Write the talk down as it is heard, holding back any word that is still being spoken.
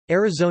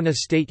Arizona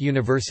State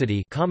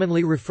University,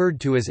 commonly referred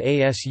to as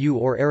ASU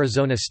or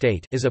Arizona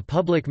State, is a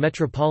public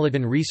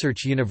metropolitan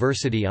research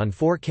university on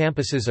 4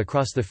 campuses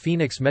across the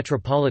Phoenix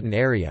metropolitan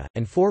area,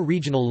 and 4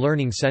 regional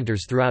learning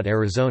centers throughout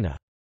Arizona.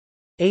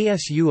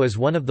 ASU is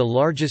one of the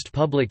largest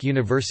public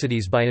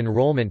universities by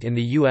enrollment in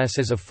the U.S.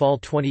 as of fall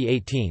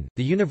 2018.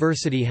 The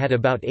university had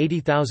about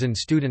 80,000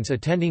 students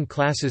attending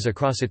classes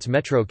across its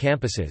metro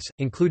campuses,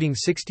 including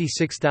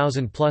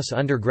 66,000 plus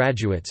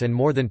undergraduates and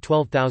more than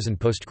 12,000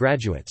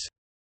 postgraduates.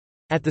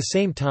 At the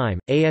same time,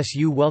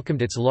 ASU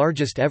welcomed its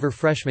largest ever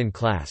freshman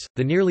class.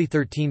 The nearly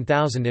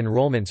 13,000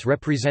 enrollments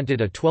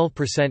represented a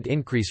 12%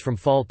 increase from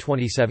fall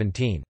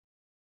 2017.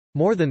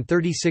 More than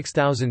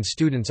 36,000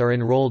 students are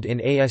enrolled in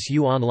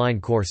ASU Online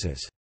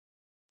courses.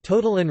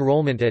 Total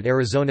enrollment at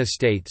Arizona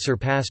State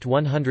surpassed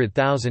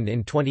 100,000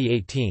 in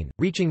 2018,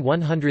 reaching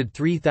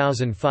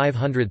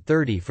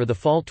 103,530 for the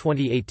fall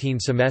 2018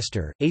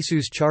 semester.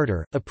 ASU's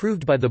charter,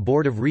 approved by the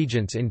Board of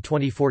Regents in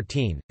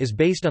 2014, is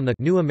based on the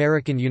New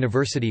American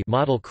University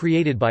model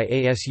created by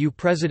ASU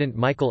President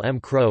Michael M.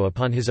 Crow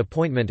upon his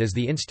appointment as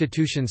the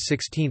institution's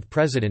 16th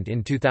president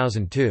in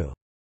 2002.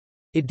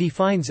 It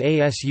defines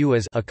ASU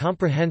as a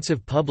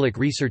comprehensive public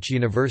research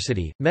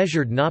university,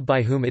 measured not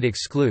by whom it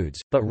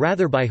excludes, but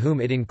rather by whom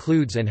it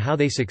includes and how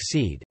they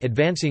succeed,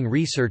 advancing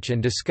research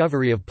and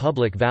discovery of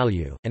public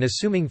value, and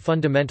assuming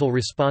fundamental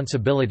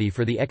responsibility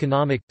for the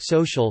economic,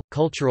 social,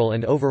 cultural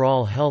and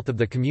overall health of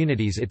the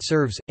communities it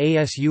serves.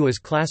 ASU is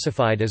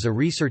classified as a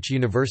research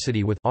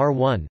university with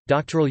R1,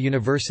 Doctoral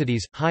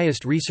University's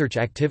highest research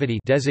activity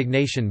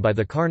designation by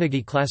the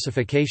Carnegie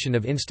Classification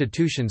of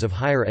Institutions of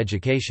Higher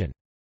Education.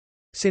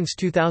 Since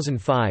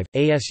 2005,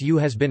 ASU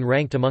has been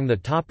ranked among the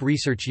top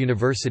research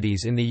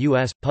universities in the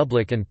U.S.,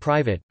 public and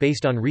private,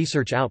 based on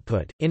research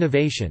output,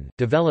 innovation,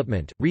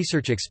 development,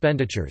 research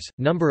expenditures,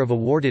 number of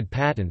awarded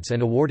patents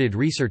and awarded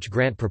research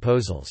grant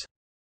proposals.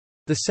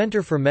 The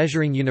Center for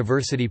Measuring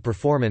University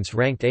Performance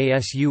ranked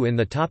ASU in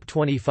the top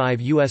 25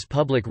 U.S.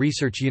 public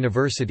research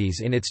universities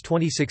in its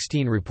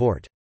 2016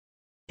 report.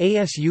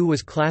 ASU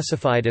was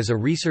classified as a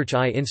Research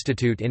I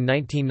Institute in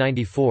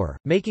 1994,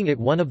 making it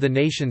one of the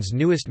nation's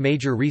newest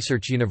major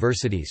research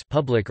universities,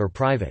 public or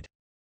private.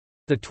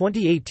 The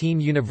 2018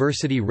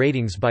 University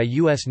Ratings by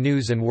U.S.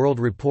 News &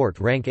 World Report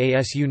rank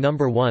ASU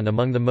number 1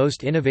 among the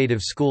most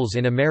innovative schools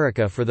in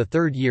America for the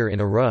 3rd year in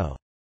a row.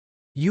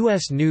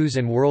 U.S. News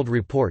 & World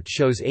Report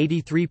shows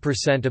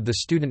 83% of the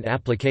student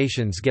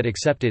applications get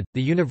accepted.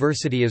 The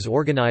university is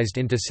organized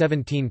into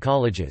 17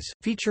 colleges,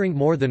 featuring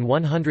more than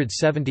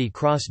 170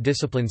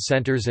 cross-discipline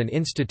centers and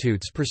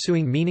institutes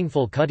pursuing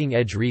meaningful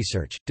cutting-edge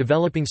research,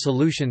 developing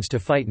solutions to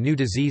fight new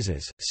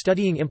diseases,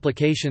 studying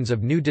implications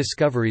of new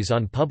discoveries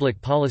on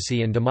public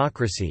policy and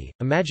democracy,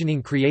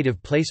 imagining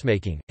creative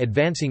placemaking,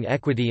 advancing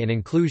equity and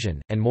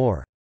inclusion, and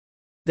more.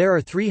 There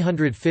are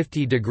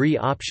 350 degree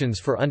options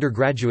for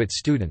undergraduate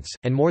students,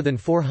 and more than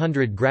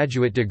 400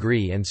 graduate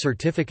degree and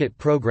certificate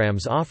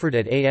programs offered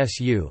at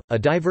ASU. A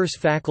diverse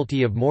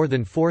faculty of more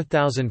than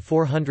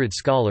 4,400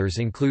 scholars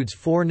includes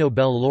 4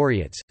 Nobel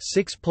laureates,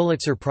 6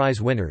 Pulitzer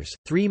Prize winners,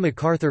 3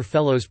 MacArthur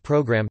Fellows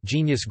Program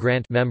Genius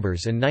Grant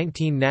members, and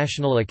 19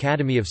 National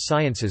Academy of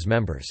Sciences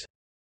members.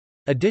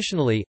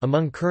 Additionally,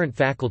 among current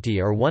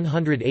faculty are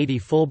 180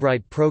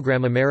 Fulbright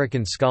Program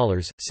American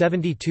Scholars,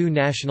 72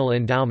 National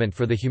Endowment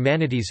for the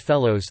Humanities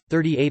Fellows,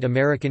 38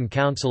 American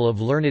Council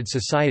of Learned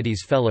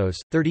Societies Fellows,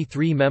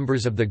 33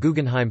 members of the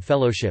Guggenheim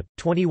Fellowship,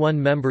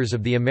 21 members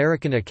of the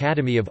American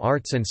Academy of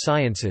Arts and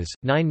Sciences,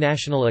 9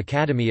 National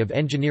Academy of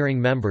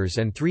Engineering members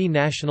and 3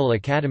 National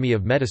Academy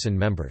of Medicine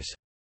members.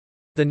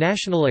 The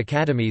National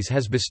Academies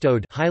has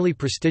bestowed highly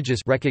prestigious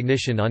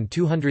recognition on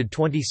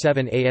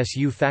 227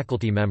 ASU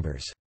faculty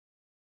members.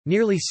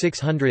 Nearly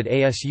 600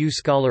 ASU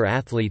scholar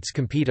athletes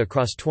compete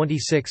across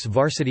 26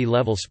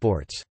 varsity-level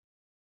sports.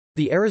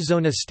 The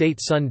Arizona State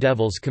Sun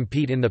Devils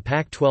compete in the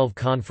Pac-12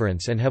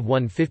 Conference and have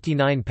won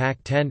 59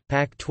 Pac-10,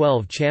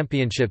 Pac-12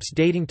 championships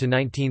dating to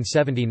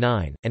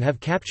 1979, and have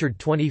captured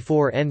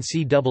 24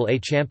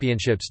 NCAA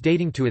championships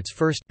dating to its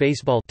first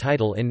baseball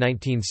title in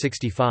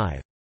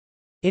 1965.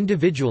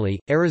 Individually,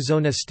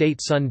 Arizona State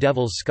Sun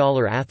Devils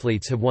scholar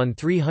athletes have won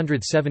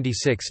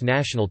 376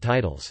 national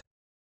titles.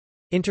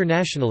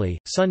 Internationally,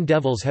 Sun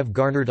Devils have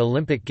garnered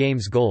Olympic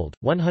Games gold.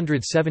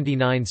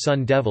 179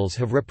 Sun Devils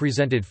have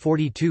represented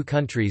 42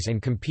 countries and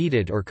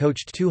competed or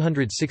coached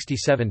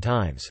 267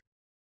 times.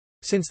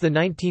 Since the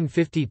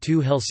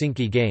 1952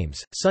 Helsinki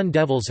Games, Sun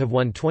Devils have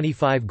won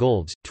 25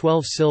 golds,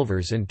 12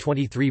 silvers and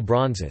 23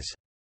 bronzes.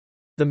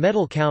 The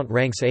medal count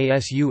ranks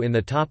ASU in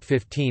the top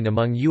 15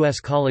 among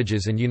U.S.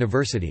 colleges and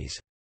universities.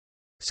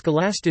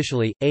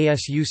 Scholastically,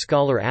 ASU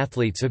scholar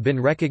athletes have been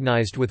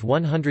recognized with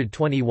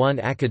 121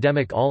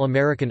 academic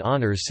All-American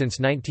honors since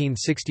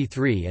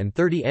 1963 and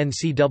 30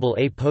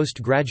 NCAA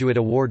postgraduate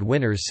award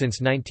winners since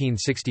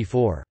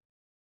 1964.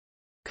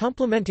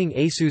 Complementing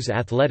ASU's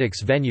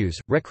athletics venues,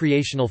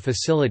 recreational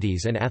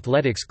facilities and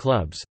athletics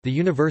clubs, the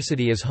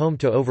university is home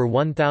to over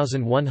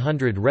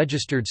 1,100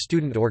 registered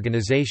student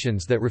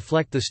organizations that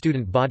reflect the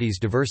student body's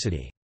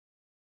diversity.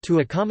 To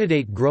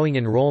accommodate growing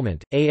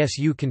enrollment,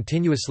 ASU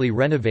continuously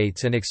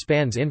renovates and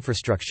expands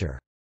infrastructure.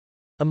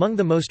 Among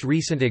the most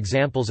recent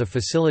examples of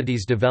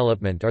facilities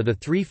development are the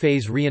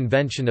three-phase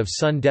reinvention of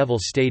Sun Devil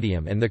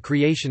Stadium and the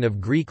creation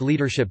of Greek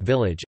Leadership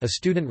Village, a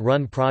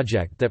student-run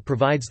project that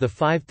provides the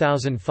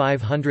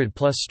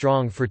 5,500-plus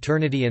strong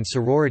fraternity and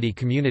sorority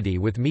community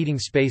with meeting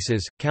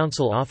spaces,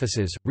 council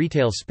offices,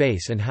 retail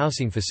space and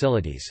housing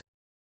facilities.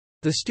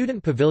 The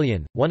Student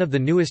Pavilion, one of the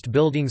newest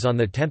buildings on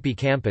the Tempe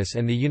campus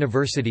and the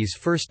university's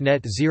first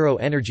net-zero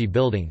energy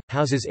building,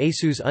 houses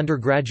ASU's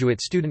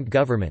undergraduate student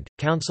government,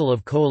 Council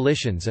of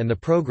Coalitions and the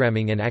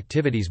Programming and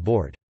Activities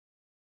Board.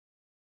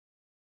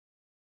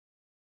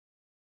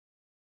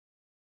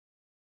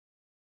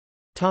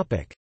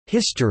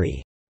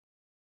 History.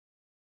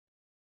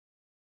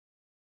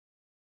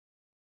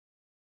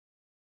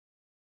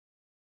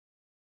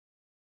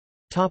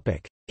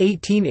 Topic: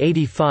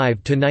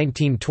 1885 to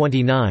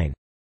 1929.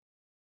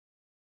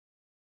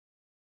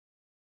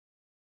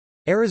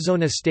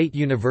 Arizona State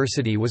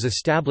University was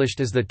established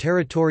as the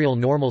Territorial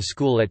Normal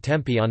School at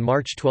Tempe on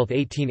March 12,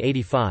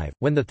 1885,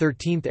 when the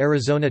 13th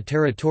Arizona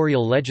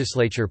Territorial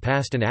Legislature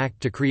passed an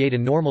act to create a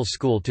normal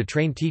school to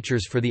train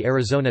teachers for the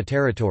Arizona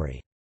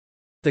Territory.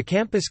 The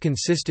campus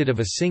consisted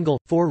of a single,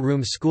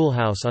 four-room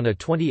schoolhouse on a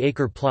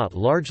 20-acre plot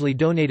largely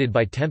donated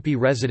by Tempe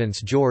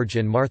residents George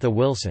and Martha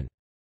Wilson.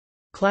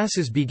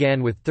 Classes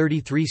began with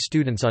 33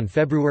 students on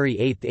February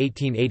 8,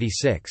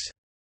 1886.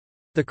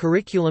 The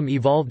curriculum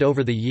evolved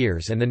over the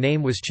years and the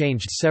name was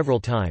changed several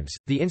times.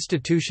 The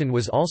institution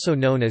was also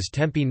known as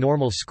Tempe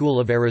Normal School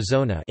of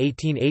Arizona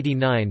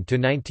 (1889 to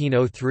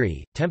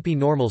 1903), Tempe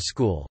Normal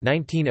School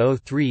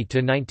 (1903 to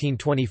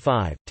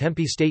 1925),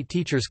 Tempe State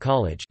Teachers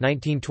College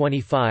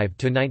 (1925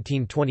 to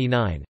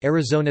 1929),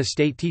 Arizona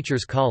State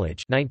Teachers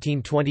College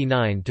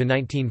 (1929 to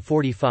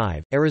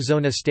 1945),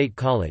 Arizona State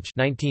College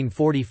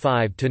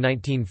 (1945 to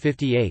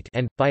 1958),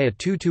 and, by a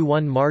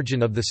 2-to-1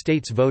 margin of the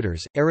state's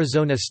voters,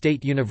 Arizona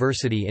State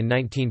University in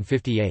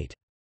 1958.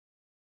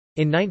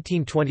 In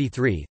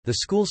 1923, the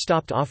school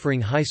stopped offering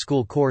high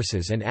school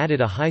courses and added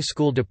a high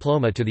school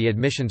diploma to the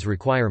admissions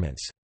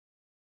requirements.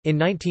 In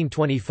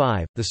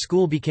 1925, the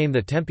school became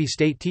the Tempe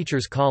State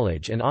Teachers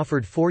College and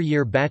offered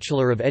 4-year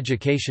Bachelor of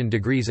Education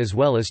degrees as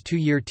well as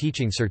 2-year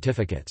teaching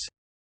certificates.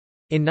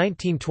 In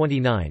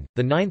 1929,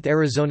 the 9th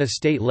Arizona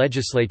State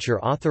Legislature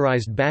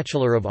authorized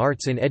Bachelor of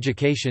Arts in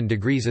Education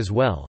degrees as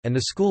well, and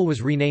the school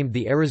was renamed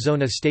the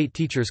Arizona State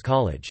Teachers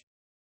College.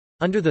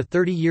 Under the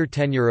 30-year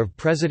tenure of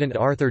President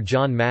Arthur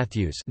John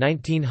Matthews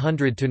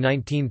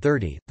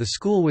 (1900–1930), the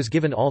school was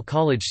given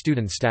all-college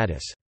student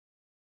status.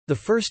 The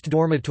first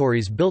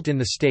dormitories built in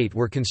the state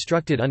were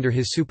constructed under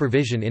his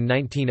supervision in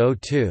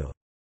 1902.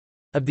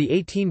 Of the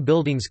 18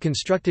 buildings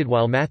constructed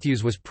while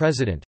Matthews was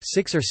president,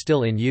 6 are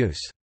still in use.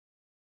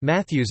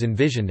 Matthews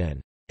envisioned an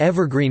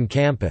evergreen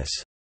campus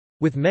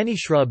with many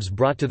shrubs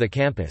brought to the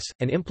campus,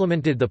 and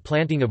implemented the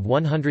planting of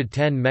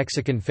 110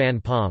 Mexican fan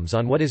palms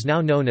on what is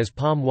now known as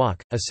Palm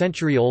Walk, a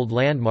century-old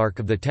landmark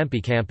of the Tempe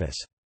campus.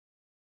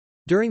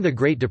 During the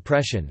Great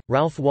Depression,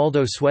 Ralph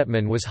Waldo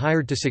Sweatman was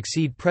hired to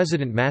succeed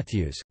President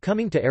Matthews,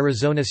 coming to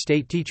Arizona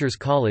State Teachers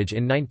College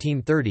in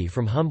 1930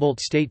 from Humboldt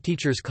State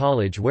Teachers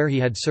College where he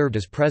had served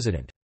as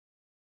president.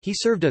 He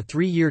served a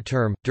 3-year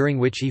term, during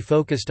which he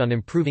focused on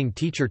improving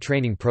teacher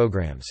training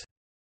programs.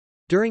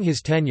 During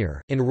his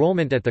tenure,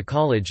 enrollment at the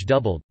college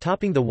doubled,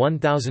 topping the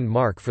 1,000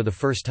 mark for the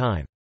first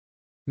time.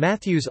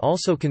 Matthews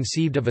also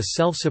conceived of a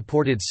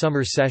self-supported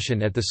summer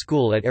session at the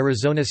school at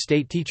Arizona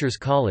State Teachers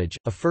College,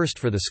 a first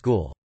for the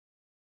school.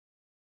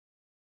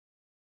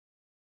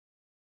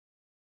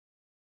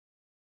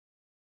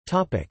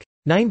 Topic: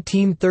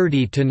 1930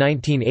 to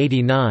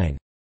 1989.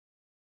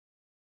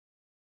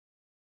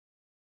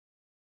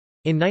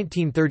 In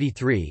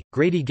 1933,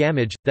 Grady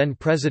Gamage, then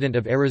president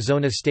of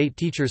Arizona State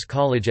Teachers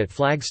College at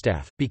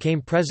Flagstaff,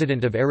 became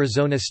president of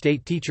Arizona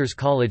State Teachers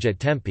College at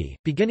Tempe,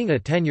 beginning a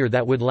tenure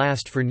that would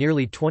last for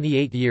nearly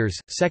 28 years,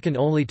 second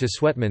only to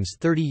Sweatman's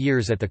 30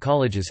 years at the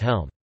college's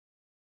helm.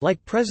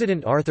 Like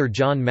President Arthur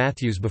John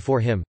Matthews before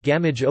him,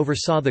 Gamage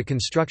oversaw the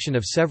construction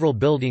of several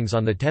buildings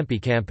on the Tempe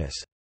campus.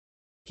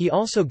 He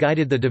also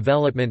guided the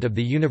development of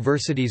the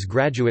university's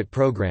graduate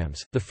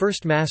programs. The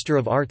first Master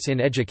of Arts in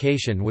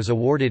Education was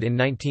awarded in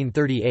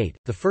 1938,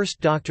 the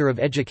first Doctor of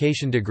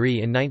Education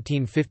degree in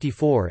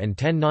 1954, and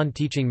 10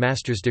 non-teaching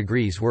master's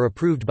degrees were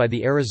approved by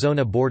the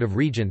Arizona Board of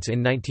Regents in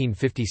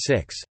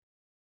 1956.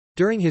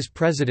 During his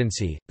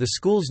presidency, the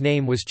school's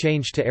name was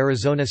changed to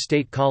Arizona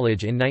State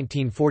College in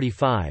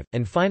 1945,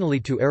 and finally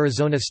to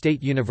Arizona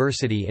State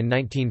University in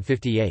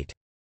 1958.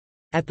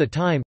 At the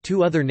time,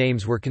 2 other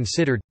names were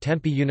considered,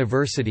 Tempe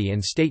University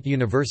and State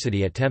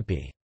University at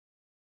Tempe.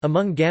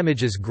 Among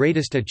Gamage's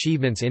greatest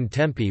achievements in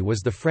Tempe was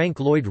the Frank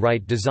Lloyd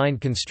Wright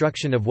designed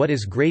construction of what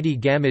is Grady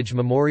Gamage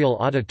Memorial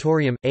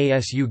Auditorium,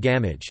 ASU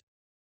Gamage.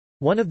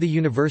 One of the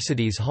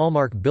university's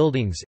hallmark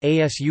buildings,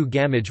 ASU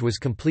Gamage, was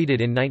completed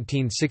in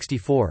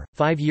 1964,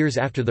 5 years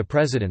after the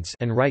president's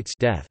and Wright's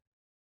death.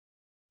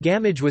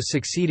 Gamage was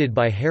succeeded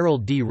by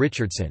Harold D.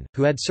 Richardson,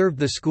 who had served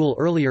the school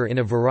earlier in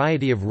a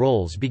variety of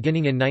roles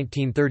beginning in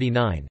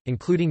 1939,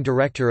 including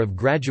Director of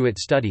Graduate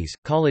Studies,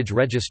 College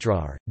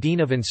Registrar,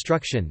 Dean of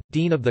Instruction,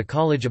 Dean of the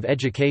College of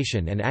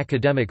Education and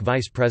Academic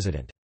Vice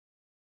President.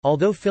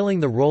 Although filling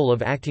the role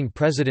of acting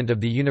president of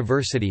the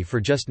university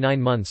for just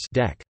 9 months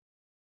Dec.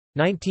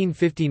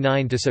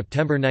 1959 to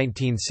September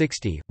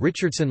 1960,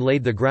 Richardson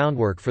laid the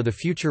groundwork for the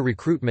future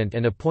recruitment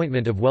and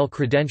appointment of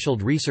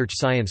well-credentialed research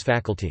science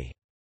faculty.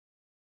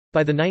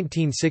 By the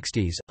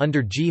 1960s,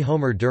 under G.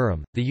 Homer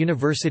Durham, the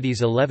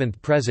university's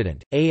 11th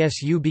president,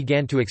 ASU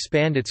began to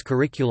expand its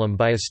curriculum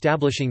by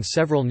establishing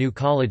several new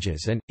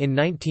colleges and, in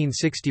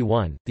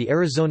 1961, the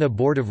Arizona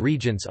Board of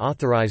Regents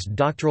authorized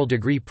doctoral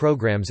degree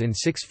programs in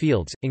 6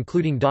 fields,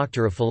 including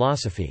Doctor of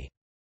Philosophy.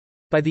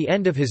 By the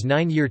end of his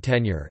 9-year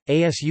tenure,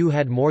 ASU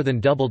had more than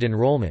doubled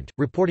enrollment,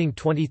 reporting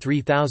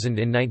 23,000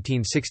 in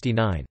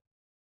 1969.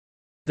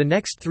 The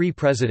next 3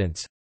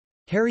 presidents,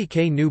 Harry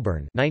K.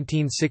 Newbern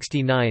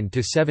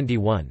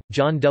 (1969–71),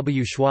 John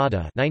W.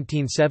 Schwada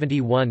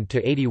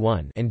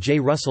 (1971–81), and J.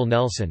 Russell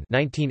Nelson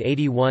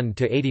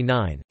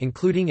 (1981–89),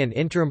 including an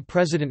interim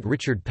president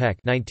Richard Peck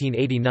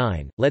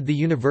 (1989), led the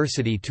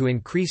university to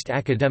increased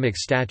academic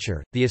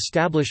stature, the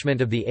establishment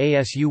of the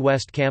ASU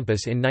West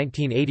Campus in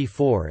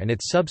 1984 and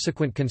its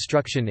subsequent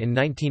construction in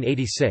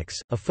 1986,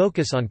 a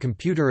focus on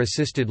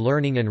computer-assisted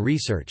learning and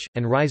research,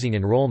 and rising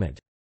enrollment.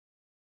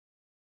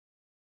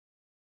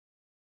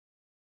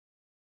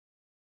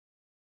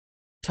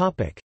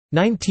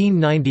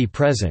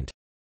 1990–present.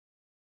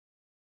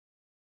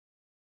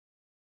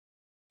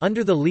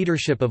 Under the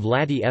leadership of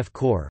Latty F.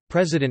 Core,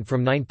 president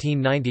from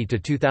 1990 to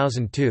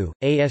 2002,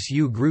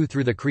 ASU grew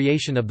through the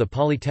creation of the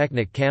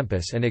Polytechnic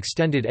campus and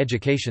extended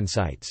education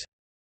sites.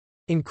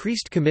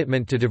 Increased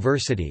commitment to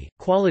diversity,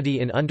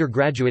 quality in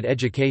undergraduate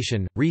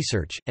education,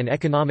 research, and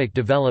economic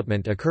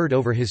development occurred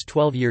over his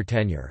 12-year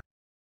tenure.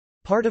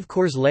 Part of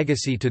Core's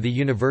legacy to the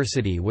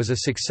university was a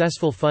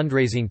successful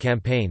fundraising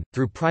campaign.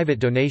 Through private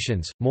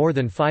donations, more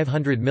than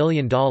 $500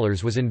 million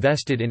was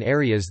invested in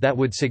areas that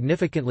would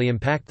significantly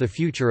impact the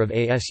future of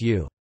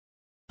ASU.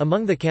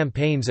 Among the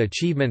campaign's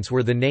achievements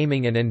were the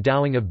naming and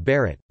endowing of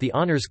Barrett, the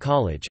Honors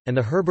College, and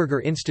the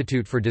Herberger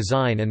Institute for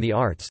Design and the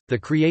Arts, the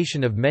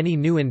creation of many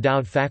new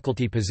endowed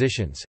faculty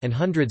positions, and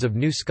hundreds of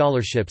new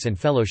scholarships and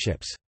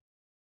fellowships.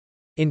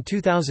 In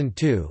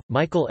 2002,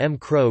 Michael M.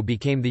 Crow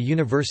became the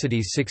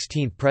university's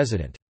 16th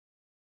president.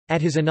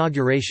 At his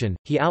inauguration,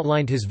 he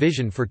outlined his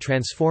vision for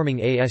transforming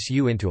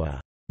ASU into a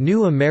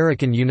new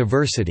American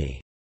university,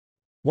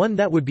 one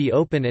that would be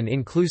open and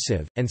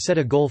inclusive, and set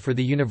a goal for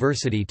the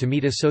university to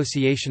meet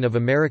Association of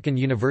American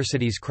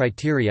Universities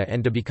criteria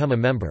and to become a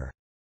member.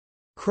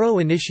 Crow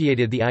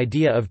initiated the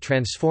idea of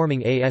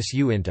transforming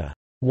ASU into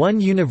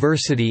one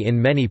university in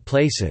many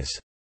places,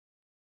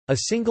 a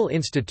single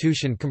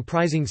institution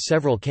comprising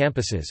several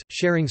campuses,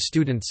 sharing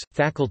students,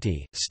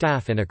 faculty,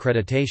 staff and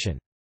accreditation.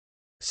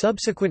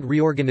 Subsequent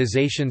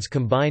reorganizations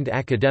combined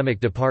academic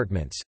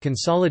departments,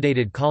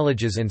 consolidated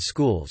colleges and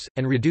schools,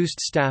 and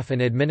reduced staff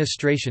and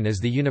administration as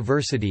the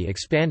university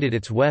expanded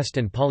its West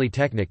and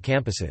Polytechnic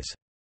campuses.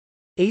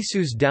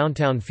 ASU's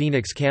downtown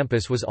Phoenix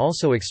campus was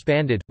also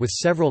expanded, with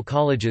several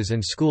colleges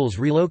and schools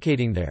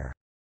relocating there.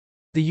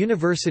 The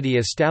university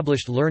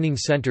established learning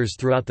centers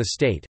throughout the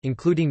state,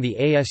 including the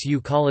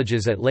ASU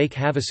colleges at Lake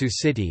Havasu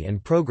City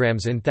and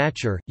programs in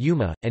Thatcher,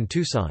 Yuma, and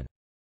Tucson.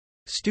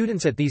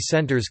 Students at these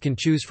centers can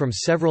choose from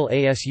several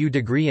ASU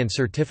degree and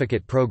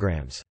certificate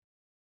programs.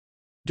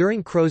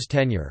 During Crow's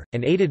tenure,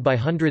 and aided by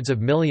hundreds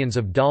of millions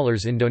of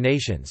dollars in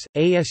donations,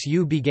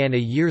 ASU began a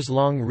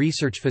years-long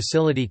research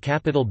facility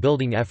capital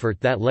building effort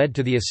that led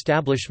to the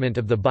establishment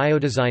of the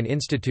Biodesign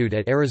Institute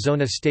at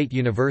Arizona State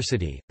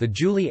University, the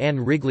Julie Ann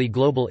Wrigley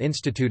Global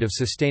Institute of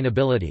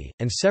Sustainability,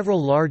 and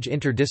several large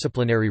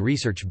interdisciplinary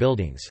research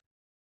buildings.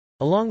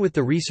 Along with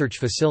the research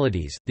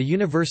facilities, the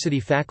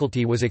university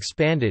faculty was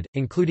expanded,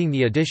 including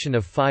the addition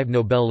of 5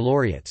 Nobel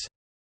laureates.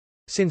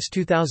 Since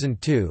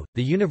 2002,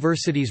 the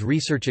university's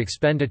research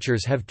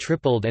expenditures have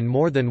tripled and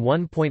more than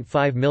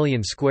 1.5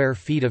 million square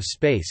feet of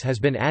space has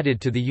been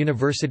added to the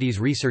university's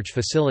research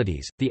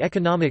facilities. The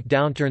economic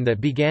downturn that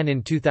began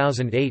in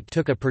 2008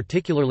 took a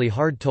particularly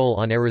hard toll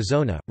on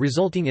Arizona,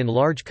 resulting in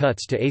large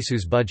cuts to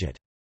ASU's budget.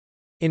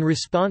 In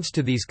response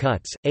to these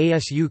cuts,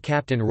 ASU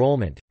capped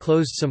enrollment,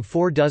 closed some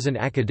 4 dozen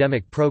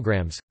academic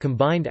programs,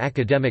 combined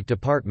academic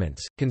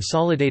departments,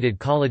 consolidated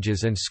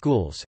colleges and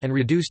schools, and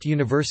reduced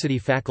university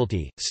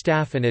faculty,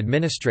 staff and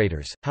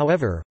administrators.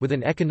 However, with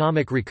an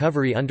economic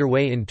recovery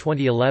underway in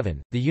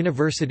 2011, the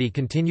university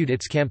continued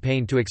its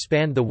campaign to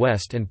expand the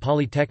West and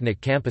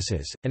Polytechnic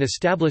campuses, and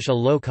establish a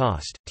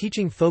low-cost,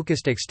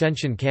 teaching-focused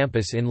extension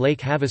campus in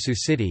Lake Havasu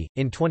City.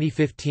 In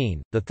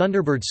 2015, the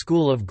Thunderbird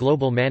School of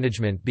Global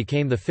Management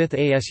became the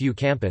 5th ASU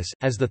campus,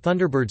 as the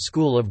Thunderbird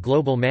School of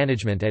Global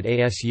Management at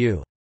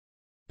ASU.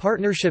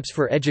 Partnerships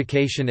for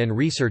Education and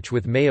Research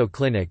with Mayo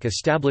Clinic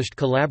established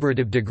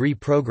collaborative degree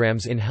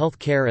programs in health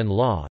care and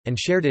law, and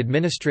shared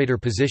administrator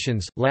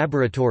positions,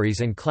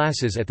 laboratories and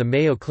classes at the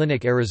Mayo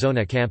Clinic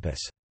Arizona campus.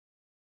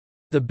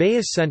 The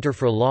Bayes Center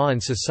for Law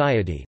and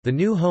Society, the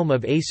new home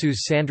of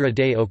ASU's Sandra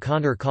Day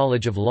O'Connor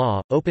College of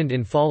Law, opened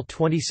in fall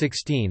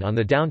 2016 on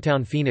the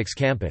downtown Phoenix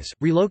campus,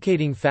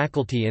 relocating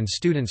faculty and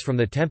students from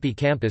the Tempe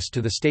campus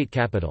to the state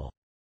capital.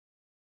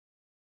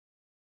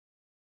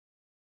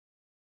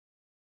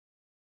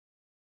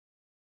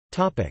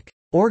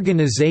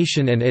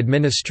 Organization and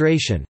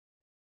administration.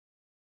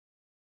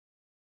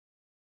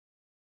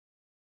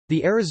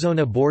 The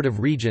Arizona Board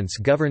of Regents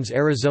governs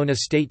Arizona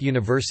State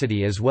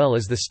University as well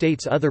as the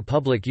state's other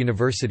public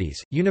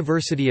universities,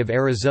 University of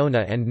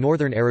Arizona and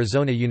Northern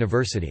Arizona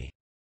University.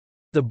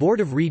 The Board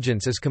of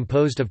Regents is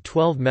composed of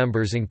 12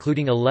 members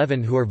including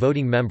 11 who are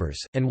voting members,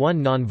 and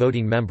 1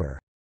 non-voting member.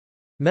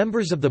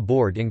 Members of the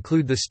board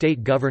include the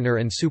state governor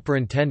and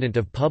superintendent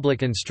of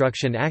public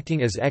instruction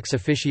acting as ex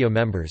officio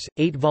members,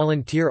 8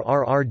 volunteer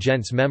RR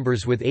Gents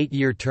members with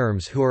 8-year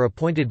terms who are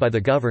appointed by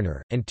the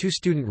governor, and 2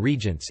 student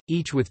regents,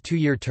 each with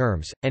 2-year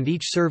terms, and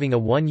each serving a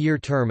 1-year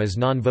term as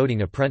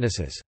non-voting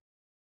apprentices.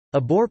 A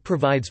board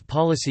provides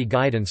policy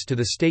guidance to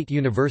the state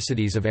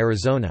universities of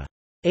Arizona.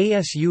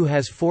 ASU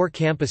has 4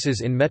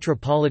 campuses in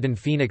metropolitan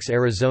Phoenix,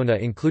 Arizona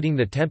including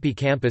the Tempe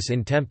campus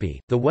in Tempe,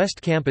 the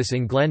West campus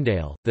in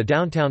Glendale, the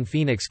downtown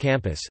Phoenix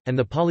campus, and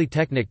the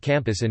Polytechnic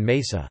campus in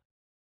Mesa.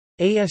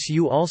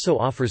 ASU also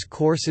offers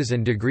courses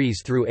and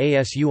degrees through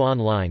ASU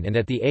Online and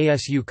at the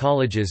ASU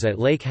colleges at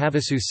Lake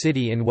Havasu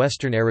City in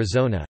western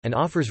Arizona, and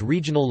offers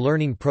regional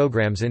learning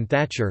programs in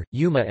Thatcher,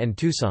 Yuma and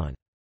Tucson.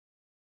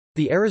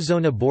 The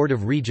Arizona Board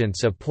of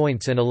Regents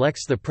appoints and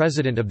elects the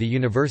president of the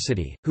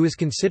university, who is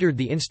considered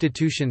the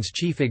institution's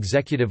chief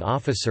executive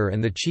officer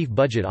and the chief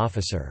budget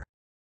officer.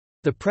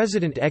 The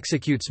president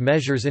executes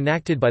measures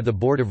enacted by the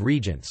Board of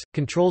Regents,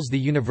 controls the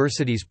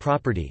university's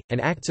property,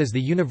 and acts as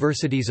the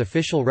university's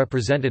official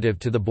representative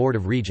to the Board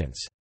of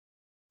Regents.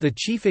 The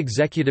chief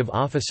executive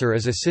officer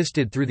is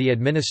assisted through the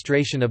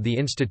administration of the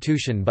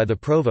institution by the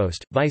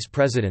provost, vice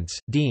presidents,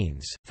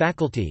 deans,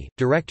 faculty,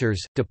 directors,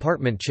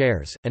 department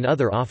chairs, and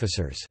other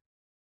officers.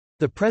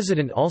 The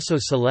president also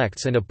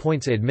selects and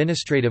appoints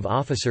administrative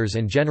officers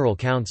and general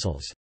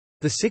counsels.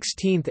 The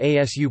 16th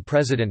ASU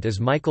president is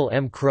Michael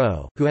M.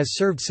 Crow, who has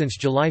served since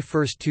July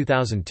 1,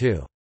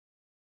 2002.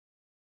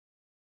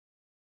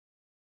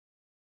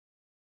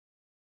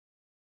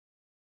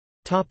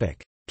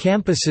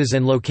 Campuses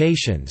and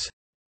locations.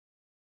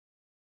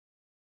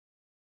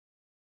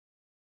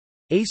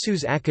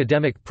 ASU's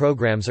academic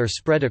programs are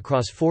spread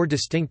across 4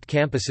 distinct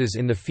campuses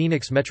in the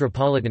Phoenix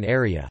metropolitan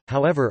area.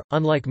 However,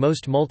 unlike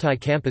most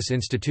multi-campus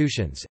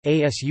institutions,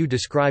 ASU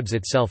describes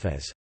itself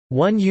as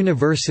one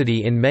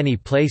university in many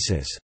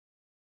places,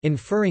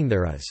 inferring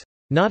there is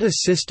not a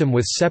system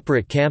with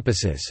separate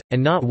campuses,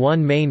 and not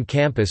one main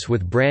campus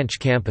with branch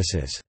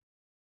campuses.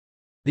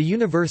 The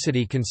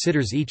university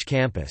considers each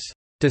campus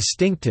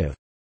distinctive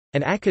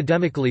and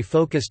academically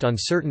focused on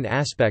certain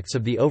aspects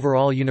of the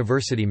overall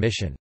university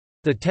mission.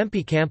 The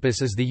Tempe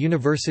campus is the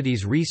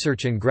university's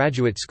research and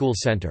graduate school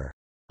center.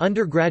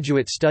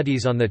 Undergraduate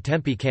studies on the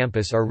Tempe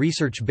campus are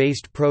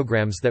research-based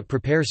programs that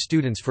prepare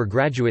students for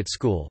graduate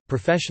school,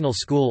 professional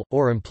school,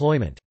 or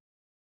employment.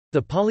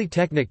 The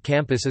Polytechnic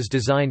campus is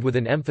designed with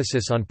an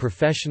emphasis on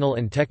professional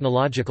and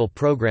technological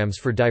programs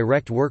for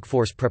direct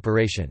workforce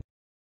preparation.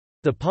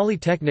 The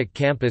Polytechnic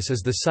campus is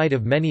the site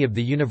of many of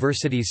the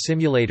university's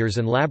simulators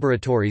and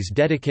laboratories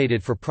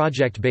dedicated for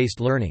project-based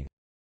learning.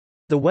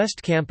 The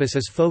West Campus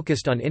is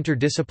focused on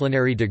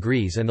interdisciplinary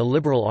degrees and the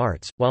liberal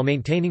arts, while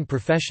maintaining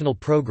professional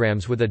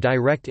programs with a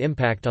direct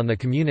impact on the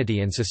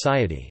community and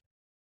society.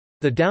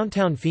 The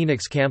downtown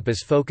Phoenix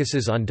campus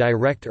focuses on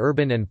direct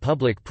urban and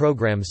public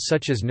programs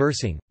such as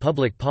nursing,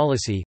 public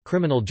policy,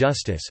 criminal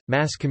justice,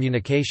 mass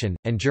communication,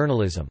 and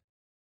journalism.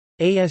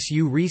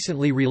 ASU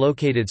recently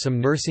relocated some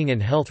nursing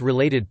and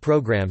health-related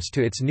programs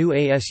to its new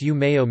ASU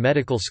Mayo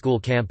Medical School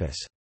campus.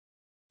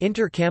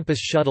 Inter-campus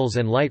shuttles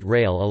and light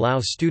rail allow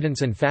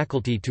students and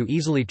faculty to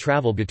easily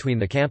travel between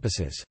the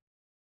campuses.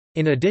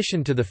 In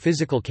addition to the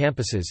physical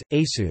campuses,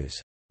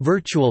 ASU's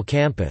virtual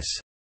campus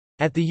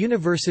at the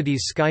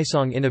university's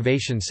Skysong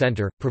Innovation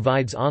Center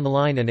provides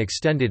online and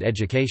extended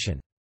education.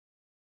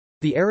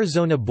 The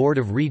Arizona Board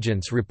of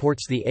Regents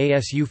reports the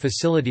ASU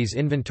facilities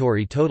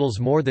inventory totals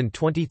more than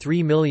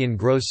 23 million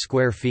gross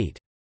square feet.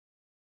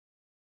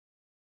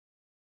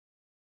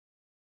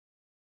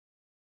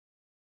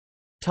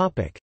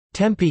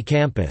 Tempe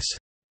campus.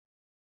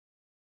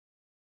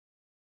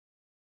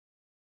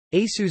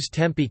 ASU's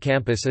Tempe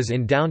campus is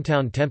in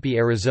downtown Tempe,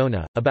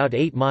 Arizona, about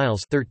 8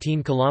 miles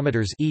 13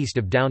 kilometers east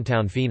of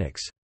downtown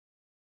Phoenix.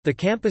 The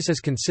campus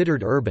is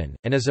considered urban,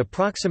 and is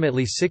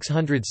approximately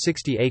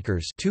 660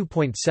 acres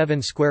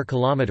 (2.7 square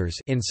kilometers)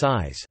 in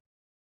size.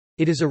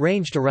 It is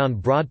arranged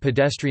around broad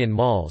pedestrian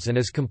malls and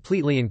is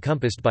completely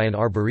encompassed by an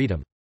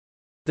arboretum.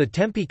 The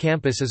Tempe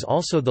campus is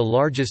also the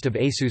largest of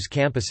ASU's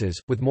campuses,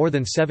 with more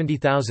than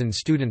 70,000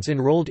 students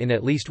enrolled in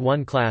at least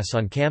one class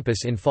on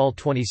campus in fall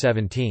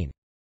 2017.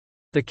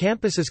 The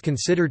campus is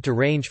considered to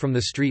range from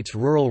the streets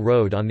Rural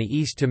Road on the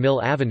east to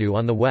Mill Avenue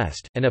on the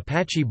west, and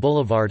Apache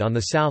Boulevard on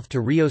the south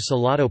to Rio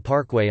Salado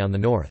Parkway on the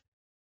north.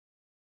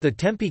 The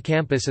Tempe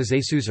campus is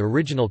ASU's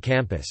original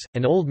campus,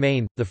 and Old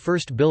Main, the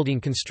first building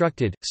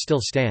constructed, still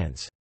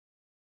stands.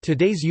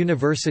 Today's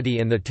university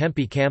and the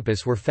Tempe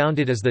campus were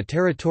founded as the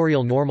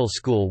Territorial Normal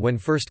School when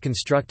first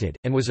constructed,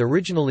 and was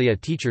originally a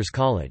teachers'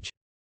 college.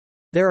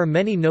 There are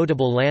many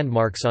notable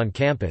landmarks on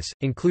campus,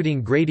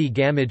 including Grady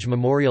Gamage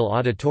Memorial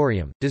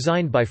Auditorium,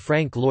 designed by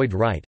Frank Lloyd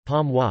Wright,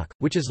 Palm Walk,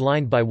 which is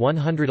lined by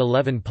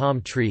 111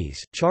 palm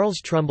trees, Charles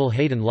Trumbull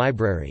Hayden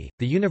Library,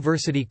 the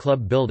University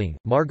Club Building,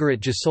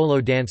 Margaret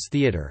Gisolo Dance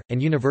Theatre, and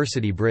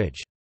University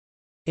Bridge.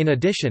 In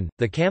addition,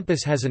 the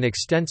campus has an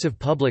extensive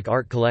public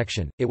art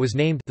collection. It was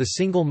named the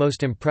single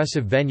most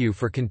impressive venue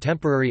for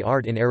contemporary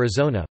art in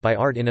Arizona by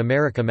Art in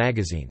America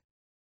magazine.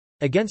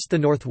 Against the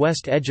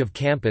northwest edge of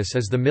campus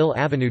is the Mill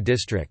Avenue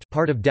District,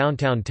 part of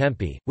downtown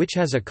Tempe, which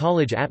has a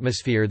college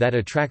atmosphere that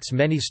attracts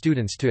many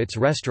students to its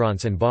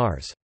restaurants and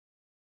bars.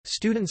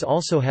 Students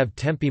also have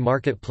Tempe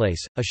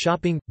Marketplace, a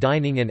shopping,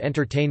 dining and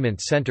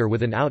entertainment center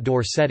with an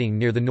outdoor setting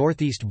near the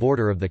northeast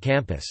border of the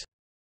campus.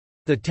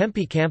 The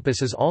Tempe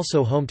campus is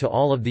also home to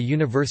all of the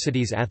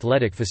university's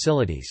athletic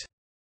facilities.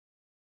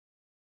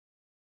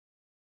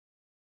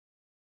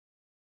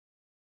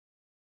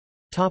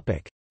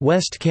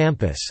 West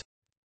Campus.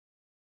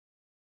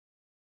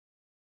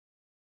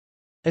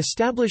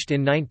 Established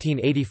in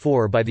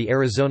 1984 by the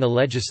Arizona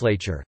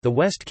legislature, the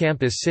West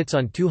Campus sits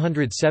on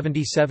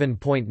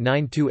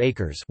 277.92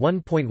 acres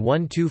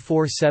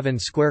 (1.1247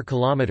 square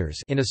kilometers)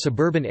 in a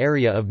suburban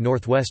area of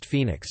northwest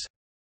Phoenix.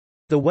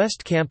 The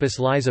West Campus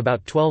lies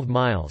about 12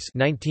 miles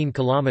 (19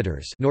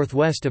 kilometers)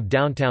 northwest of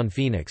downtown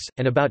Phoenix,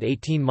 and about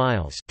 18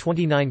 miles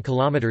 (29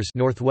 kilometers)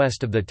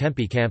 northwest of the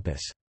Tempe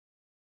campus.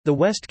 The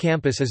West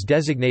Campus is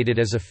designated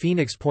as a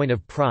Phoenix Point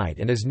of Pride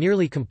and is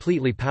nearly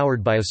completely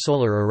powered by a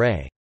solar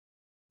array.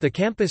 The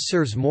campus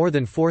serves more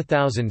than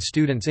 4,000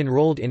 students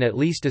enrolled in at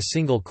least a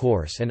single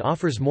course and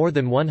offers more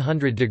than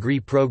 100 degree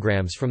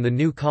programs from the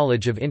new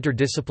College of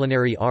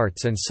Interdisciplinary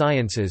Arts and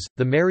Sciences,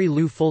 the Mary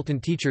Lou Fulton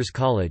Teachers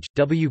College,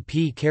 W.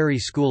 P. Carey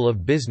School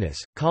of Business,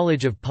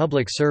 College of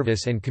Public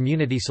Service and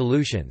Community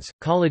Solutions,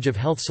 College of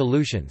Health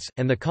Solutions,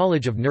 and the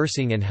College of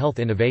Nursing and Health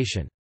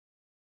Innovation.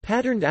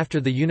 Patterned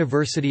after the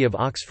University of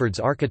Oxford's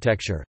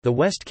architecture, the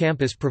West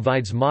Campus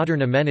provides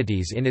modern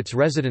amenities in its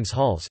residence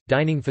halls,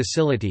 dining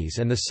facilities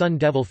and the Sun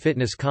Devil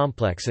Fitness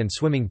Complex and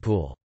swimming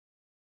pool.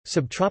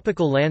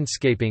 Subtropical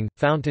landscaping,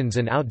 fountains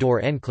and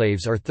outdoor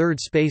enclaves are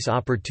third space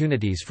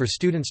opportunities for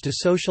students to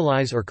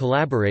socialize or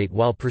collaborate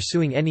while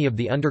pursuing any of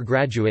the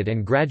undergraduate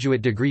and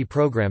graduate degree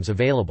programs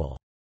available.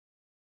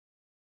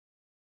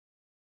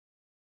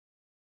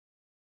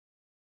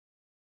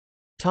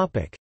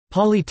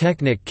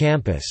 Polytechnic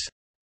campus.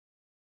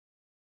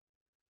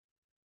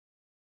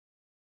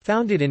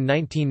 Founded in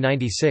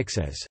 1996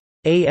 as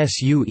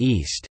ASU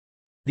East,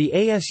 the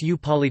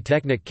ASU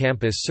Polytechnic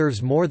campus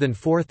serves more than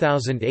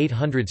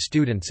 4,800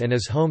 students and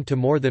is home to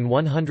more than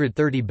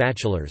 130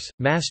 bachelor's,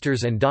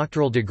 master's and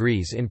doctoral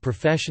degrees in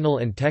professional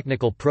and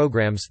technical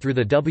programs through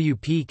the W.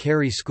 P.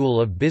 Carey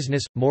School of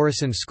Business,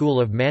 Morrison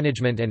School of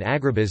Management and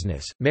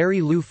Agribusiness,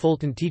 Mary Lou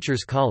Fulton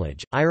Teachers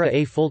College, Ira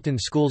A. Fulton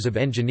Schools of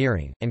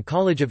Engineering, and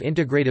College of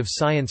Integrative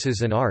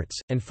Sciences and Arts,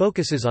 and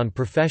focuses on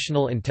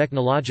professional and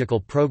technological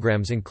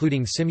programs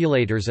including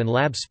simulators and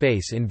lab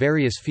space in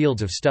various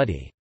fields of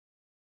study.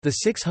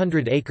 The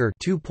 600-acre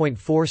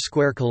 (2.4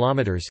 square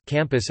kilometers)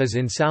 campus is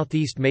in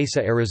southeast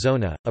Mesa,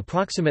 Arizona,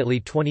 approximately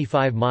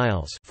 25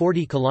 miles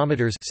 (40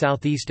 kilometers)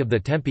 southeast of the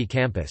Tempe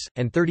campus,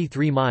 and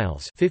 33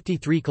 miles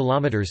 (53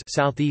 kilometers)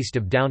 southeast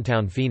of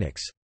downtown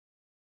Phoenix.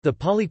 The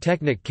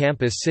Polytechnic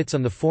campus sits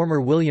on the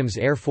former Williams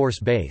Air Force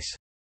Base.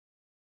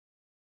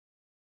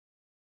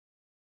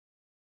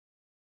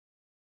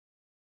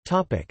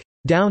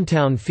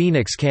 Downtown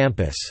Phoenix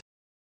campus.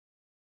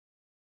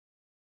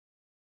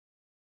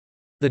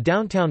 The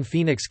Downtown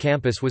Phoenix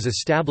campus was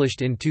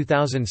established in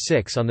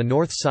 2006 on the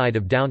north side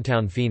of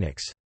downtown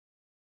Phoenix.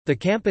 The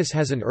campus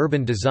has an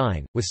urban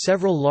design, with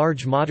several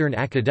large modern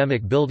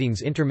academic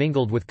buildings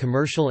intermingled with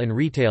commercial and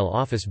retail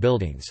office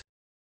buildings.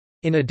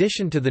 In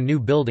addition to the new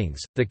buildings,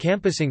 the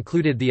campus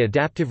included the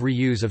adaptive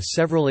reuse of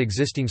several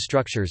existing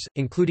structures,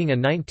 including a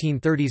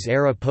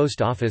 1930s-era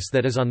post office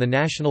that is on the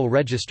National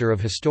Register of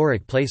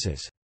Historic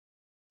Places.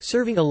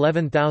 Serving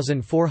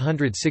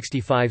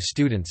 11,465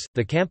 students,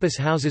 the campus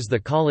houses the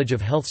College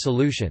of Health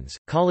Solutions,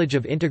 College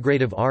of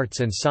Integrative Arts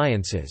and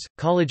Sciences,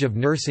 College of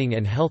Nursing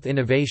and Health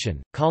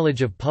Innovation,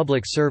 College of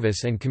Public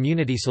Service and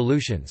Community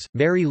Solutions,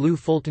 Mary Lou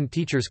Fulton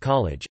Teachers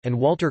College, and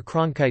Walter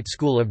Cronkite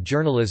School of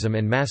Journalism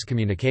and Mass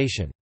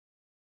Communication.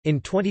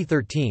 In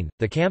 2013,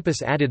 the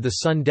campus added the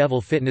Sun Devil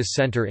Fitness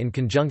Center in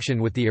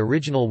conjunction with the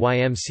original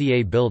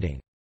YMCA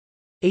building.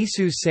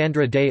 ASU's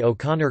Sandra Day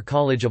O'Connor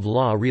College of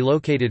Law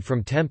relocated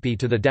from Tempe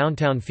to the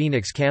downtown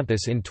Phoenix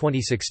campus in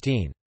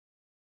 2016.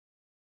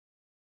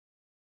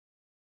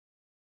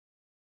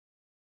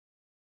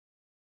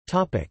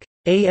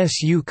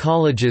 ASU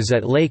colleges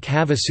at Lake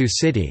Havasu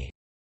City.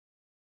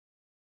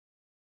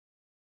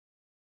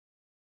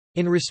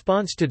 In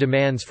response to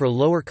demands for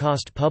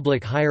lower-cost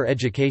public higher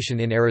education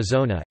in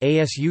Arizona,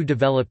 ASU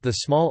developed the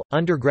small,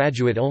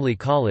 undergraduate-only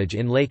college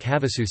in Lake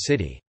Havasu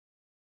City.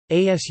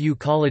 ASU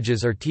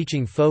colleges are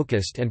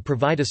teaching-focused and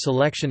provide a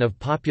selection of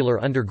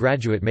popular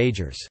undergraduate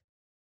majors.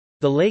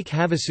 The Lake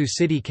Havasu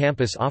City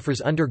campus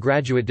offers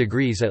undergraduate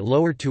degrees at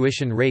lower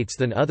tuition rates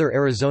than other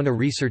Arizona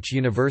research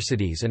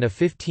universities and a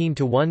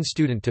 15-to-1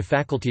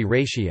 student-to-faculty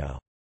ratio.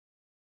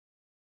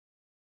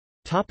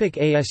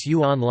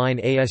 ASU Online.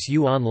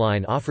 ASU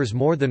Online offers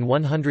more than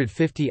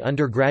 150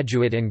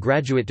 undergraduate and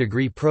graduate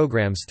degree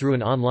programs through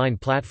an online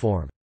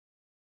platform.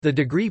 The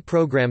degree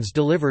programs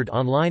delivered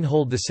online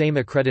hold the same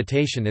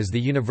accreditation as the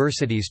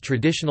university's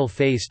traditional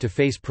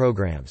face-to-face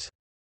programs.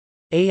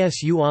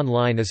 ASU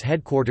Online is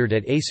headquartered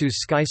at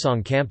ASU's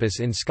Skysong campus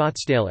in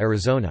Scottsdale,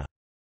 Arizona.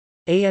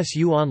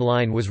 ASU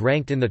Online was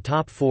ranked in the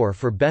top 4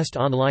 for best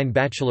online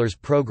bachelor's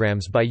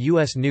programs by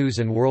U.S. News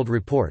 & World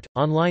Report.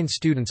 Online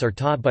students are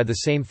taught by the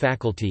same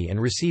faculty and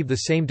receive the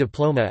same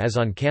diploma as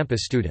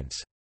on-campus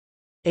students.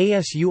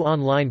 ASU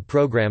Online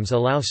programs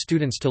allow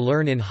students to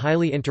learn in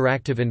highly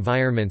interactive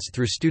environments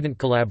through student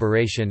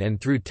collaboration and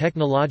through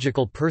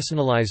technological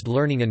personalized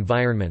learning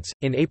environments.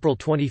 In April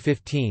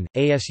 2015,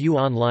 ASU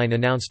Online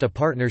announced a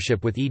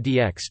partnership with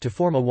edX to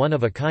form a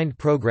one-of-a-kind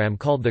program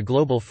called the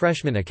Global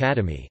Freshman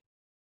Academy.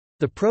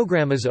 The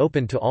program is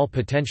open to all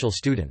potential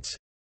students.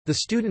 The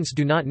students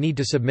do not need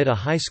to submit a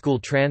high school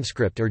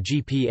transcript or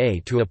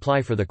GPA to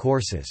apply for the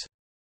courses.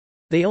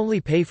 They only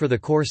pay for the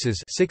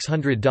courses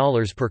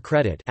 $600 per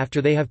credit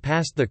after they have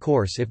passed the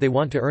course if they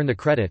want to earn the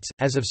credits.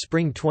 As of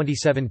spring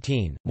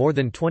 2017, more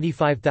than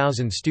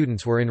 25,000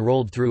 students were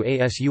enrolled through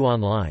ASU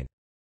Online.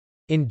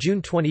 In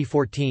June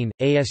 2014,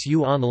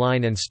 ASU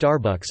Online and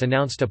Starbucks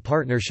announced a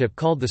partnership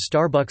called the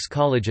Starbucks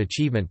College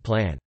Achievement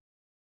Plan.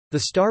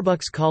 The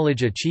Starbucks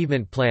College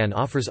Achievement Plan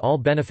offers all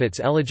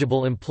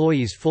benefits-eligible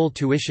employees full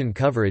tuition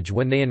coverage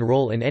when they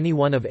enroll in any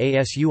one of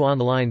ASU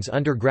Online's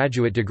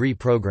undergraduate degree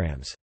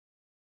programs.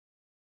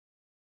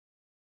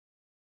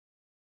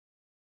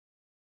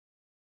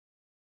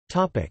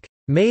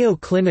 Mayo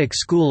Clinic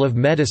School of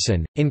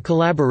Medicine, in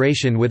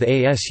collaboration with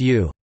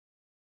ASU.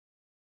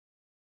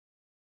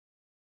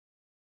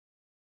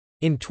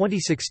 In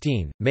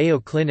 2016, Mayo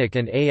Clinic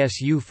and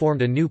ASU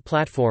formed a new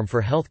platform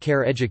for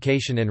healthcare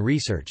education and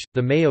research,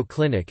 the Mayo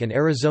Clinic and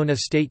Arizona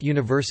State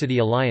University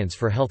Alliance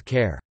for Health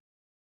Care.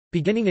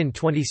 Beginning in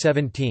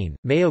 2017,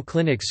 Mayo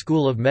Clinic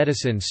School of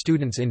Medicine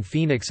students in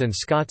Phoenix and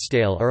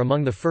Scottsdale are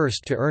among the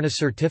first to earn a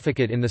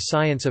certificate in the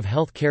science of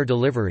health care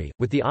delivery,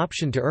 with the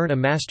option to earn a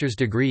master's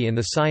degree in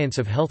the science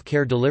of health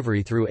care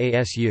delivery through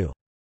ASU.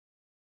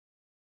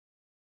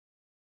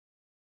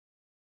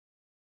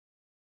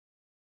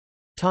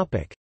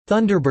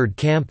 Thunderbird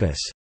Campus.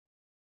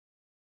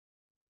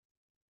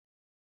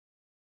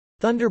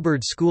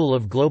 Thunderbird School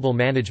of Global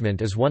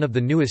Management is one of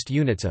the newest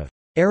units of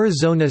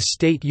Arizona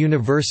State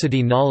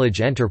University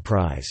Knowledge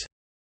Enterprise.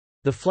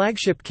 The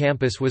flagship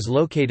campus was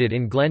located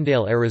in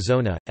Glendale,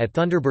 Arizona, at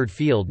Thunderbird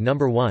Field No.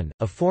 1,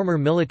 a former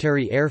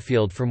military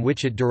airfield from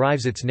which it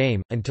derives its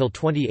name, until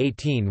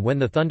 2018 when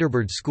the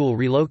Thunderbird School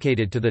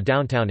relocated to the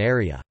downtown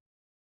area.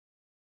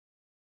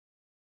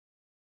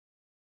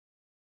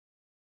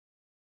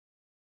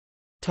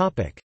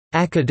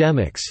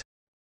 Academics.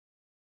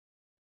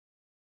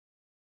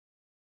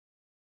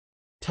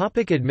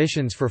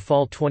 Admissions for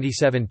fall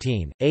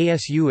 2017,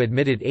 ASU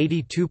admitted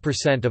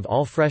 82% of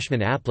all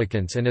freshman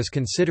applicants and is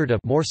considered a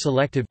more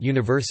selective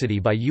university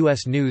by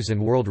U.S. News &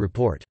 World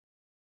Report.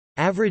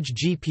 Average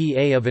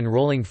GPA of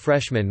enrolling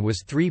freshmen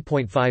was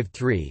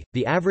 3.53,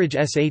 the average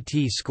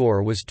SAT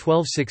score was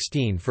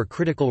 1216 for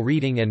critical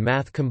reading and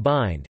math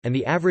combined, and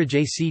the average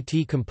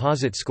ACT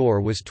composite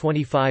score was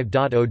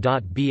 25.0.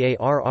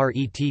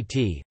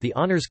 Barrett. The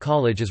Honors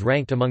College is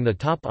ranked among the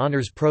top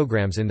honors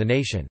programs in the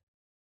nation.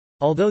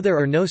 Although there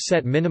are no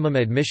set minimum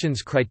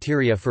admissions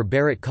criteria for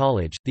Barrett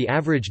College, the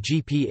average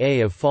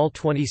GPA of fall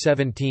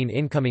 2017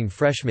 incoming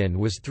freshmen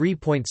was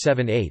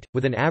 3.78,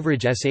 with an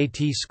average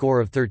SAT score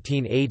of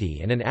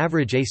 1380 and an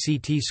average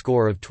ACT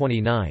score of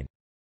 29.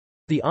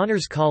 The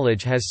Honors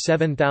College has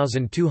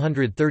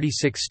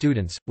 7,236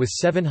 students, with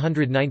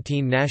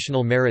 719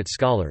 National Merit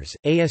Scholars.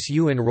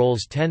 ASU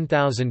enrolls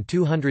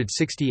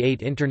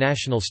 10,268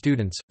 international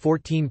students,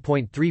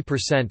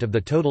 14.3% of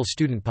the total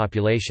student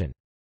population.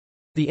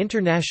 The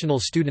international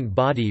student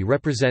body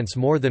represents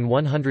more than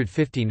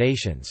 150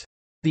 nations.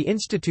 The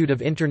Institute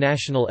of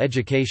International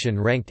Education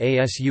ranked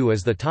ASU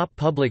as the top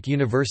public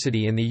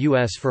university in the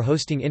U.S. for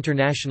hosting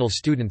international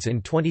students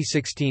in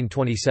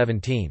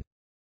 2016-2017.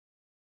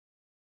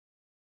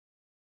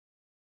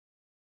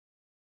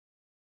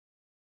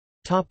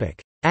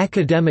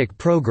 Academic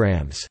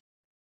programs.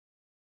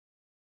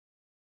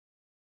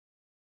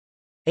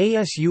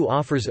 ASU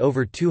offers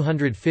over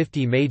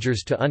 250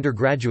 majors to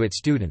undergraduate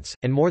students,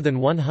 and more than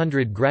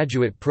 100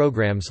 graduate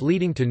programs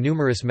leading to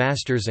numerous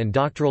master's and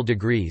doctoral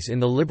degrees in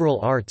the liberal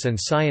arts and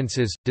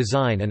sciences,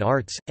 design and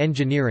arts,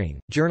 engineering,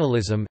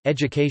 journalism,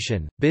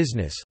 education,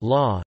 business,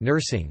 law,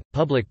 nursing,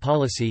 public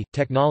policy,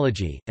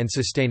 technology, and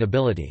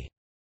sustainability.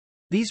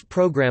 These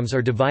programs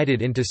are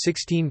divided into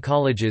 16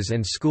 colleges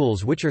and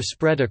schools which are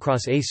spread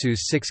across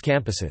ASU's 6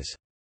 campuses.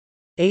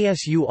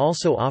 ASU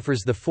also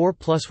offers the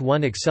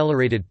 4+1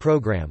 Accelerated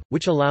program,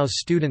 which allows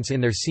students in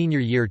their senior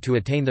year to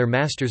attain their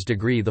master's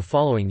degree the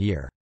following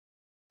year.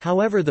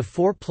 However, the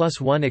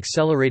 4+1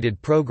 Accelerated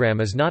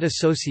program is not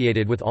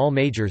associated with all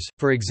majors.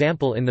 For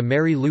example, in the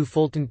Mary Lou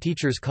Fulton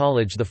Teachers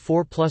College, the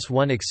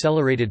 4+1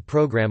 Accelerated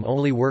program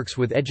only works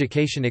with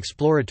education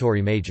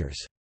exploratory majors.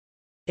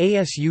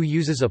 ASU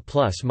uses a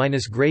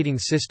plus-minus grading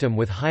system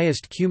with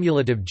highest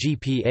cumulative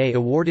GPA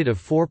awarded of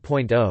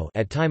 4.0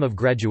 at time of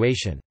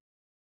graduation.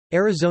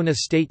 Arizona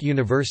State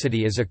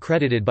University is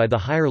accredited by the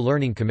Higher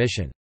Learning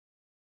Commission.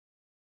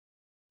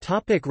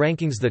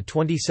 Rankings. The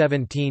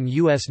 2017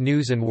 U.S.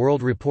 News &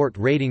 World Report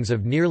ratings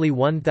of nearly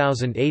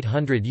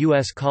 1,800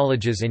 U.S.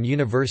 colleges and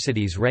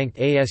universities ranked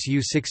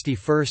ASU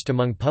 61st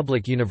among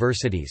public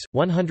universities,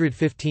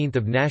 115th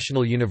of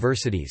national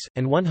universities,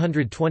 and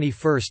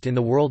 121st in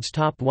the world's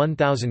top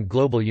 1,000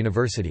 global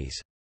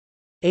universities.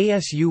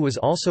 ASU was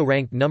also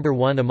ranked number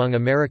 1 among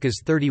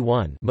America's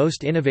 31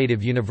 most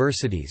innovative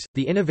universities.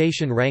 The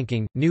innovation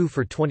ranking, new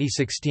for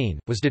 2016,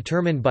 was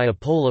determined by a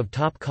poll of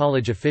top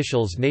college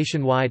officials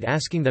nationwide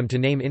asking them to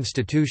name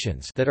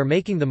institutions that are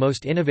making the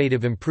most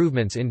innovative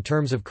improvements in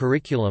terms of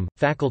curriculum,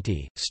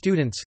 faculty,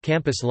 students,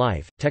 campus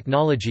life,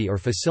 technology or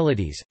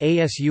facilities.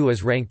 ASU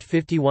is ranked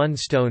 51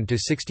 stone to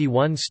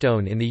 61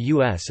 stone in the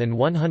US and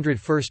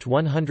 101st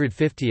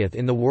 150th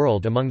in the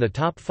world among the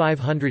top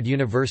 500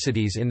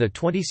 universities in the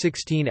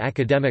 2016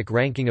 Academic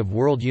Ranking of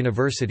World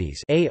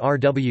Universities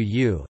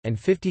 (ARWU), and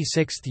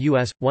 56th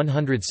US,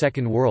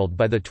 102nd world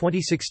by the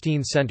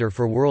 2016 Center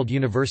for World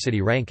University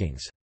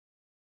Rankings.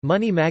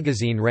 Money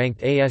magazine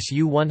ranked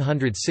ASU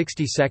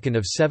 162nd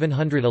of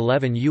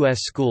 711 U.S.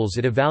 schools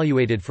it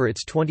evaluated for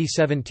its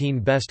 2017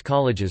 Best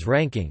Colleges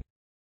ranking.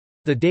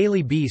 The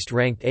Daily Beast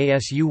ranked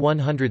ASU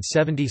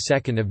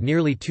 172nd of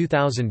nearly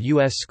 2,000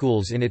 U.S.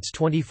 schools in its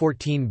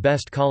 2014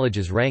 Best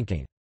Colleges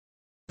ranking.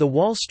 The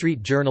Wall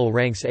Street Journal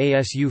ranks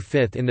ASU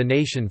 5th in the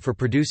nation for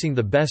producing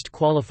the best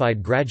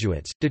qualified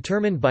graduates,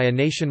 determined by a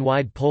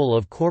nationwide poll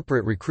of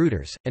corporate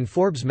recruiters, and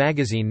Forbes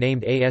magazine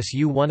named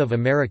ASU one of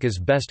America's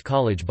best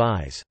college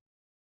buys.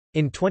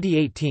 In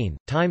 2018,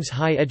 Times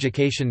High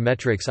Education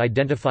Metrics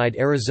identified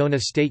Arizona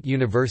State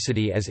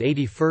University as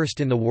 81st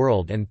in the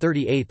world and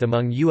 38th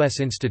among U.S.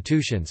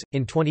 institutions.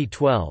 In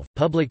 2012,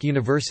 Public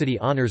University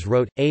Honors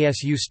wrote,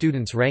 ASU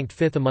students ranked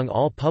 5th among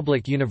all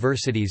public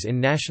universities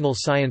in National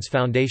Science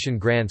Foundation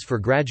grants for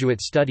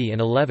graduate study and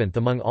 11th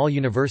among all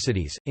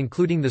universities,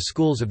 including the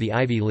schools of the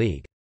Ivy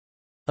League.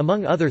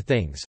 Among other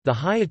things, the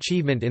high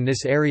achievement in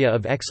this area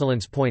of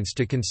excellence points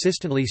to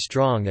consistently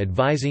strong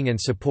advising and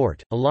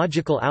support, a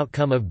logical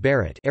outcome of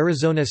Barrett,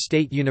 Arizona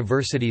State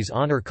University's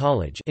Honor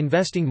College,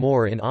 investing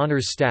more in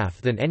honors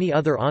staff than any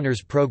other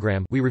honors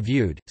program we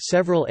reviewed.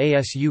 Several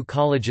ASU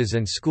colleges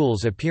and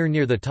schools appear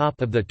near the top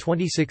of the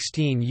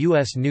 2016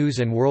 U.S. News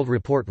 & World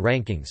Report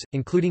rankings,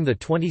 including the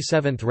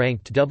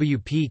 27th-ranked W.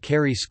 P.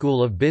 Carey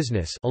School of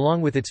Business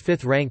along with its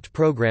 5th-ranked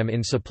program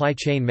in Supply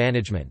Chain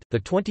Management, the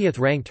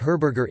 20th-ranked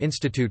Herberger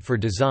Institute for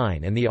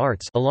Design and the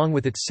Arts along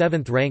with its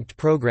 7th-ranked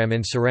program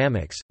in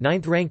ceramics,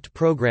 9th-ranked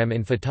program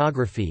in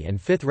photography and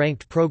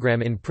 5th-ranked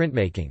program in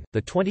printmaking,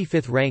 the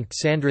 25th-ranked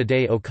Sandra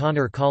Day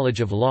O'Connor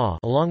College of Law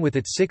along with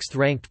its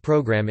 6th-ranked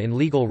program in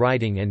legal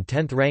writing and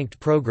 10th-ranked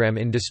program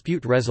in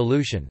dispute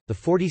resolution, the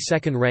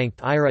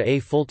 42nd-ranked Ira A.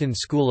 Fulton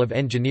School of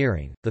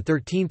Engineering, the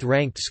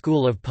 13th-ranked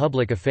School of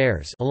Public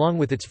Affairs along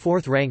with its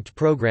 4th-ranked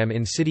program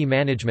in city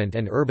management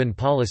and urban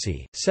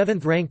policy,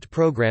 7th-ranked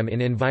program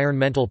in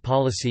environmental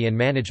policy and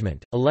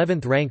management,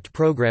 11th-ranked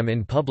program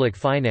in public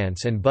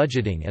finance and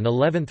budgeting and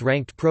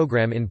 11th-ranked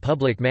program in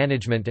public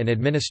management and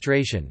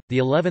administration, the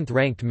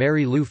 11th-ranked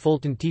Mary Lou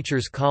Fulton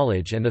Teachers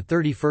College and the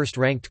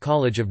 31st-ranked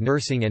College of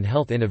Nursing and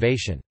Health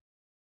Innovation.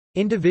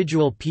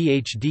 Individual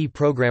PhD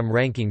program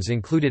rankings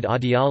included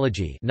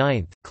Audiology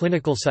 9th,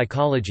 Clinical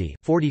Psychology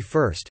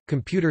 41st,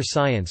 Computer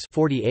Science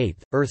 48th,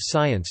 Earth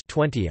Science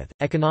 20th,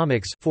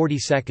 Economics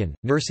 42nd,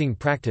 Nursing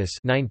Practice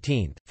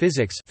 19th,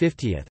 Physics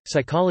 50th,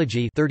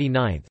 Psychology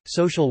 39th,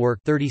 Social Work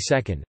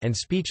 32nd, and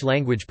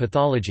Speech-Language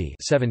Pathology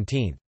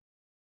 17th.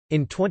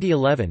 In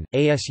 2011,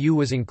 ASU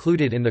was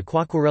included in the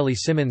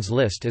Quacquarelli-Simmons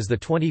list as the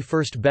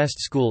 21st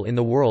best school in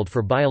the world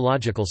for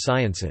biological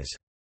sciences.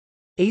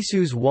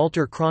 ASU's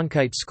Walter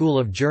Cronkite School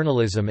of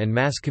Journalism and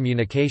Mass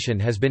Communication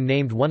has been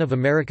named one of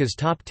America's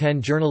top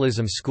 10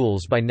 journalism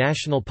schools by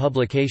national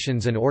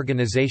publications and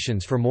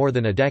organizations for more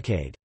than a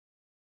decade.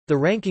 The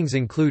rankings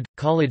include,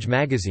 College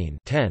Magazine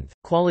 10th,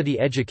 Quality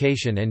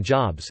Education and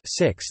Jobs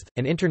 6th,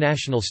 and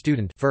International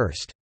Student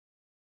 1st.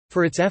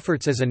 For its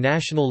efforts as a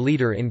national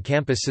leader in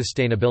campus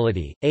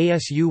sustainability,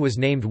 ASU was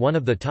named one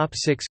of the top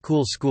 6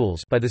 cool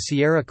schools by the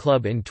Sierra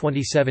Club in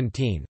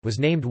 2017, was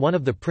named one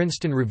of the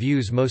Princeton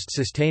Review's most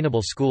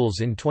sustainable schools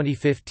in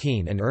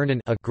 2015 and earned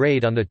an A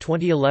grade on the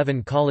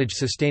 2011 College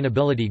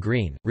Sustainability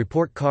Green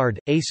Report Card.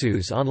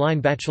 ASU's online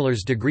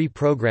bachelor's degree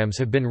programs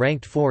have been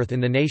ranked 4th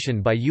in the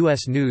nation by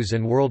U.S. News &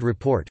 World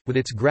Report, with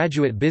its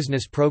graduate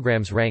business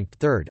programs ranked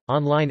 3rd,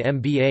 online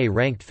MBA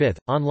ranked 5th,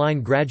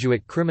 online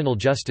graduate criminal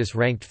justice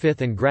ranked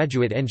 5th and graduate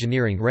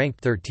engineering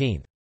ranked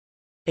 13th.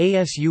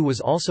 ASU was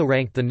also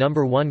ranked the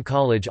number 1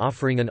 college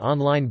offering an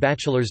online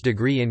bachelor's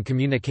degree in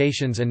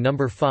communications and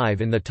number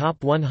 5 in the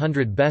top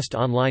 100 best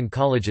online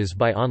colleges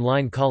by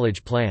Online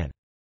College Plan.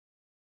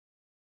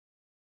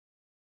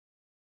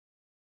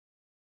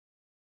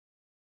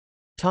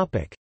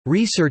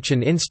 Research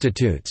and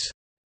institutes.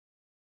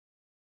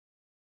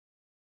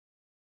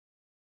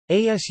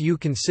 ASU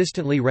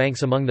consistently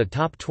ranks among the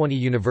top 20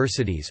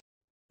 universities,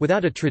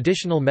 without a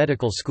traditional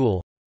medical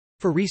school,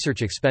 for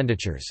research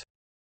expenditures.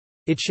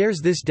 It shares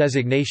this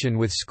designation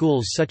with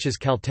schools such as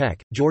Caltech,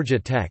 Georgia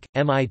Tech,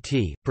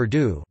 MIT,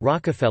 Purdue,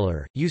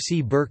 Rockefeller,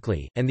 UC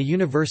Berkeley, and the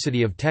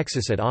University of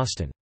Texas at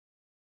Austin.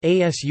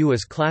 ASU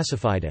is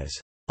classified as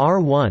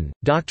R1,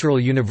 doctoral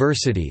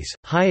universities,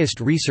 highest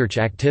research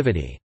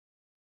activity,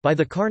 by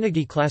the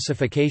Carnegie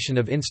Classification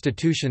of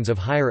Institutions of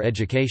Higher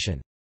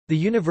Education. The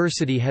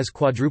university has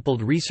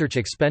quadrupled research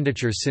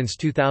expenditures since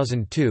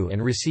 2002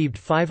 and received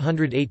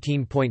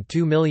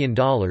 $518.2 million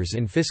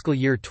in fiscal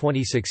year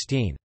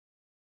 2016.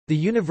 The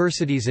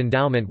university's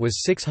endowment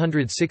was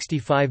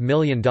 $665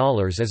 million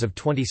as of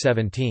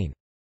 2017.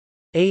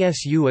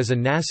 ASU is a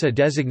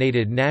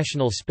NASA-designated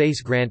National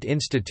Space Grant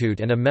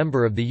Institute and a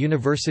member of the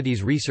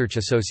University's Research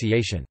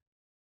Association.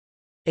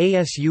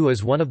 ASU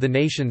is one of the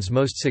nation's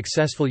most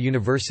successful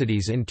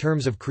universities in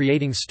terms of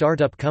creating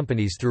startup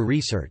companies through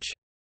research.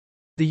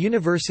 The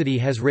university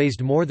has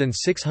raised more than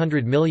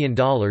 $600 million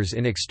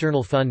in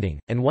external funding,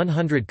 and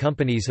 100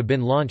 companies have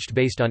been launched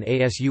based on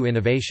ASU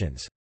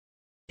innovations.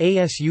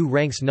 ASU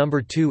ranks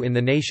number 2 in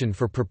the nation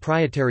for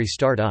proprietary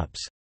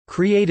startups,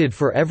 created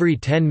for every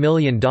 $10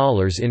 million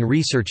in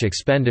research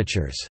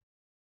expenditures.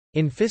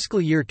 In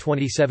fiscal year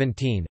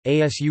 2017,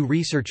 ASU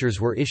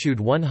researchers were issued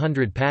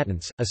 100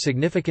 patents, a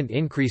significant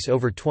increase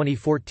over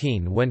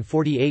 2014 when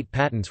 48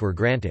 patents were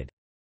granted.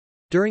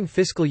 During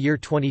fiscal year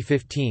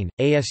 2015,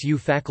 ASU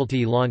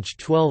faculty launched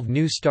 12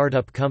 new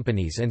startup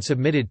companies and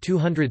submitted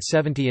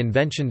 270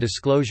 invention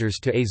disclosures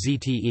to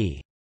AZTE.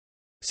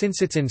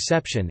 Since its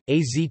inception,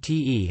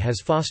 AZTE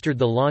has fostered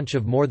the launch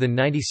of more than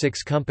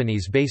 96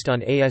 companies based on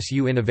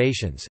ASU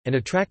innovations, and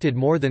attracted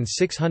more than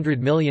 $600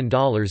 million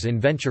in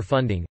venture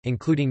funding,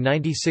 including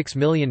 $96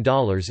 million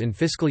in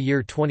fiscal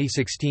year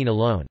 2016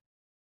 alone.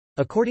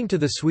 According to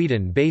the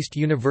Sweden-based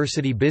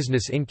University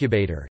Business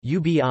Incubator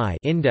 (UBI)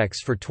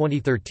 Index for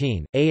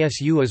 2013,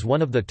 ASU is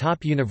one of the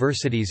top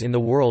universities in the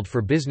world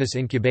for business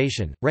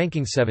incubation,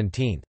 ranking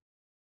 17th.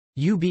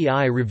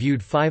 UBI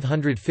reviewed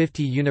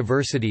 550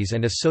 universities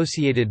and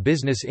associated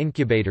business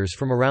incubators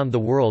from around the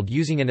world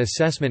using an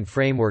assessment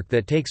framework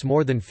that takes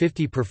more than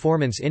 50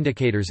 performance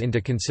indicators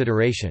into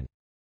consideration.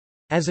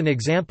 As an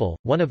example,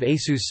 one of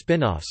ASU's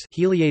spin-offs,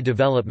 Helier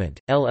Development,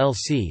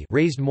 LLC,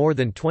 raised more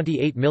than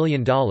 $28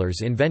 million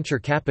in venture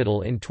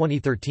capital in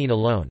 2013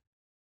 alone.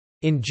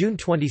 In June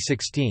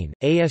 2016,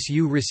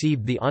 ASU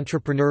received the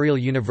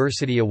Entrepreneurial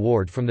University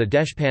Award from the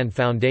Deshpan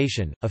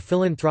Foundation, a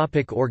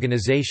philanthropic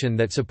organization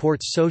that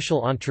supports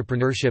social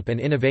entrepreneurship and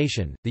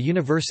innovation. The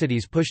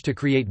university's push to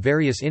create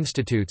various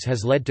institutes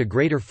has led to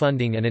greater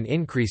funding and an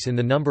increase in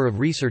the number of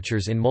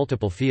researchers in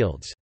multiple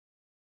fields.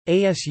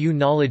 ASU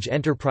Knowledge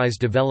Enterprise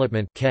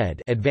Development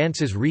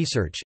advances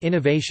research,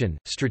 innovation,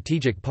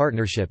 strategic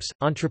partnerships,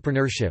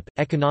 entrepreneurship,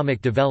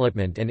 economic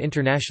development and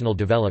international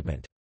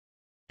development.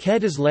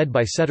 KED is led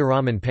by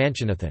Setaraman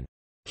Panchanathan.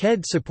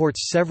 KED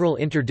supports several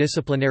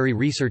interdisciplinary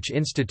research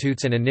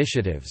institutes and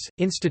initiatives: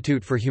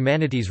 Institute for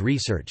Humanities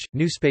Research,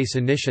 New Space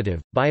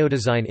Initiative,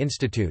 Biodesign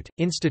Institute,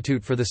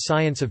 Institute for the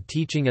Science of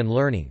Teaching and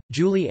Learning,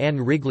 Julie Ann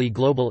Wrigley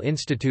Global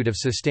Institute of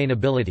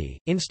Sustainability,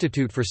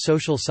 Institute for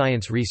Social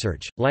Science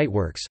Research,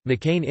 Lightworks,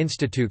 McCain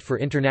Institute for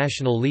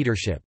International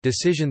Leadership,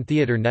 Decision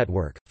Theater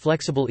Network,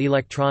 Flexible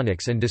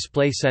Electronics and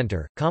Display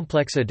Center,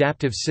 Complex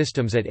Adaptive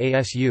Systems at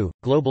ASU,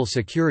 Global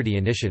Security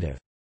Initiative.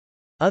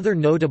 Other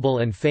notable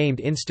and famed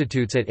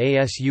institutes at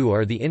ASU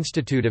are the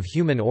Institute of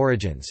Human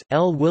Origins,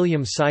 L.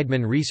 William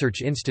Seidman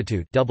Research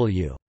Institute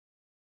W.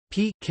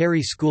 P.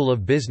 Carey School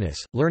of Business,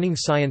 Learning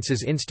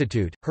Sciences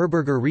Institute,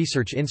 Herberger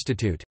Research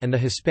Institute, and the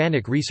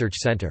Hispanic Research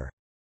Center.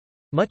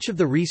 Much of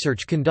the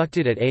research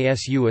conducted at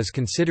ASU is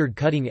considered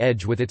cutting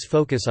edge with its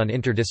focus on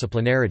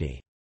interdisciplinarity.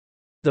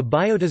 The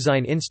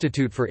Biodesign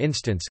Institute, for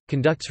instance,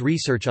 conducts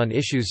research on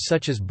issues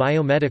such as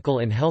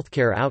biomedical and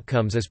healthcare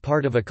outcomes as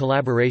part of a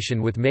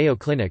collaboration with Mayo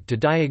Clinic to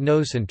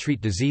diagnose and treat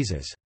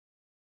diseases.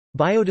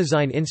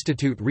 Biodesign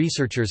Institute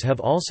researchers have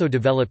also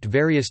developed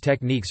various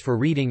techniques for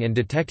reading and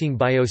detecting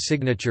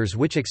biosignatures,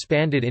 which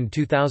expanded in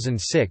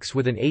 2006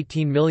 with an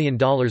 $18 million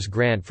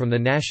grant from the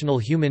National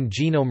Human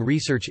Genome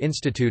Research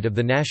Institute of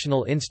the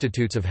National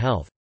Institutes of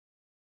Health.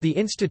 The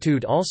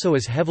institute also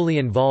is heavily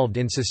involved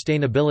in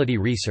sustainability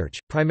research,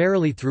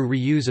 primarily through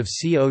reuse of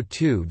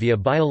CO2 via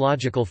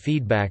biological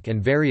feedback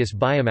and various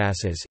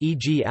biomasses,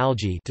 e.g.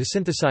 algae, to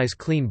synthesize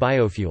clean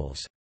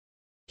biofuels.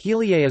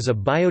 Helier is a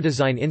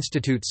Biodesign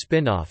Institute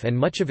spin-off, and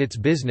much of its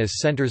business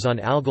centers on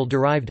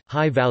algal-derived,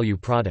 high-value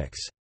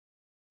products.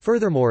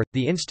 Furthermore,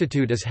 the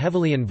institute is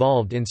heavily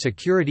involved in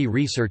security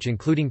research,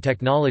 including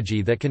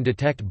technology that can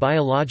detect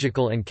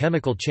biological and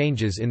chemical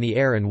changes in the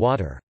air and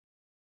water.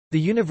 The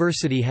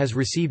university has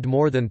received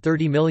more than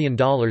 $30 million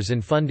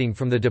in funding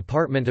from the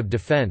Department of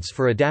Defense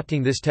for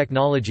adapting this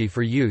technology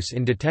for use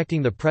in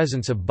detecting the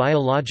presence of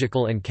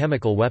biological and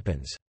chemical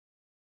weapons.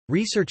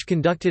 Research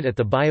conducted at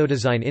the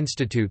Biodesign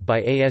Institute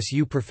by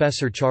ASU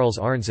professor Charles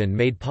Arnzen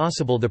made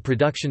possible the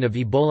production of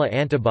Ebola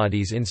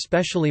antibodies in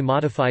specially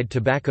modified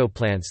tobacco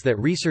plants that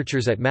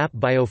researchers at MAP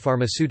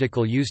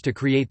Biopharmaceutical used to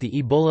create the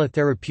Ebola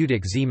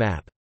therapeutic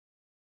Z-MAP.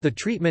 The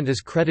treatment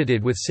is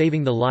credited with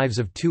saving the lives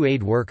of 2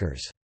 aid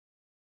workers.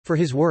 For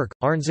his work,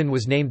 Arnzen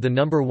was named the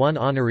 #1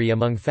 honoree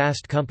among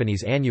Fast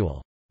Company's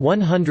annual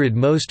 100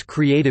 Most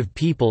Creative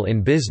People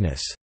in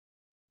Business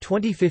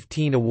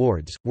 2015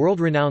 awards.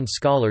 World-renowned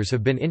scholars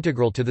have been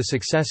integral to the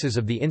successes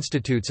of the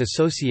institutes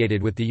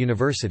associated with the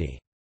university.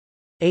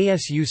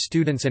 ASU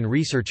students and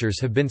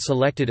researchers have been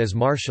selected as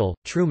Marshall,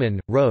 Truman,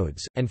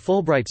 Rhodes, and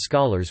Fulbright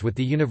scholars, with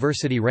the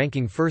university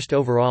ranking 1st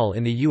overall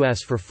in the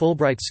U.S. for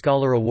Fulbright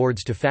Scholar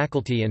Awards to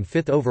faculty and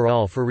 5th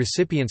overall for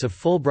recipients of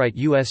Fulbright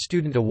U.S.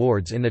 Student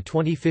Awards in the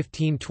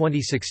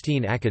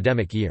 2015-2016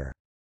 academic year.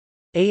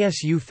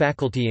 ASU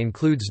faculty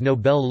includes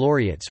Nobel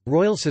laureates,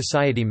 Royal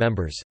Society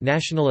members,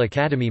 National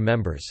Academy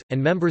members,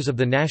 and members of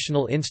the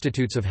National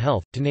Institutes of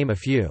Health, to name a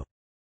few.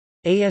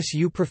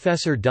 ASU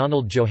professor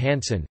Donald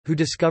Johanson, who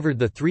discovered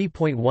the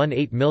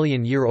 3.18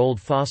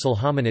 million-year-old fossil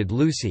hominid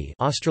Lucy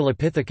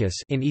Australopithecus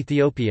in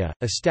Ethiopia,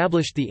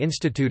 established the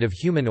Institute of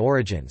Human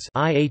Origins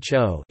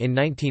 (IHO) in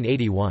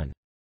 1981.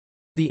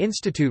 The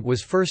institute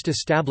was first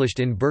established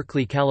in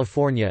Berkeley,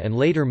 California, and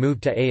later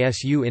moved to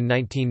ASU in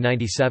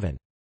 1997.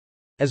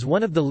 As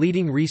one of the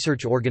leading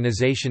research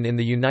organization in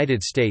the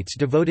United States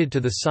devoted to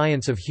the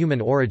science of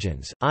human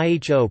origins,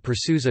 IHO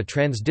pursues a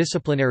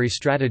transdisciplinary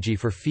strategy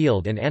for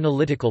field and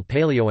analytical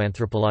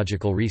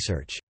paleoanthropological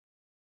research.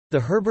 The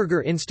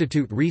Herberger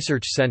Institute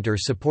Research Center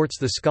supports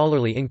the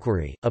scholarly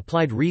inquiry,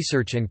 applied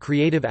research and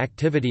creative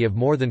activity of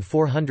more than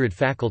 400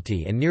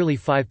 faculty and nearly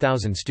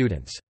 5,000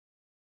 students.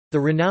 The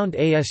renowned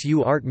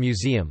ASU Art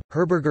Museum,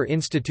 Herberger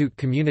Institute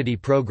community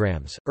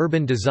programs,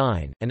 urban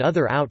design, and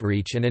other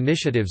outreach and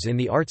initiatives in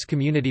the arts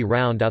community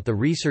round out the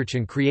research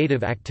and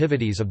creative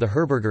activities of the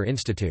Herberger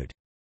Institute.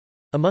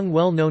 Among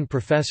well-known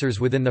professors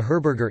within the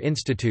Herberger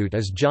Institute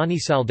is Johnny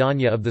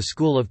Saldana of the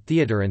School of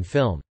Theatre and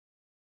Film.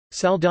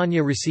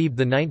 Saldana received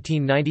the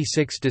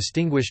 1996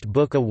 Distinguished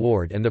Book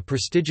Award and the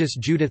prestigious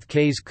Judith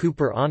Case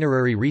Cooper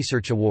Honorary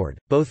Research Award,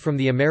 both from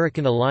the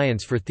American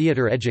Alliance for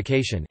Theatre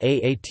Education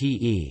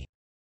 (AATE).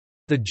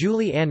 The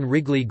Julie Ann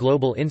Wrigley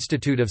Global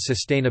Institute of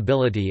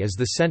Sustainability is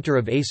the center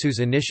of ASU's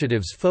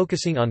initiatives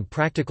focusing on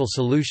practical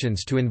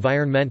solutions to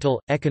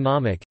environmental,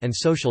 economic, and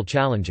social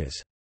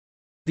challenges.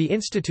 The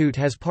institute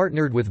has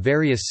partnered with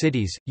various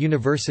cities,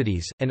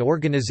 universities, and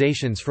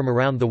organizations from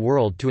around the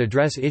world to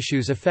address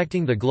issues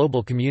affecting the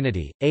global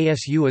community.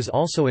 ASU is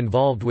also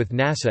involved with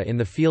NASA in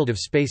the field of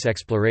space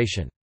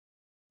exploration.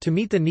 To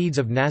meet the needs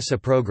of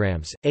NASA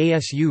programs,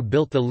 ASU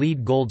built the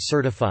LEED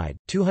Gold-certified,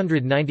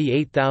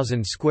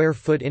 298,000 square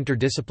foot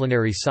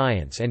interdisciplinary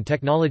science and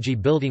technology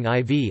building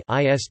IV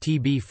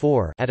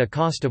 (ISTB-4) at a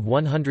cost of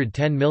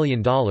 $110 million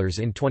in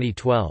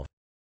 2012.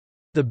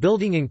 The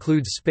building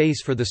includes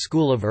space for the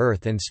School of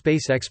Earth and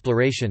Space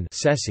Exploration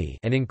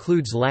and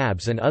includes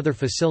labs and other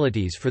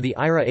facilities for the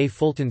Ira A.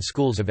 Fulton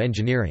Schools of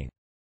Engineering.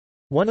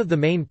 One of the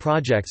main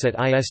projects at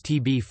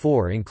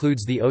ISTB-4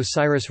 includes the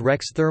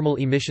OSIRIS-REx Thermal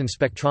Emission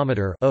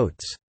Spectrometer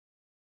 (OTES).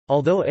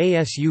 Although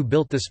ASU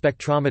built the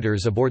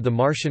spectrometers aboard the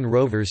Martian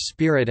rovers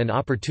Spirit and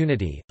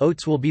Opportunity,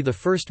 OTES will be the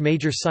first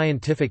major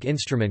scientific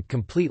instrument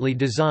completely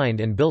designed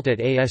and built at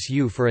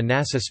ASU for a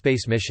NASA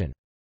space mission.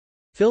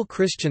 Phil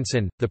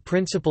Christensen, the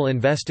principal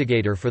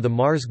investigator for the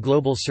Mars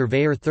Global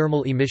Surveyor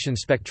Thermal Emission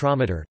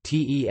Spectrometer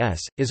 (TES),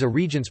 is a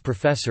Regents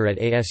Professor at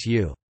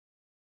ASU.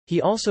 He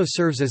also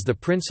serves as the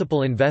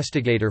principal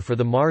investigator for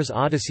the Mars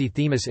Odyssey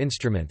Themis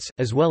instruments,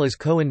 as well as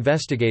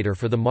co-investigator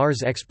for the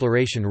Mars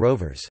exploration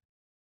rovers.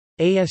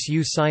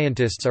 ASU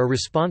scientists are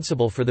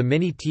responsible for the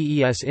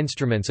mini-TES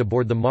instruments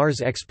aboard the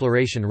Mars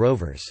exploration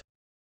rovers.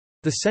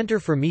 The Center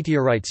for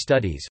Meteorite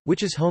Studies,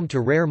 which is home to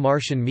rare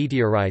Martian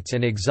meteorites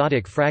and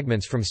exotic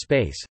fragments from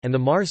space, and the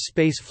Mars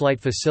Space Flight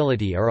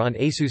Facility are on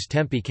ASU's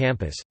Tempe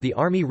campus. The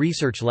Army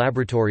Research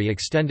Laboratory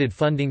extended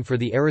funding for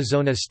the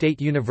Arizona State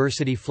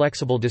University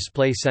Flexible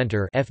Display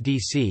Center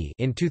 (FDC)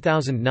 in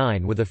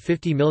 2009 with a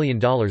 $50 million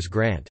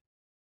grant.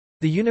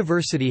 The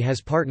university has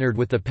partnered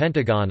with the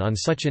Pentagon on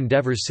such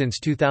endeavors since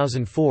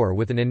 2004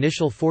 with an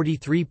initial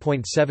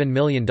 $43.7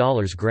 million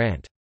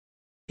grant.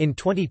 In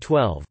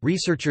 2012,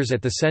 researchers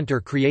at the center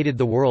created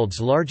the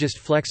world's largest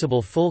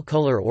flexible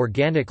full-color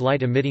organic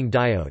light-emitting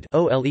diode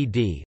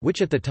 (OLED),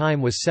 which at the time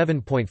was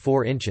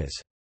 7.4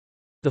 inches.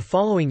 The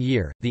following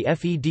year, the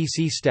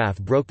FEDC staff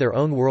broke their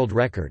own world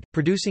record,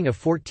 producing a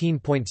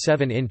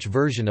 14.7-inch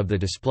version of the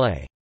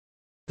display.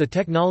 The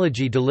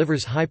technology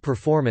delivers high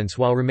performance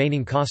while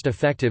remaining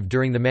cost-effective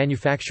during the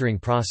manufacturing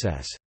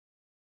process.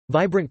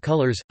 Vibrant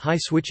colors, high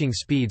switching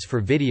speeds for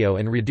video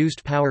and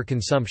reduced power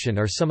consumption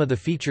are some of the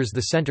features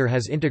the center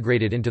has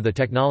integrated into the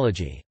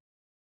technology.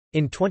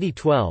 In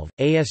 2012,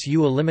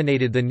 ASU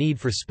eliminated the need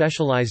for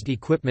specialized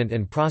equipment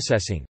and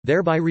processing,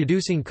 thereby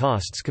reducing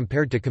costs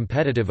compared to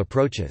competitive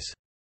approaches.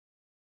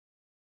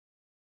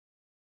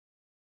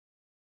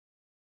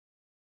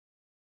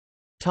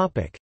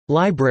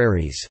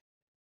 Libraries.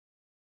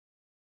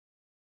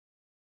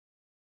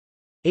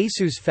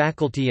 ASU's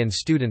faculty and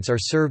students are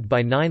served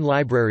by 9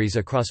 libraries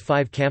across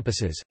 5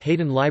 campuses: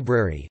 Hayden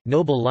Library,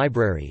 Noble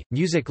Library,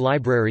 Music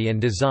Library and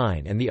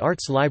Design and the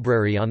Arts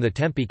Library on the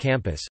Tempe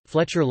campus,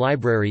 Fletcher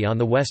Library on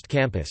the West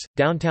Campus,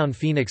 Downtown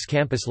Phoenix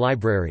Campus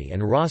Library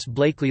and Ross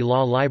Blakely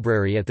Law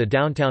Library at the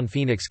Downtown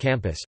Phoenix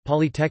Campus,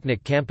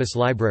 Polytechnic Campus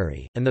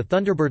Library, and the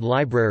Thunderbird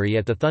Library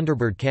at the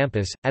Thunderbird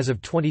Campus. As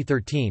of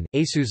 2013,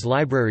 ASU's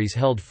libraries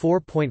held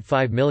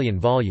 4.5 million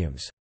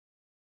volumes.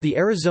 The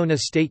Arizona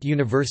State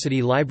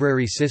University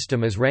library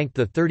system is ranked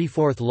the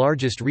 34th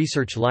largest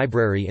research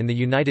library in the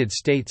United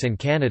States and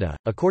Canada,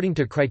 according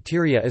to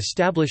criteria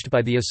established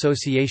by the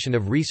Association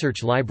of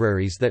Research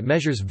Libraries that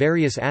measures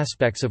various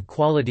aspects of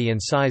quality and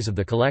size of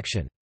the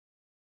collection.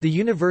 The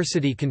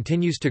university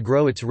continues to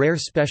grow its rare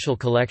special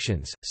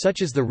collections,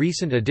 such as the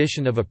recent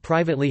addition of a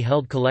privately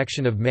held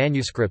collection of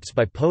manuscripts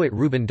by poet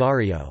Ruben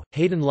Dario.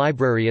 Hayden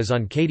Library is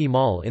on Katy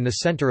Mall in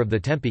the center of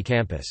the Tempe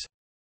campus.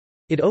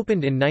 It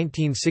opened in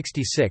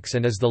 1966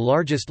 and is the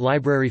largest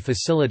library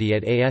facility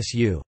at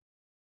ASU.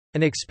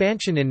 An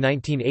expansion in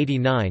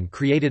 1989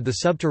 created the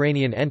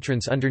subterranean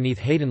entrance underneath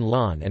Hayden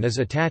Lawn and is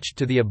attached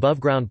to the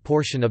above-ground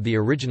portion of the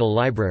original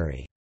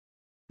library.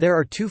 There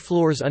are 2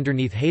 floors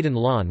underneath Hayden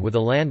Lawn with a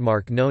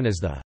landmark known as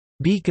the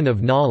Beacon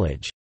of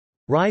Knowledge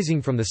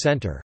rising from the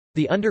center.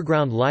 The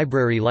underground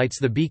library lights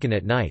the beacon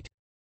at night.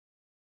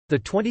 The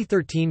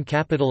 2013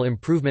 Capital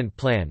Improvement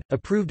Plan,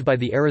 approved by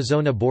the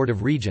Arizona Board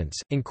of Regents,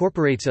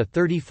 incorporates a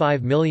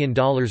 $35 million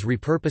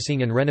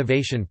repurposing and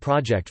renovation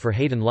project for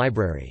Hayden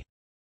Library.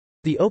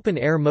 The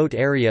open-air moat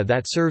area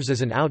that serves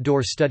as an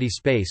outdoor study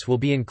space will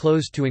be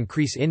enclosed to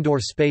increase indoor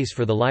space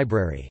for the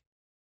library.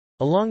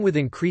 Along with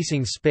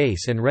increasing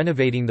space and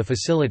renovating the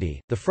facility,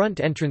 the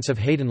front entrance of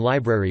Hayden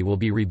Library will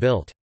be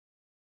rebuilt.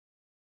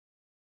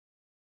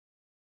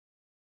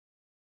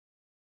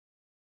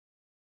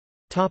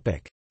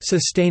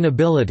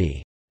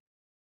 Sustainability.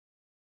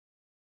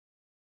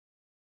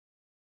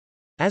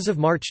 As of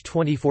March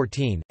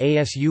 2014,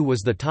 ASU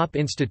was the top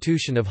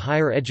institution of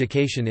higher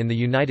education in the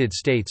United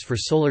States for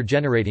solar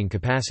generating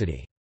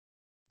capacity.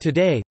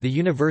 Today, the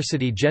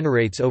university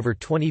generates over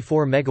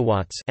 24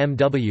 megawatts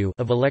 (MW)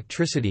 of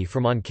electricity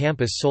from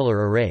on-campus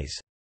solar arrays.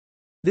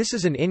 This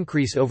is an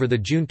increase over the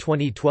June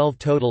 2012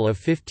 total of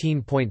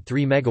 15.3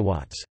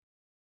 megawatts.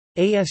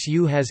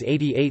 ASU has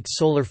 88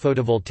 solar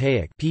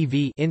photovoltaic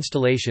 (PV)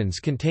 installations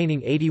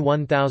containing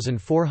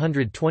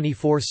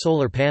 81,424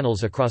 solar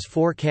panels across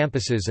 4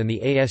 campuses and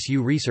the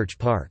ASU Research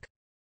Park.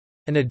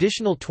 An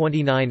additional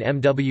 29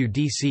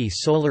 MWDC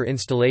solar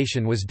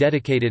installation was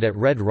dedicated at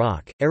Red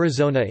Rock,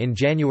 Arizona in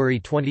January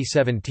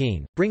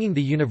 2017, bringing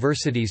the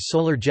university's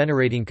solar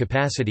generating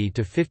capacity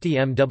to 50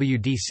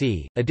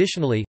 MWDC.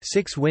 Additionally,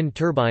 6 wind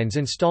turbines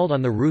installed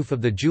on the roof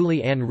of the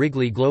Julie Ann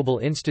Wrigley Global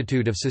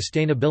Institute of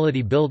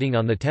Sustainability building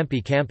on the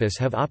Tempe campus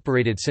have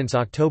operated since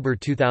October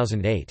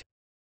 2008.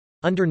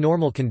 Under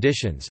normal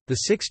conditions, the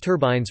 6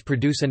 turbines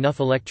produce enough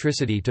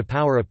electricity to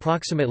power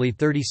approximately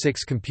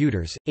 36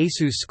 computers.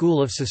 ASU's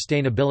School of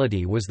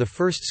Sustainability was the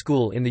first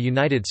school in the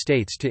United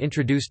States to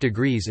introduce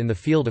degrees in the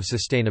field of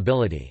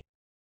sustainability.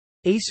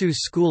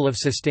 ASU's School of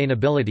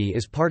Sustainability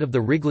is part of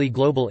the Wrigley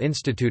Global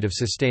Institute of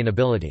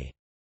Sustainability.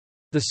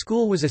 The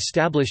school was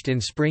established in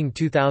spring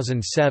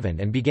 2007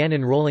 and began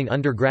enrolling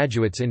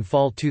undergraduates in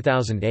fall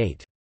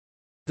 2008.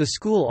 The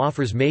school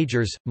offers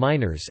majors,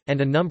 minors,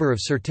 and a number of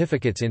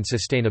certificates in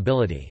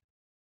sustainability.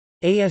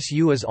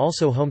 ASU is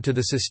also home to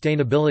the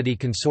Sustainability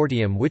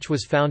Consortium, which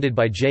was founded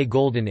by Jay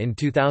Golden in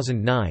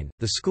 2009.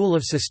 The School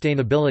of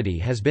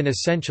Sustainability has been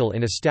essential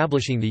in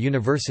establishing the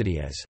university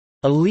as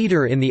a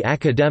leader in the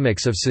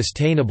academics of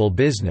sustainable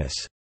business.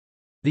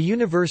 The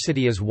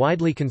university is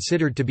widely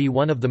considered to be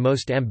one of the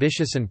most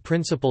ambitious and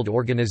principled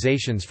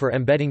organizations for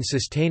embedding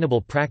sustainable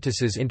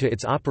practices into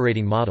its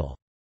operating model.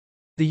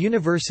 The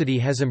university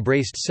has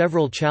embraced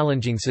several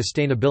challenging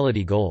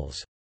sustainability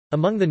goals.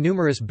 Among the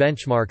numerous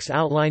benchmarks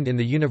outlined in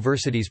the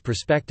university's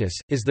prospectus,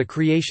 is the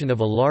creation of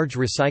a large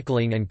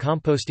recycling and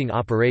composting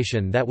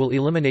operation that will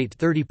eliminate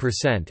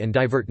 30% and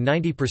divert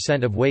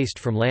 90% of waste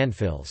from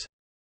landfills.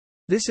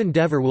 This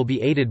endeavor will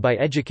be aided by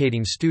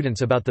educating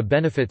students about the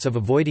benefits of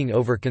avoiding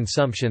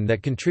overconsumption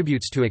that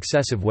contributes to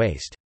excessive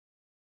waste.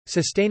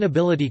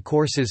 Sustainability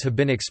courses have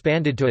been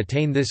expanded to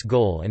attain this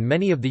goal, and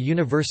many of the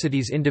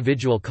university's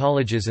individual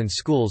colleges and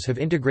schools have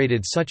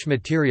integrated such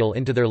material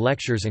into their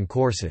lectures and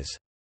courses.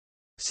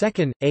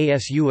 Second,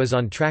 ASU is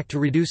on track to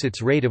reduce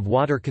its rate of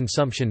water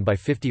consumption by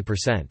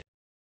 50%.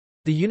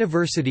 The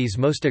university's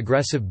most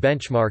aggressive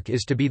benchmark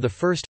is to be the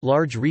first,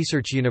 large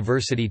research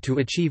university to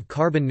achieve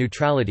carbon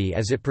neutrality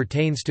as it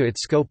pertains to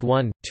its Scope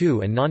 1, 2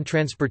 and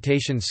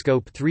non-transportation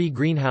Scope 3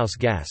 greenhouse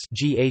gas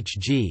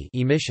 (GHG)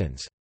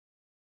 emissions.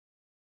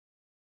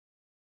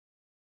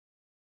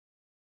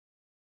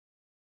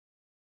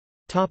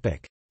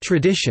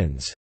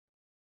 Traditions.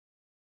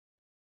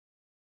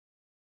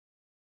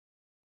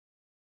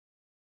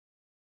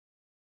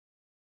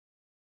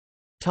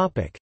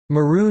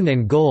 Maroon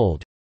and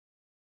gold.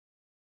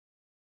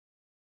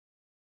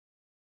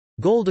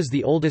 Gold is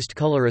the oldest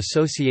color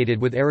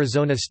associated with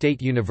Arizona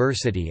State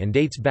University and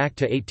dates back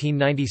to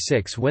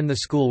 1896 when the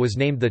school was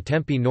named the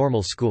Tempe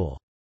Normal School.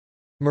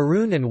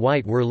 Maroon and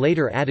white were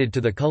later added to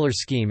the color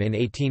scheme in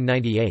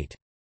 1898.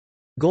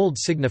 Gold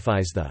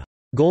signifies the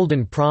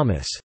golden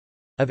promise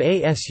of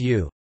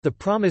ASU. The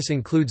promise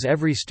includes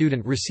every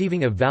student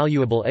receiving a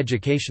valuable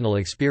educational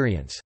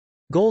experience.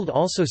 Gold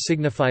also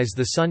signifies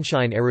the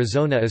sunshine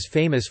Arizona is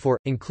famous for,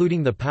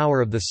 including the power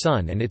of the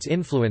sun and its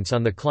influence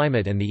on the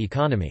climate and the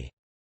economy.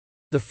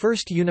 The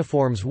first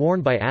uniforms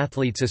worn by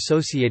athletes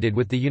associated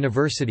with the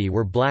university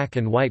were black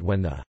and white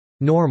when the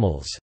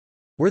Normals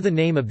were the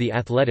name of the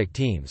athletic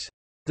teams.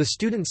 The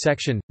student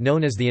section,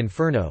 known as the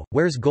Inferno,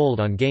 wears gold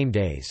on game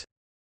days.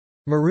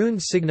 Maroon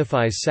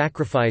signifies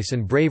sacrifice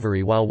and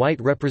bravery, while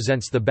white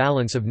represents the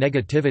balance of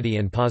negativity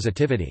and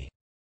positivity.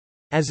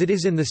 As it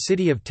is in the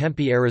city of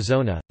Tempe,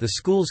 Arizona, the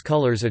school's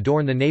colors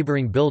adorn the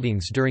neighboring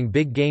buildings during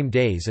big game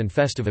days and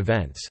festive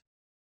events.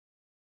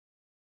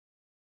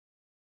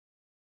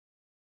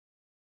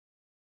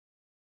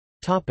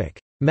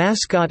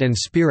 Mascot and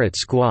Spirit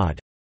Squad.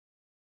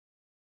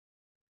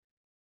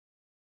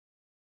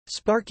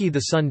 Sparky the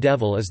Sun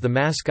Devil is the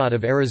mascot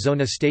of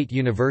Arizona State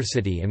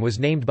University and was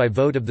named by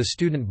vote of the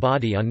student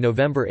body on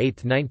November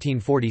 8,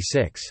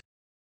 1946.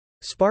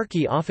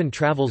 Sparky often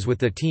travels with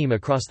the team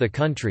across the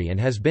country and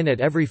has been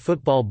at every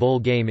football bowl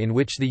game in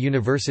which the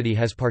university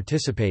has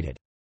participated.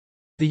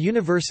 The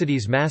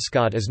university's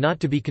mascot is not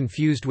to be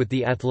confused with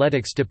the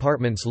athletics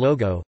department's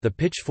logo, the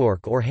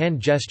pitchfork or hand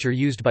gesture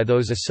used by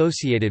those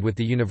associated with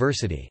the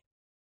university.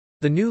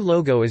 The new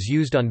logo is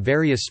used on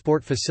various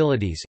sport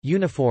facilities,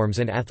 uniforms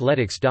and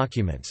athletics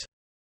documents.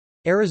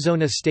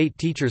 Arizona State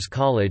Teachers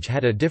College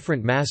had a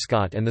different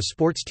mascot and the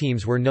sports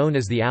teams were known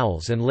as the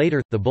Owls and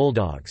later, the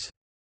Bulldogs.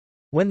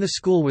 When the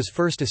school was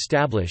first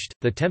established,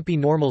 the Tempe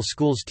Normal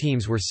Schools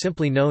teams were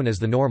simply known as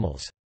the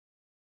Normals.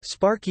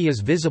 Sparky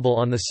is visible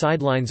on the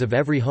sidelines of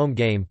every home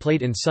game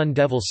played in Sun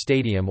Devils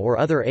Stadium or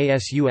other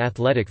ASU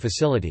athletic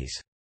facilities.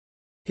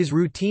 His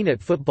routine at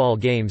football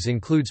games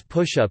includes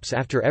push-ups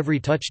after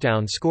every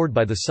touchdown scored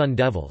by the Sun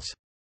Devils.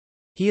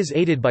 He is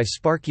aided by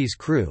Sparky's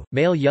crew,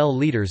 male yell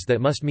leaders that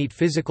must meet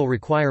physical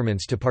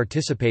requirements to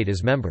participate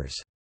as members.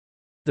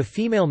 The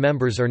female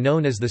members are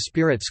known as the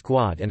Spirit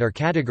Squad and are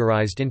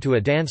categorized into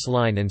a dance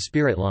line and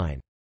spirit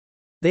line.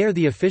 They are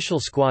the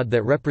official squad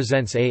that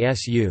represents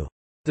ASU.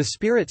 The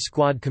Spirit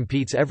Squad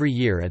competes every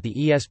year at the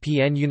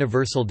ESPN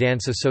Universal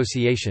Dance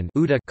Association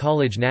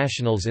College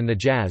Nationals in the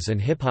jazz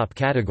and hip-hop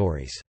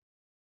categories.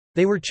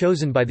 They were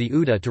chosen by the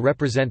UTA to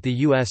represent the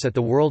U.S. at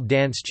the World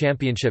Dance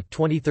Championship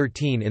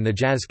 2013 in the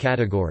jazz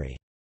category.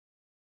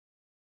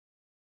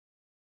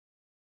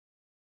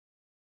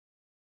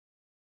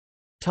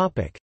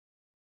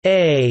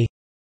 A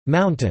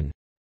mountain.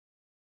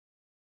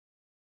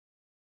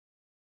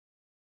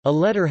 A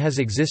letter has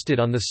existed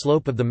on the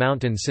slope of the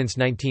mountain since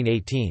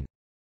 1918.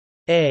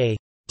 A,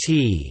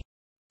 T,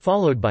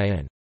 followed by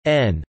an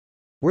N,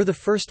 were the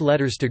first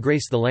letters to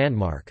grace the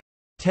landmark.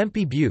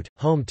 Tempe Butte,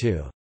 home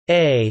to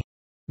A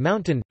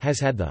mountain, has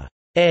had the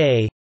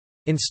A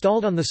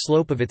installed on the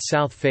slope of its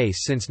south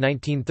face since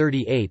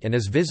 1938 and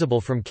is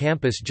visible from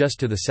campus just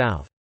to the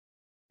south.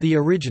 The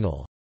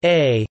original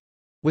A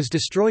was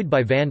destroyed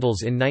by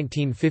vandals in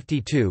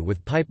 1952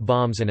 with pipe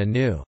bombs, and a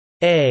new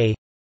A,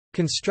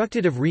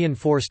 constructed of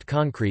reinforced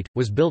concrete,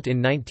 was built in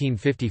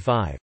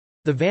 1955.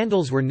 The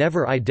vandals were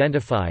never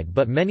identified,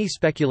 but many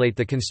speculate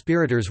the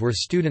conspirators were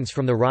students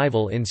from the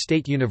rival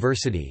in-state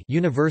university,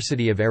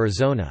 University of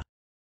Arizona.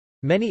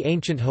 Many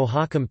ancient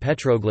Hohokam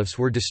petroglyphs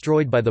were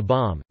destroyed by the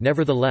bomb.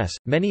 Nevertheless,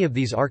 many of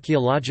these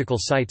archaeological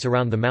sites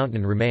around the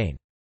mountain remain.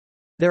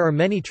 There are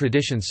many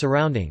traditions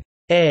surrounding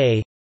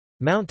A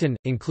mountain,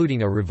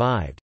 including a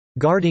revived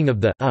guarding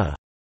of the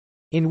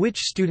in which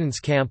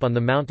students camp on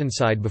the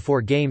mountainside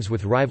before games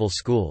with rival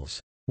schools.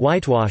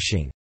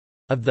 Whitewashing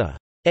of the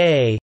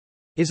A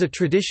is a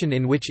tradition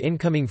in which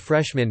incoming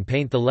freshmen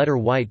paint the letter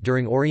white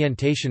during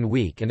orientation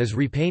week and is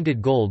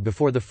repainted gold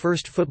before the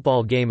first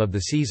football game of the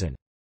season.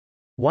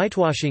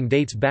 Whitewashing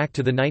dates back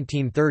to the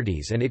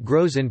 1930s and it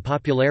grows in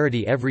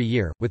popularity every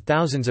year, with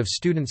thousands of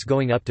students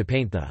going up to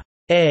paint the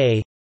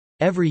A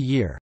every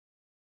year.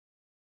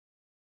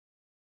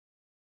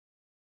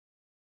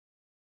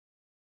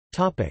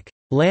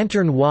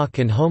 Lantern Walk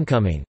and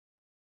Homecoming.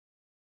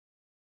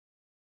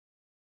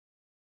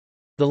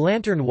 The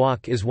Lantern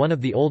Walk is one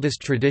of the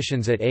oldest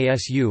traditions at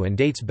ASU and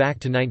dates back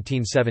to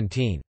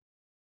 1917.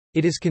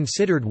 It is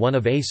considered one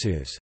of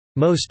ASU's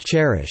most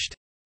cherished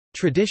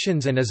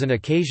traditions and is an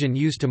occasion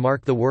used to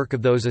mark the work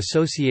of those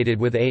associated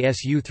with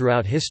ASU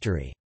throughout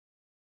history.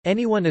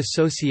 Anyone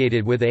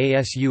associated with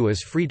ASU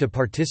is free to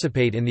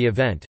participate in the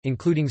event,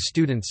 including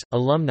students,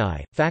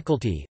 alumni,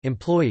 faculty,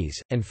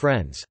 employees, and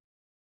friends.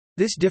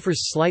 This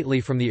differs slightly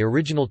from the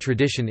original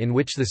tradition in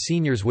which the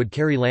seniors would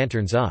carry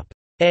lanterns up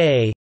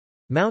a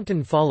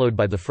mountain followed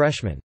by the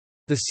freshmen.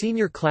 The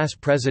senior class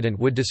president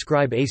would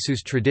describe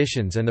ASU's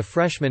traditions and the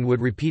freshmen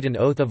would repeat an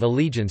oath of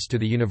allegiance to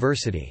the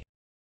university.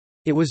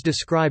 It was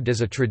described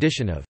as a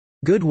tradition of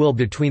goodwill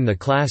between the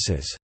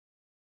classes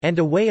and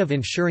a way of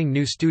ensuring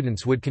new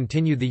students would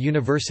continue the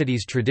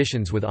university's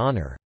traditions with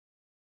honor.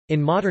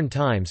 In modern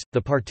times,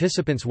 the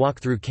participants walk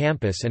through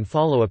campus and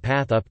follow a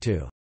path up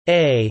to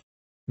a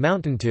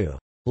mountain to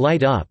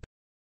light up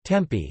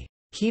Tempe.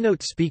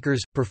 Keynote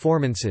speakers,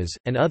 performances,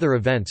 and other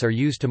events are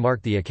used to mark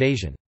the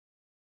occasion.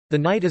 The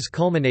night is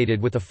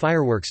culminated with a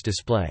fireworks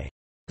display.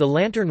 The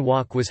Lantern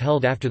Walk was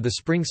held after the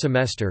spring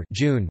semester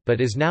June, but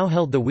is now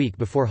held the week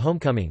before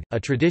homecoming, a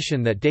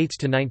tradition that dates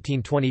to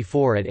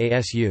 1924 at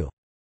ASU.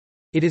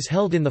 It is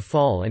held in the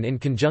fall and in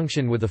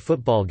conjunction with a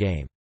football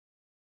game.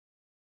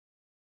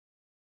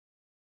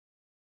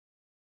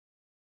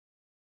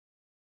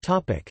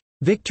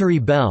 Victory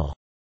Bell.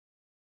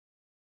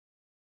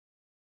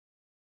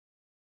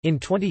 In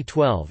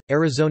 2012,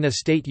 Arizona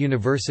State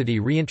University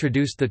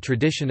reintroduced the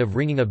tradition of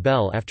ringing a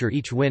bell after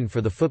each win for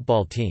the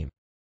football team.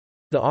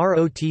 The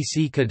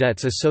ROTC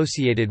cadets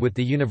associated with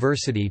the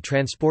university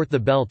transport the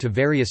bell to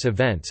various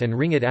events and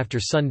ring it after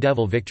Sun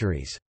Devil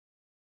victories.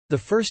 The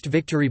first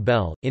victory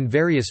bell, in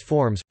various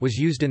forms, was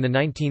used in the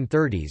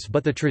 1930s,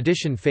 but the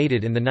tradition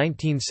faded in the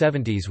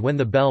 1970s when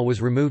the bell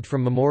was removed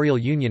from Memorial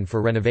Union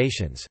for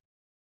renovations.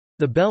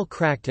 The bell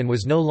cracked and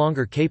was no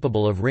longer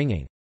capable of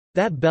ringing.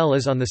 That bell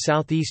is on the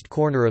southeast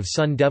corner of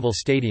Sun Devil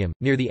Stadium,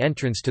 near the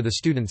entrance to the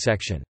student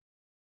section.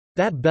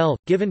 That bell,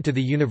 given to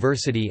the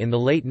university in the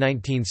late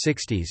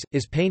 1960s,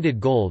 is painted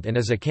gold and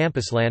is a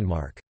campus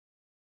landmark.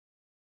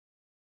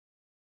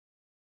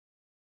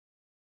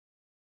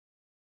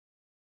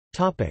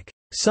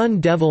 Sun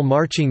Devil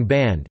Marching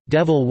Band,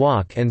 Devil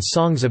Walk and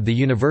Songs of the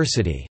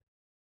University.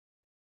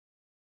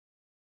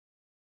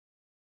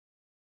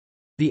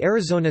 The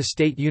Arizona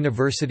State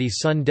University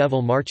Sun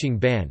Devil Marching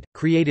Band,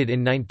 created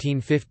in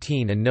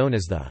 1915 and known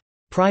as the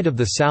Pride of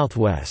the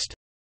Southwest,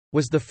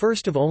 was the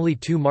first of only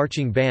two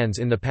marching bands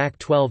in the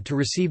Pac-12 to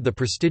receive the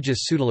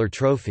prestigious Sudler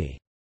Trophy.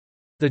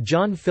 The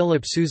John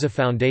Philip Sousa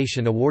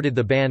Foundation awarded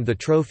the band the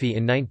trophy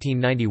in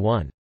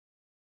 1991.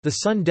 The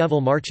Sun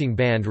Devil Marching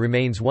Band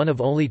remains one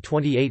of only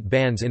 28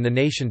 bands in the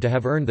nation to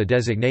have earned the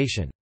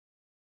designation.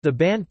 The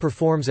band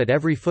performs at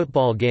every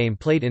football game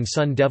played in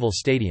Sun Devil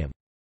Stadium.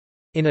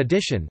 In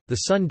addition, the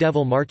Sun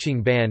Devil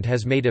Marching Band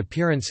has made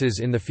appearances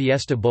in the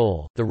Fiesta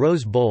Bowl, the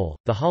Rose Bowl,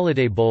 the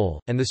Holiday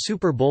Bowl, and the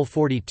Super Bowl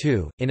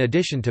 42, in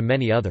addition to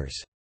many others.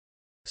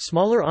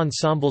 Smaller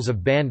ensembles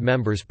of band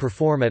members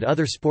perform at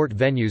other sport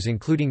venues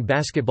including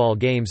basketball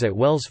games at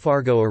Wells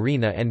Fargo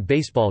Arena and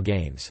baseball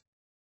games.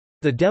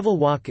 The Devil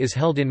Walk is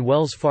held in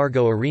Wells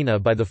Fargo Arena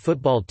by the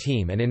football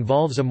team and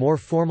involves a more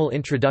formal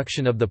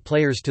introduction of the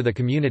players to the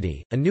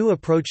community, a new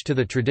approach to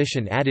the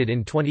tradition added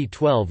in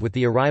 2012 with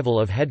the arrival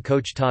of head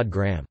coach Todd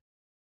Graham.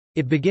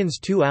 It begins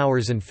 2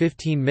 hours and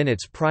 15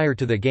 minutes prior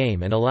to the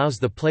game and allows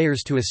the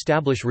players to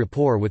establish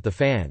rapport with the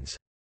fans.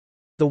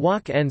 The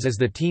walk ends as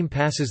the team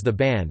passes the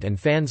band and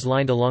fans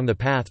lined along the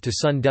path to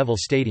Sun Devil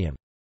Stadium.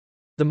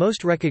 The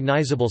most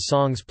recognizable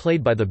songs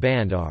played by the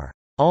band are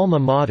Alma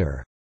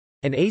Mater,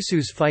 and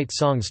ASU's fight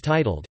songs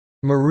titled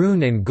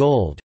Maroon and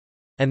Gold,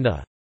 and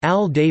the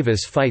Al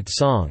Davis fight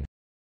song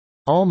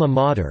Alma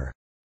Mater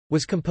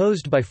was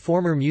composed by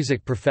former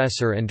music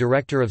professor and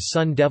director of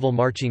Sun Devil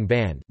Marching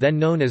Band, then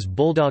known as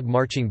Bulldog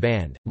Marching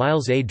Band,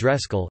 Miles A.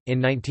 Dreskel,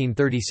 in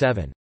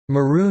 1937.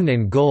 Maroon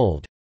and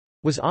Gold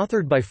was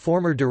authored by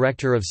former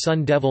director of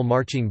Sun Devil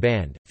Marching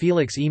Band,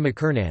 Felix E.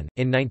 McKernan,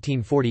 in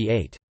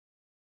 1948.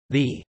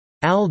 The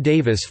Al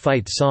Davis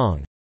fight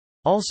song,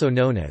 also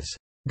known as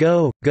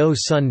Go, Go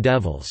Sun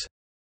Devils,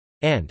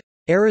 and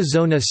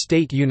Arizona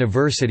State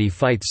University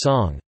Fight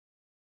Song,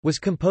 was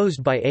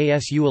composed by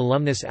ASU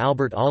alumnus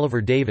Albert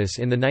Oliver Davis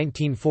in the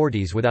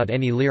 1940s without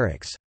any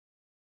lyrics.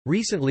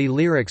 Recently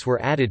lyrics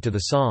were added to the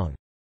song.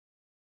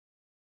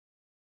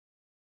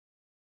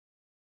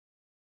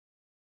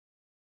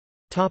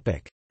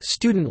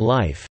 Student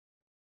life.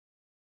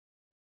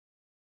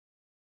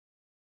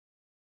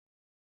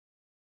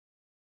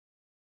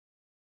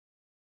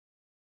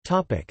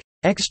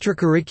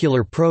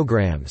 Extracurricular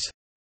programs.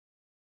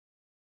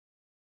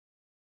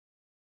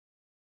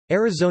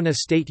 Arizona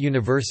State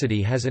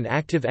University has an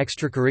active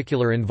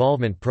extracurricular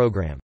involvement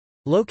program.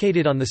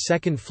 Located on the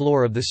second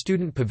floor of the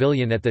Student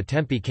Pavilion at the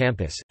Tempe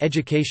campus,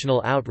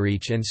 Educational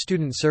Outreach and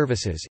Student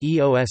Services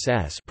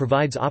 (EOSS)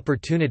 provides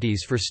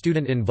opportunities for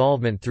student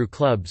involvement through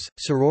clubs,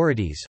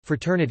 sororities,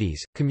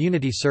 fraternities,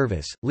 community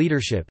service,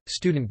 leadership,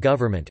 student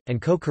government,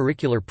 and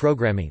co-curricular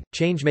programming.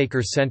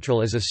 Changemakers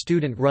Central is a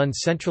student-run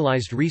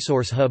centralized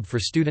resource hub for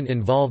student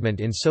involvement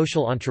in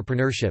social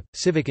entrepreneurship,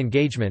 civic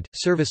engagement,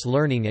 service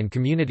learning and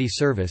community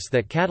service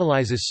that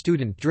catalyzes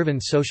student-driven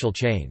social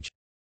change.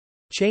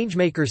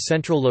 Changemakers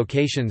Central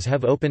locations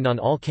have opened on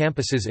all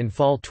campuses in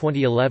fall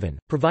 2011,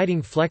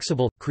 providing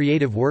flexible,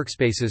 creative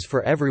workspaces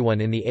for everyone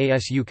in the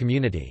ASU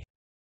community.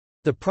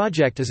 The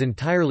project is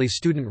entirely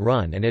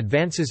student-run and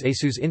advances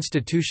ASU's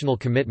institutional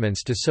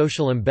commitments to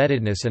social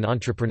embeddedness and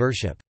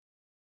entrepreneurship.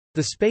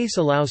 The space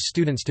allows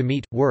students to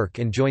meet, work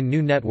and join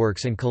new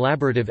networks and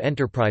collaborative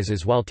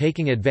enterprises while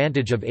taking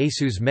advantage of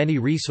ASU's many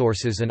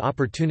resources and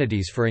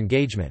opportunities for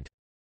engagement.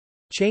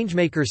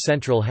 Changemakers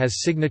Central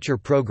has signature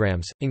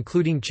programs,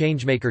 including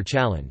Changemaker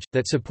Challenge,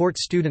 that support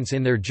students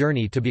in their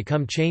journey to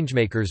become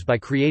changemakers by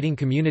creating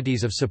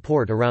communities of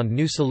support around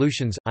new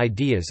solutions,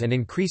 ideas and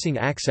increasing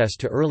access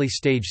to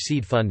early-stage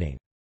seed funding.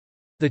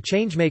 The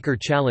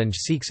Changemaker Challenge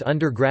seeks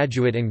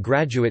undergraduate and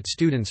graduate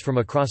students from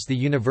across the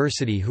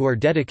university who are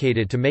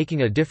dedicated to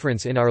making a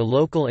difference in our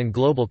local and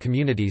global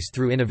communities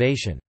through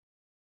innovation.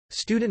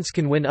 Students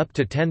can win up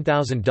to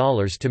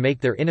 $10,000 to make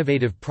their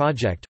innovative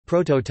project,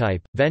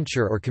 prototype,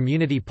 venture or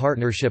community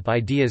partnership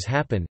ideas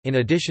happen. In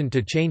addition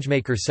to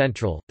Changemakers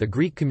Central, the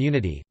Greek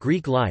community,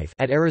 Greek life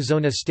at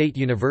Arizona State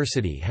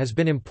University has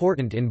been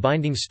important in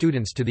binding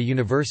students to the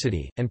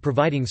university and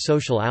providing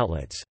social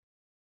outlets.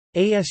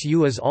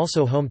 ASU is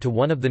also home to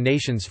one of the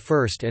nation's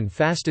first and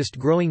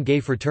fastest-growing gay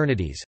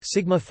fraternities,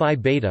 Sigma Phi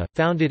Beta,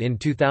 founded in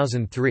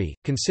 2003,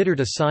 considered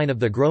a sign of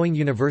the growing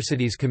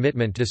university's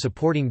commitment to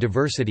supporting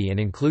diversity and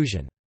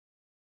inclusion.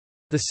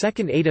 The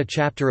second Eta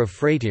chapter of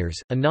Freightiers,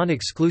 a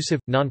non-exclusive,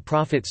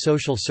 non-profit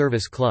social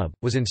service club,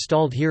 was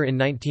installed here in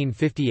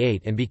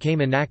 1958 and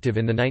became inactive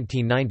in the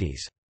 1990s.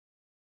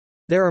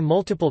 There are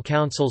multiple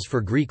councils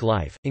for Greek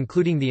life,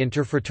 including the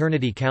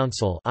Interfraternity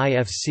Council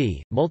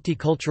 (IFC),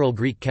 Multicultural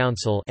Greek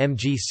Council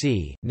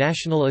 (MGC),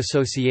 National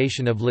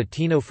Association of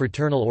Latino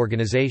Fraternal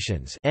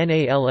Organizations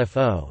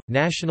 (NALFO),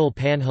 National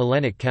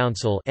Pan-Hellenic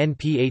Council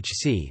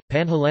 (NPHC),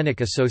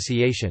 Pan-Hellenic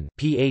Association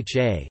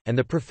 (PHA), and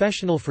the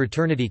Professional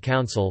Fraternity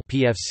Council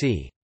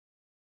 (PFC).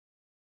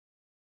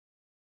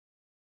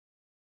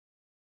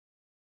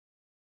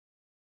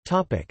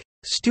 Topic: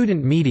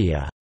 Student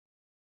media.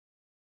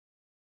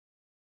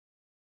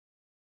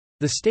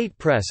 The State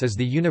Press is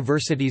the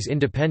university's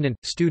independent,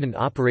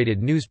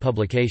 student-operated news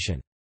publication.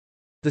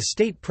 The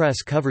State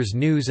Press covers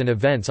news and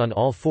events on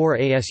all 4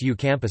 ASU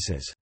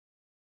campuses.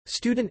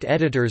 Student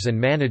editors and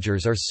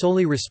managers are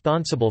solely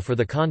responsible for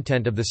the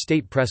content of the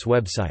State Press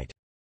website.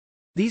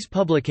 These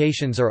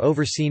publications are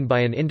overseen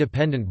by an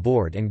independent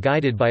board and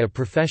guided by a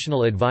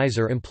professional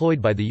advisor employed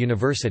by the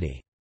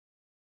university.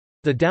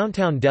 The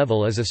Downtown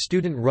Devil is a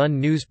student-run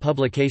news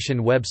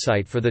publication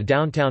website for the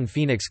downtown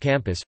Phoenix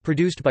campus,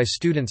 produced by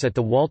students at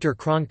the Walter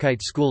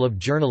Cronkite School of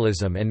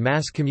Journalism and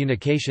Mass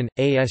Communication.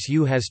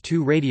 ASU has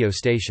 2 radio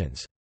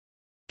stations.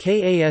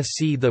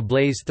 KASC The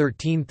Blaze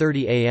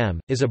 1330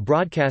 AM, is a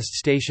broadcast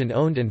station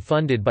owned and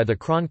funded by the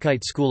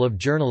Cronkite School of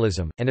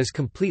Journalism, and is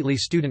completely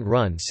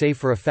student-run save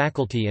for a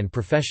faculty and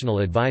professional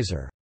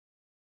advisor.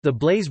 The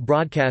Blaze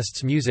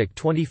broadcasts music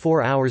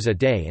 24 hours a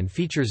day and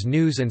features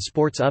news and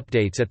sports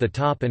updates at the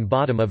top and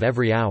bottom of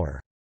every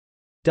hour.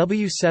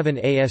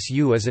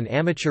 W7ASU is an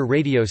amateur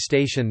radio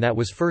station that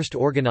was first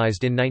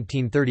organized in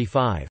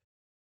 1935.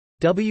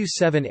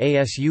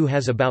 W7ASU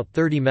has about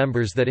 30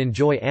 members that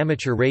enjoy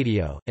amateur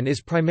radio, and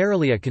is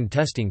primarily a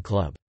contesting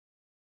club.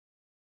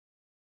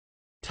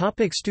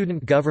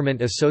 Student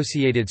government.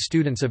 Associated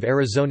Students of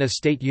Arizona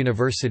State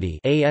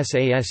University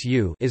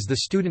 (ASASU) is the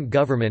student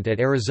government at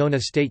Arizona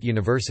State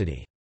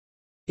University.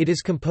 It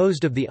is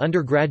composed of the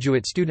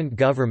undergraduate student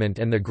government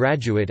and the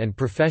Graduate and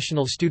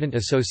Professional Student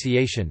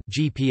Association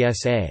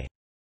 (GPSA).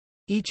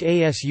 Each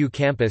ASU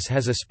campus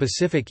has a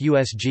specific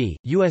USG,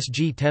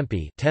 USG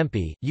Tempe,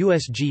 Tempe,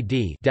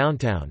 USGD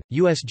Downtown,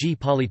 USG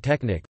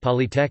Polytechnic,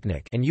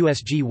 Polytechnic, and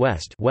USG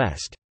West,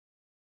 West.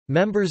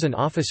 Members and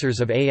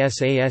officers of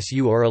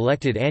ASASU are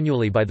elected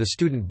annually by the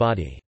student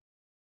body.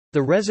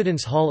 The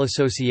Residence Hall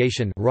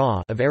Association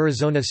of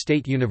Arizona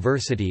State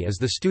University is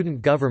the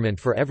student government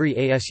for every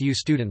ASU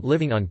student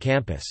living on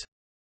campus.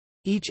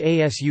 Each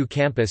ASU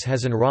campus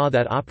has an RA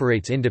that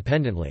operates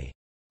independently.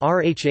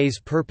 RHA's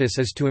purpose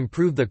is to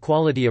improve the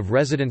quality of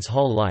residence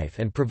hall life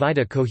and provide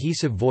a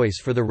cohesive voice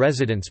for the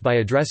residents by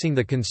addressing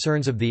the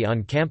concerns of the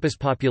on-campus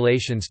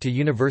populations to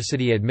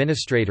university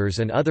administrators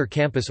and other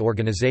campus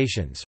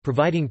organizations,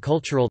 providing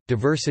cultural,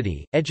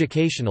 diversity,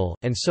 educational,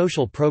 and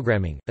social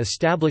programming,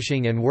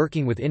 establishing and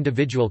working with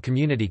individual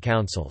community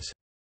councils.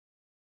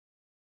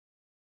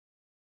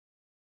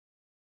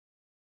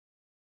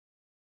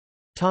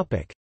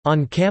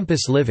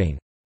 On-campus living.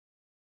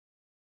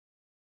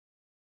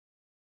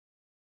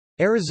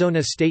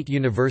 Arizona State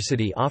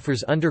University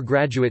offers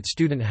undergraduate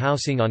student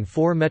housing on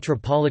 4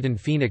 metropolitan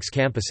Phoenix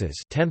campuses: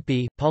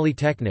 Tempe,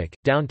 Polytechnic,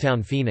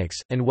 downtown Phoenix,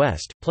 and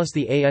West, plus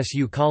the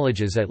ASU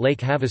colleges at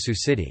Lake Havasu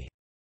City.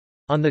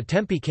 On the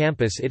Tempe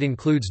campus it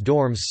includes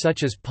dorms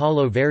such as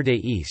Palo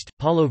Verde East,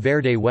 Palo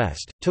Verde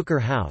West, Tucker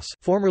House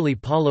formerly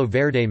Palo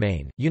Verde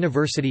Main,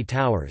 University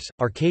Towers,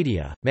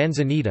 Arcadia,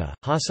 Manzanita,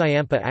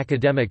 Hassayampa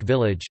Academic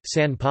Village,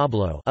 San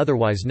Pablo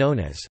otherwise known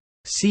as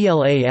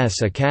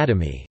CLAS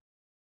Academy,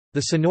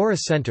 the Sonora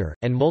Center,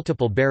 and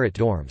multiple Barrett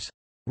dorms.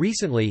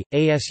 Recently,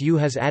 ASU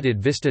has added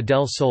Vista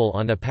del Sol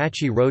on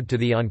Apache Road to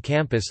the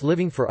on-campus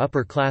living for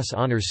upper-class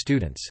honors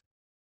students.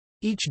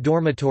 Each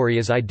dormitory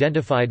is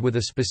identified with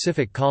a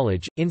specific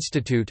college,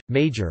 institute,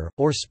 major,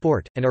 or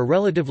sport, and are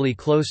relatively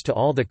close to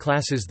all the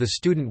classes the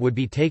student would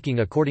be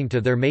taking according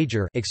to their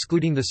major,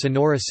 excluding the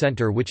Sonora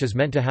Center, which is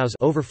meant to house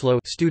overflow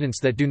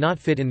students that do not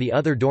fit in the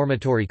other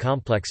dormitory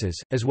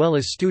complexes, as well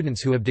as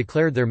students who have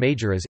declared their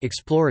major as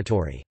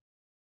exploratory.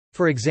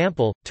 For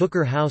example,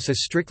 Tucker House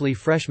is strictly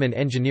freshman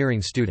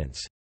engineering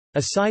students.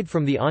 Aside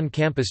from the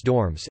on-campus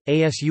dorms,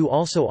 ASU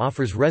also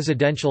offers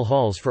residential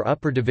halls for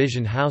upper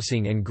division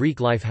housing and Greek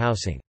life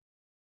housing.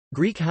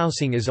 Greek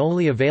housing is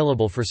only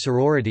available for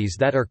sororities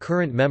that are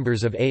current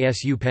members of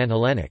ASU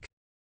Panhellenic.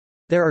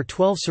 There are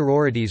 12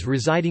 sororities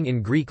residing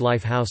in Greek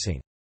life housing.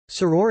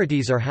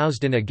 Sororities are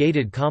housed in a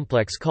gated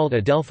complex called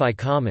Adelphi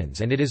Commons,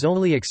 and it is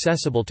only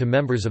accessible to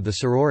members of the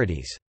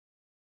sororities.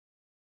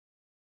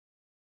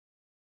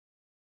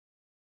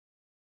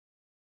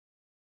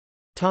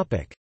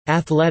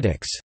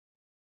 Athletics.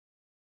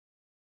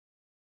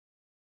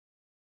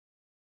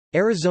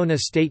 Arizona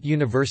State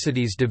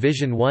University's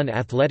Division I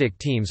athletic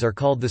teams are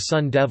called the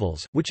Sun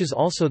Devils, which is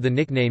also the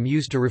nickname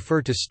used to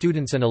refer to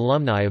students and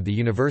alumni of the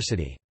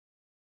university.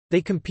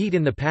 They compete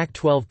in the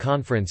Pac-12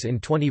 Conference in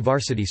 20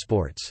 varsity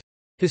sports.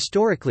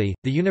 Historically,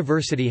 the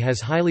university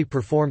has highly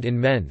performed in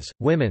men's,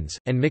 women's,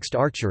 and mixed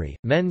archery,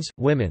 men's,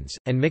 women's,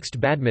 and mixed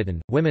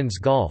badminton, women's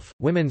golf,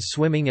 women's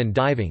swimming and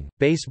diving,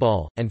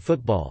 baseball, and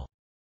football.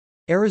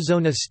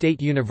 Arizona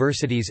State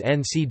University's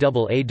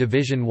NCAA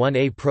Division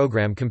I-A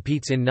program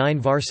competes in 9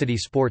 varsity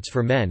sports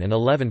for men and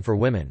 11 for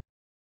women.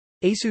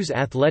 ASU's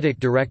athletic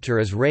director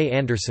is Ray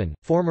Anderson,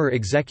 former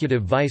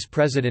executive vice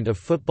president of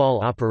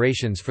football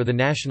operations for the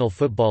National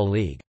Football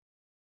League.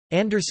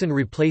 Anderson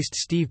replaced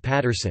Steve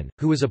Patterson,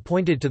 who was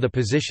appointed to the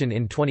position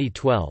in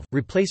 2012,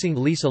 replacing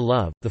Lisa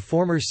Love, the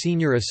former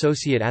senior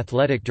associate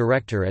athletic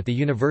director at the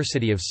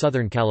University of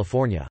Southern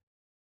California.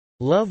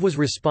 Love was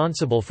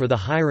responsible for the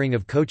hiring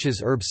of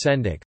coaches Herb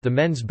Sendick, the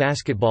men's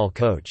basketball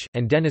coach,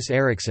 and Dennis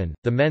Erickson,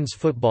 the men's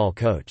football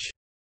coach.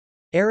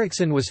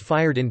 Erickson was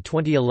fired in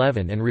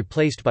 2011 and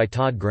replaced by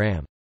Todd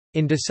Graham.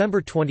 In December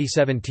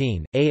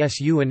 2017,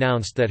 ASU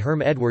announced that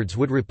Herm Edwards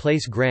would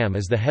replace Graham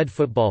as the head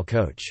football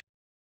coach.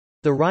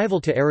 The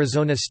rival to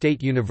Arizona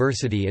State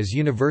University is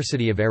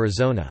University of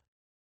Arizona.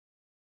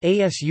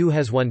 ASU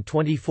has won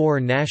 24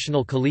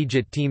 national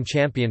collegiate team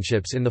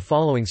championships in the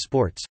following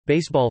sports: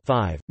 baseball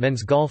 5,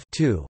 men's golf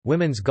 2,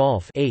 women's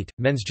golf 8,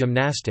 men's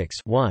gymnastics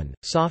 1,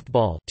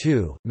 softball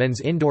 2,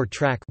 men's indoor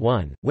track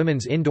 1,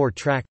 women's indoor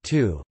track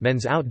 2,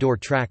 men's outdoor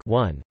track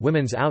 1,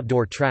 women's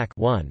outdoor track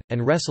 1,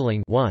 and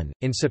wrestling 1.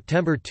 In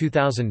September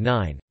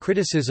 2009,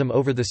 criticism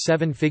over the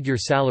 7-figure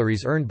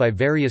salaries earned by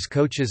various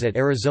coaches at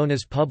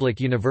Arizona's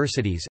public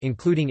universities,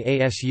 including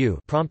ASU,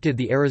 prompted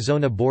the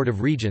Arizona Board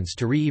of Regents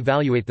to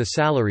re-evaluate the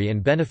salary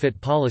and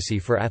benefit policy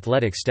for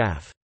athletic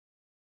staff.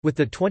 With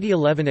the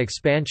 2011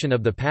 expansion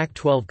of the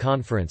Pac-12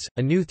 Conference,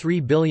 a new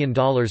 $3 billion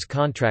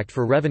contract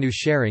for revenue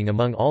sharing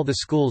among all the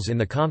schools in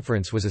the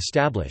conference was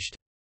established.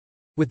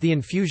 With the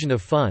infusion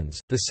of funds,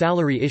 the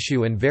salary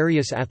issue and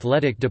various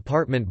athletic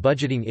department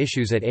budgeting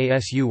issues at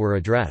ASU were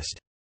addressed.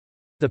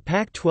 The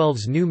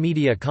Pac-12's new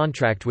media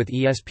contract with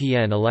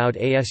ESPN allowed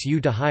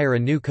ASU to hire a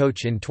new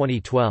coach in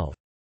 2012.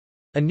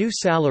 A new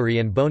salary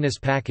and bonus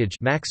package,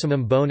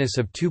 maximum bonus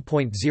of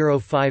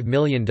 $2.05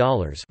 million,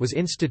 was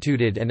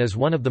instituted and is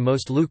one of the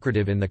most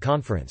lucrative in the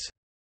conference.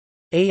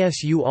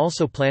 ASU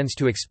also plans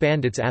to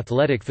expand its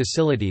athletic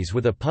facilities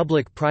with a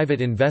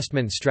public-private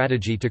investment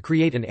strategy to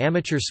create an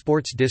amateur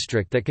sports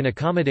district that can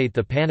accommodate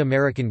the Pan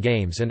American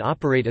Games and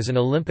operate as an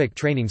Olympic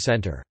training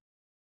center.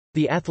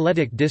 The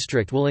athletic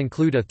district will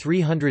include a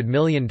 $300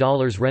 million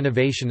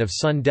renovation of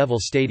Sun Devil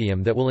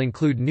Stadium that will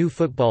include new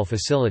football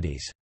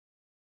facilities.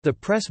 The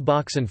press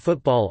box and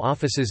football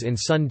offices in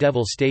Sun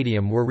Devil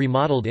Stadium were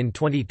remodeled in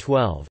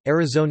 2012.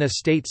 Arizona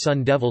State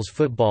Sun Devils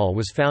football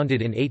was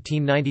founded in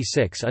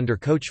 1896 under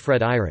coach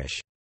Fred Irish.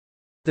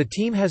 The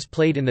team has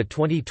played in the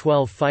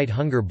 2012 Fight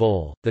Hunger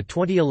Bowl, the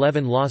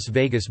 2011 Las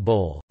Vegas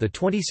Bowl, the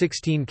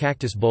 2016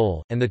 Cactus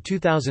Bowl, and the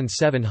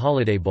 2007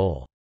 Holiday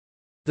Bowl.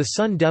 The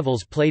Sun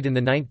Devils played in the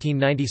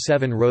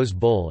 1997 Rose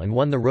Bowl and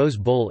won the Rose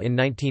Bowl in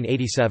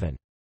 1987.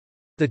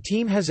 The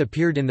team has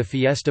appeared in the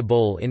Fiesta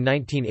Bowl in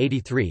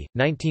 1983,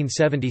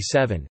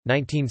 1977,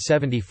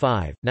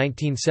 1975,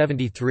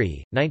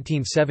 1973,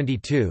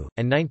 1972,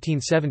 and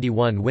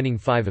 1971, winning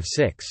 5 of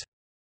 6.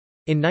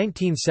 In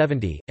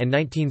 1970, and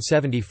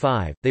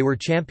 1975, they were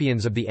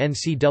champions of the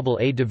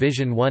NCAA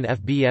Division I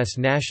FBS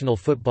National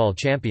Football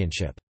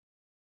Championship.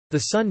 The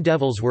Sun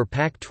Devils were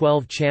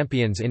Pac-12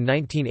 champions in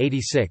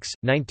 1986,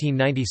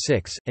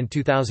 1996, and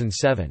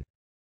 2007.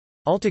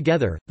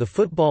 Altogether, the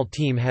football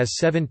team has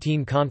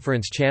 17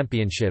 conference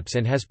championships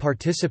and has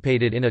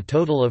participated in a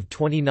total of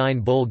 29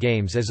 bowl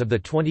games as of the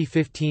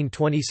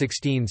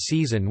 2015-2016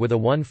 season with a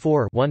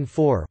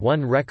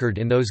 1-4-1 record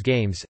in those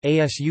games.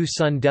 ASU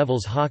Sun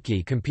Devils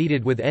hockey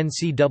competed with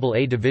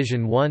NCAA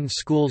Division I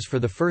schools for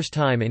the first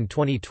time in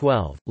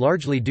 2012,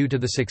 largely due to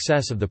the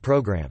success of the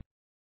program.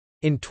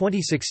 In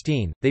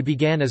 2016, they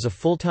began as a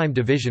full-time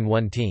Division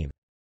I team.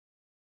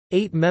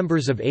 8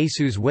 members of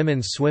ASU's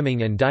women's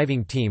swimming and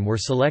diving team were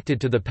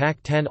selected to the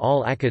Pac-10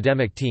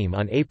 All-Academic Team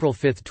on April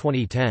 5,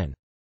 2010.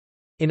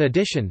 In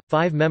addition,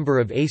 5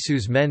 members of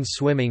ASU's men's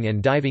swimming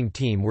and diving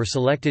team were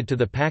selected to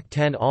the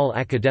Pac-10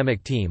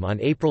 All-Academic Team on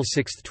April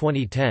 6,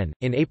 2010.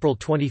 In April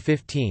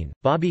 2015,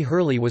 Bobby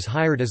Hurley was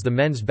hired as the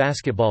men's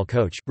basketball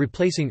coach,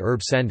 replacing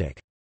Herb Sendick.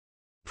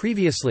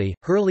 Previously,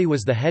 Hurley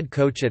was the head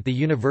coach at the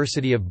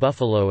University of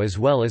Buffalo as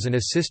well as an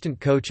assistant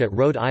coach at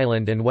Rhode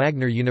Island and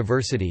Wagner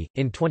University.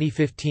 In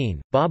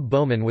 2015, Bob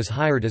Bowman was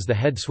hired as the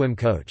head swim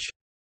coach.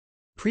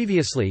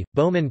 Previously,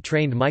 Bowman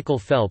trained Michael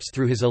Phelps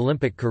through his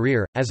Olympic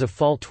career. As of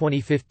fall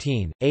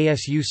 2015,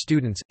 ASU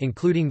students,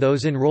 including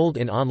those enrolled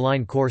in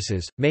online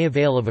courses, may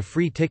avail of a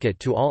free ticket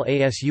to all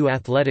ASU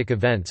athletic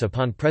events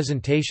upon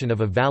presentation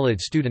of a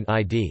valid student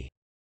ID.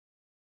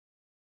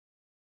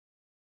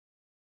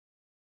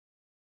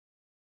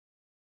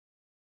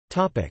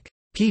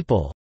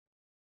 People.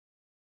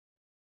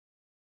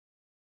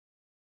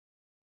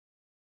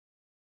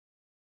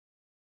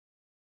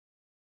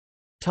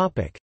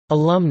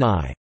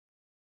 Alumni.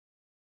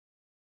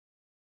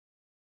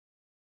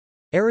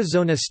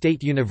 Arizona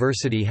State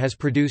University has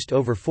produced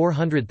over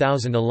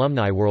 400,000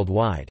 alumni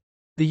worldwide.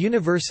 The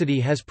university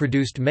has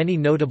produced many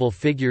notable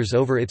figures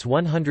over its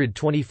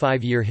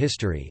 125-year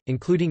history,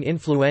 including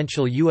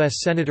influential U.S.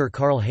 Senator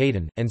Carl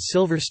Hayden, and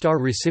Silver Star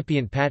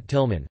recipient Pat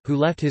Tillman, who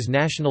left his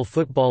National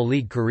Football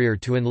League career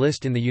to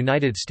enlist in the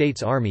United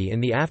States Army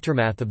in the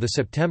aftermath of the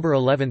September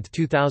 11,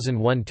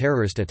 2001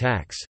 terrorist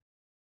attacks.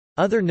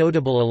 Other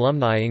notable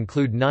alumni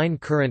include 9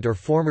 current or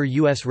former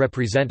U.S.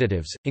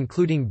 representatives,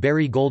 including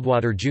Barry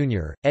Goldwater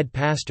Jr., Ed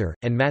Pastor,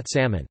 and Matt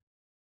Salmon.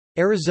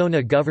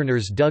 Arizona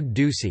Governors Doug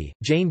Ducey,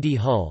 Jane D.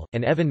 Hull,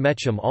 and Evan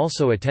Metcham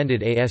also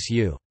attended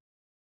ASU.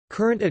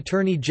 Current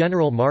Attorney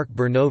General Mark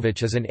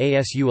Brnovich is an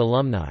ASU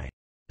alumni.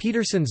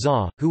 Peterson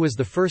Zaw, who was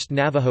the first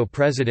Navajo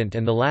president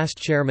and the last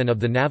chairman of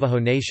the Navajo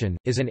Nation,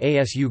 is an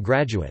ASU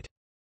graduate.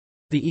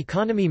 The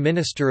Economy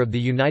Minister of the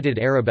United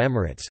Arab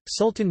Emirates,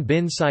 Sultan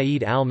bin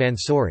Saeed Al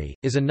Mansouri,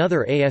 is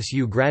another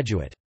ASU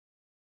graduate.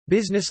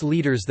 Business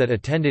leaders that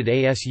attended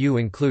ASU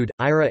include,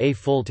 Ira A.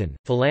 Fulton,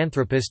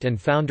 philanthropist and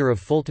founder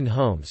of Fulton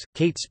Homes,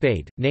 Kate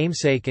Spade,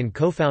 namesake and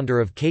co-founder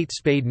of Kate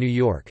Spade New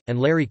York, and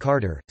Larry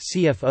Carter,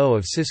 CFO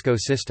of Cisco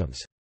Systems.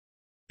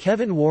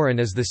 Kevin Warren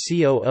is the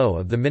COO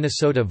of the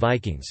Minnesota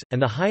Vikings,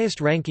 and the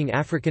highest-ranking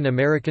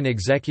African-American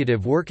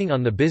executive working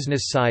on the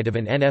business side of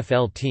an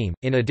NFL team.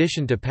 In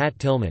addition to Pat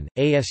Tillman,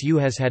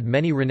 ASU has had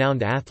many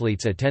renowned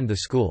athletes attend the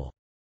school.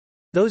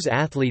 Those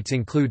athletes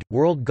include,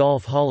 World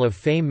Golf Hall of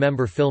Fame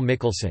member Phil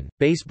Mickelson,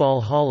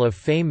 Baseball Hall of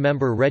Fame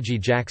member Reggie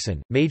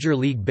Jackson, Major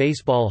League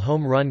Baseball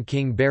home run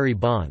king Barry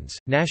Bonds,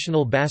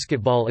 National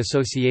Basketball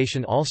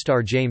Association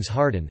All-Star James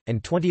Harden,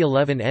 and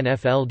 2011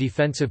 NFL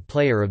Defensive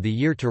Player of the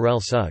Year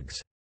Terrell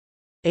Suggs.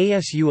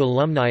 ASU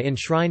alumni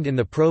enshrined in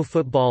the Pro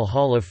Football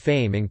Hall of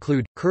Fame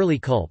include, Curly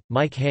Culp,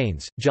 Mike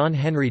Haynes, John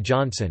Henry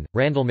Johnson,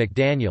 Randall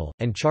McDaniel,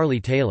 and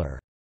Charlie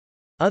Taylor.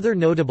 Other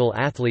notable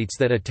athletes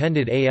that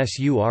attended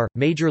ASU are,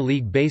 Major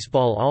League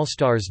Baseball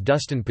All-Stars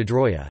Dustin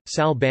Pedroia,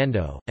 Sal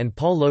Bando, and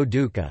Paul Lo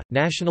Duca,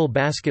 National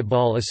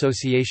Basketball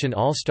Association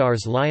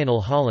All-Stars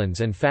Lionel Hollins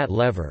and Fat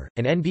Lever,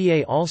 and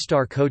NBA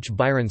All-Star coach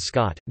Byron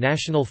Scott,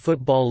 National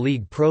Football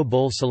League Pro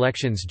Bowl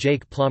selections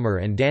Jake Plummer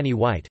and Danny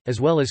White,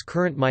 as well as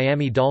current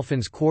Miami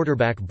Dolphins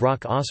quarterback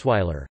Brock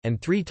Osweiler,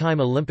 and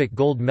 3-time Olympic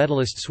gold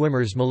medalist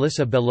swimmers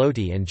Melissa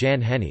Bellotti and Jan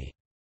Henney.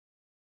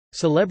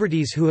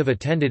 Celebrities who have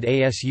attended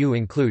ASU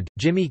include,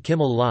 Jimmy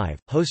Kimmel Live,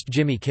 host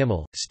Jimmy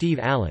Kimmel, Steve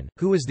Allen,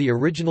 who was the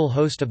original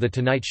host of The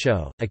Tonight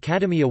Show,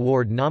 Academy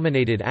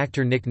Award-nominated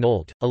actor Nick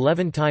Nolte,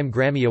 11-time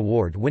Grammy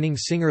Award-winning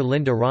singer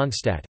Linda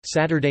Ronstadt,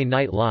 Saturday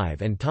Night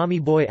Live and Tommy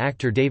Boy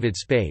actor David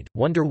Spade,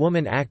 Wonder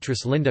Woman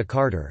actress Linda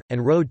Carter,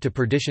 and Road to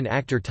Perdition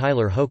actor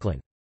Tyler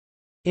Hoechlin.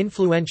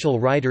 Influential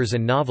writers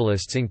and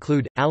novelists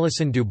include,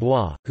 Alison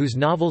Dubois, whose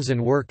novels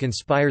and work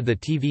inspired the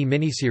TV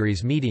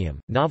miniseries Medium,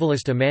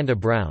 novelist Amanda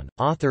Brown,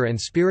 author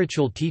and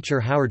spiritual teacher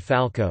Howard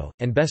Falco,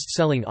 and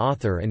best-selling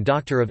author and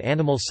doctor of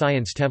animal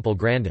science Temple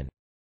Grandin.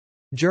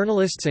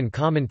 Journalists and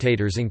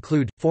commentators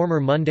include, former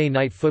Monday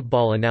Night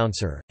Football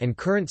announcer, and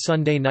current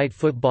Sunday Night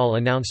Football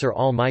announcer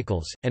Al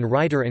Michaels, and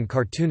writer and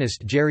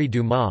cartoonist Jerry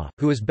Dumas,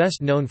 who is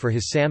best known for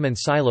his Sam and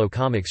Silo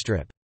comic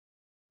strip.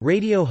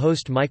 Radio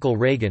host Michael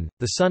Reagan,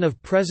 the son of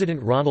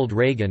President Ronald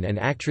Reagan and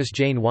actress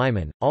Jane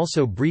Wyman,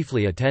 also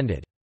briefly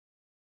attended.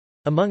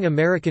 Among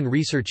American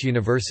research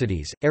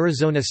universities,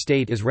 Arizona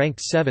State is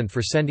ranked 7th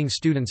for sending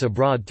students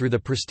abroad through the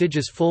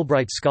prestigious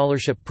Fulbright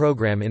Scholarship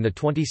Program in the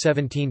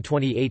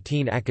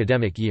 2017-2018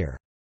 academic year.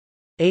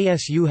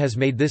 ASU has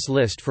made this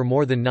list for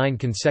more than 9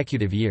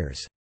 consecutive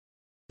years.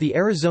 The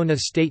Arizona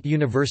State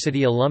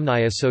University Alumni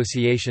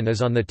Association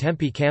is on the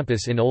Tempe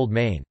campus in Old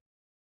Main.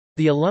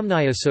 The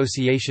Alumni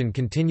Association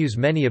continues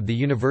many of the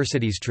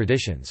university's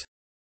traditions.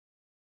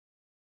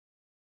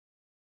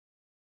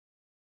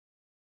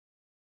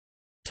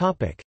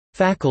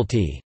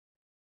 Faculty.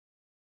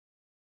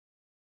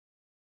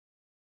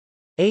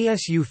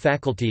 ASU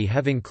faculty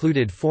have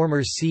included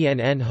former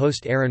CNN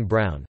host Aaron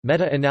Brown,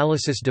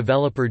 meta-analysis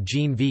developer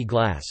Gene V.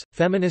 Glass,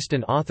 feminist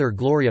and author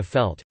Gloria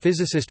Felt,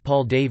 physicist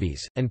Paul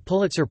Davies, and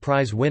Pulitzer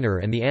Prize winner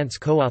and the Ants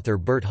co-author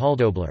Bert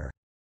Haldobler.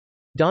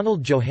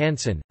 Donald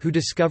Johanson, who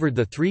discovered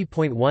the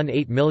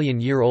 3.18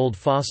 million-year-old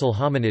fossil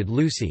hominid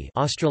Lucy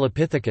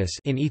Australopithecus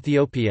in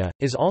Ethiopia,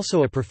 is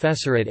also a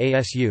professor at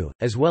ASU,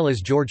 as well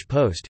as George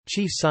Post,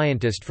 chief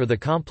scientist for the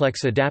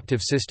Complex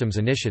Adaptive Systems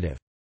Initiative.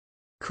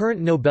 Current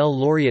Nobel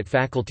laureate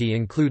faculty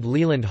include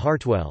Leland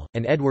Hartwell,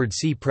 and Edward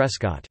C.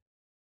 Prescott.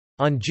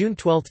 On June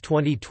 12,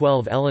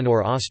 2012,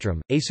 Elinor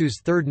Ostrom, ASU's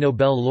third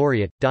Nobel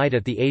laureate, died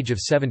at the age of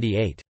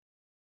 78.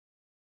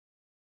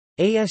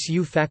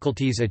 ASU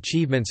faculty's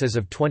achievements as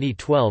of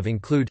 2012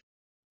 include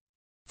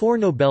 4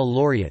 Nobel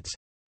laureates,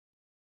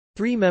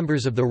 3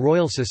 members of the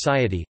Royal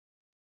Society,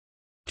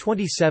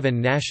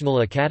 27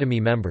 National Academy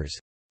members,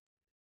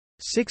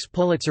 6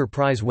 Pulitzer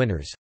Prize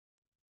winners,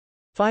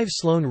 5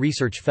 Sloan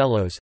Research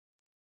Fellows,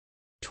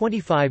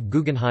 25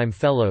 Guggenheim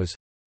Fellows,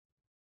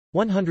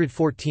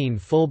 114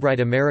 Fulbright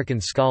American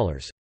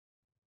Scholars,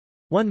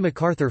 1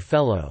 MacArthur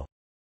Fellow,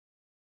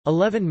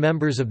 11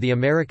 members of the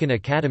American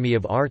Academy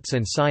of Arts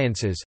and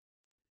Sciences,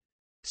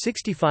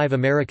 65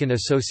 American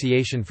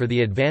Association for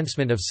the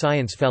Advancement of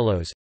Science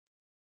Fellows,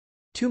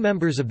 2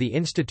 members of the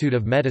Institute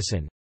of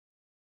Medicine,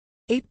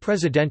 8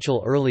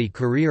 Presidential Early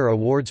Career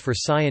Awards for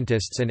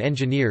Scientists and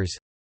Engineers,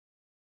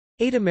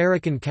 8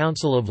 American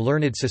Council of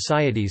Learned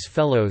Societies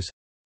Fellows,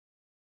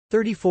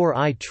 34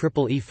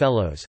 IEEE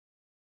Fellows,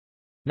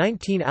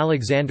 19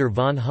 Alexander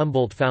von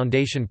Humboldt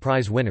Foundation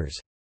Prize winners,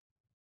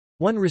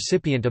 1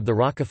 recipient of the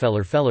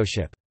Rockefeller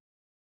Fellowship.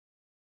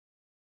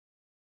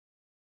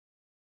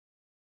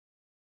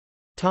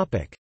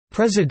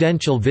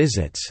 Presidential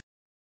visits.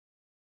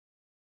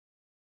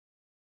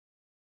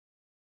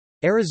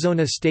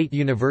 Arizona State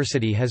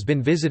University has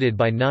been visited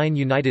by 9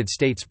 United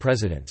States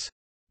presidents.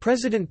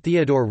 President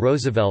Theodore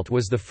Roosevelt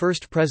was the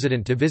first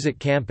president to visit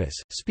campus,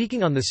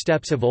 speaking on the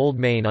steps of Old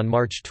Main on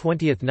March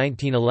 20,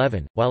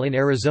 1911, while in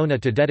Arizona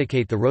to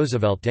dedicate the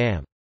Roosevelt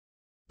Dam.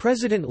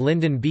 President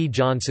Lyndon B.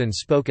 Johnson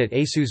spoke at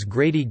ASU's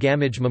Grady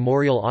Gamage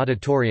Memorial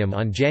Auditorium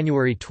on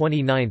January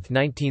 29,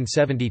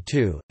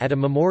 1972, at a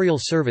memorial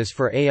service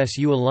for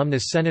ASU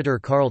alumnus Senator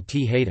Carl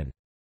T. Hayden.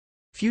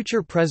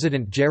 Future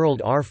President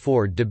Gerald R.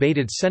 Ford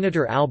debated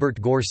Senator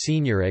Albert Gore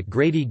Sr. at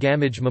Grady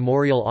Gamage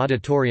Memorial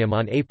Auditorium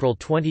on April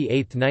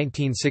 28,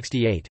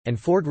 1968, and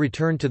Ford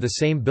returned to the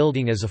same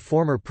building as a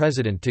former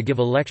president to give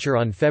a lecture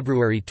on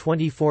February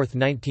 24,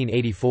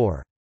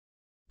 1984.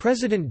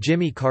 President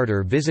Jimmy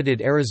Carter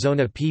visited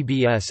Arizona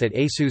PBS at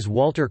ASU's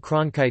Walter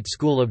Cronkite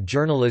School of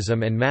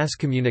Journalism and Mass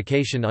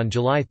Communication on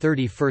July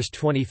 31,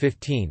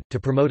 2015, to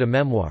promote a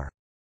memoir.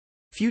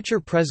 Future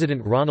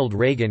President Ronald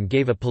Reagan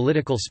gave a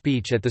political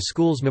speech at the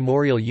school's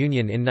Memorial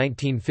Union in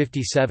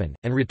 1957,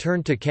 and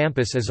returned to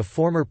campus as a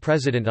former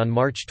president on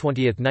March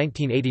 20,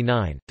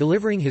 1989,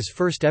 delivering his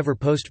first-ever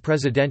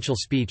post-presidential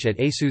speech at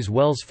ASU's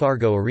Wells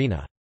Fargo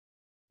Arena.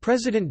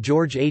 President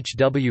George H.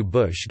 W.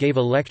 Bush gave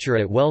a lecture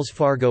at Wells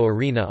Fargo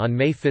Arena on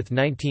May 5,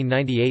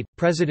 1998.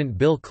 President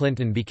Bill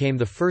Clinton became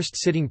the first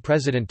sitting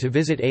president to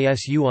visit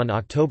ASU on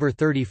October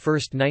 31,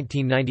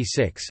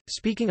 1996,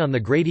 speaking on the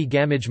Grady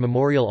Gamage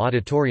Memorial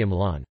Auditorium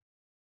lawn.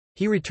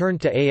 He returned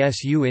to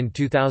ASU in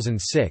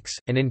 2006,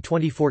 and in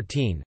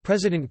 2014,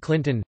 President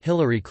Clinton,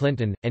 Hillary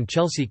Clinton, and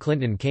Chelsea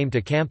Clinton came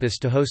to campus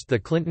to host the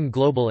Clinton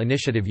Global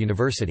Initiative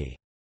University.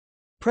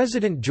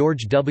 President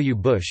George W.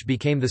 Bush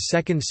became the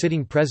second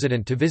sitting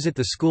president to visit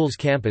the school's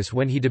campus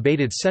when he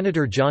debated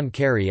Senator John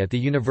Kerry at the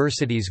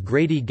university's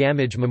Grady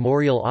Gamage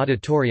Memorial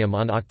Auditorium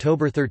on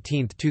October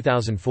 13,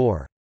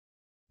 2004.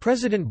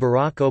 President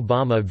Barack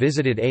Obama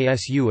visited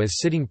ASU as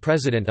sitting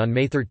president on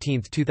May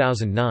 13,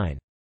 2009.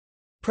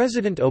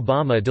 President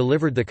Obama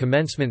delivered the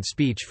commencement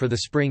speech for the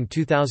spring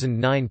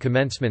 2009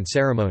 commencement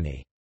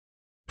ceremony.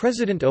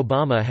 President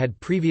Obama had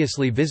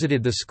previously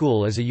visited the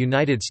school as a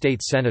United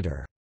States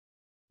Senator.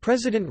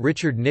 President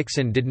Richard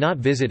Nixon did not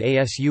visit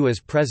ASU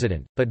as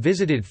president, but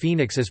visited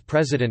Phoenix as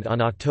president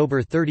on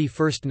October 31,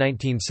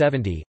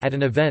 1970, at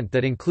an event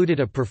that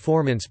included a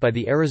performance by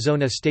the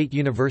Arizona State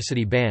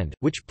University Band,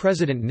 which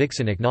President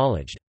Nixon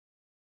acknowledged.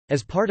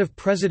 As part of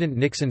President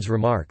Nixon's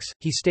remarks,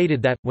 he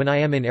stated that, "When I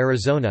am in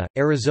Arizona,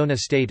 Arizona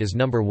State is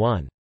number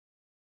one."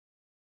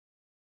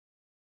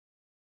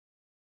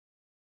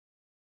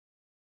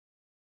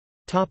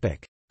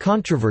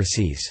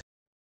 Controversies.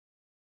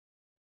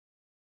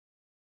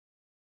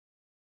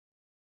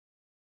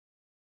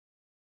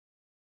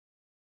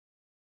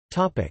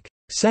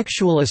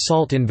 Sexual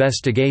assault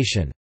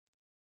investigation.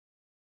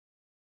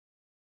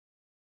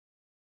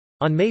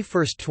 On May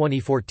 1,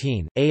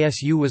 2014,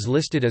 ASU was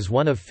listed as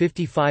one of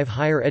 55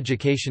 higher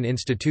education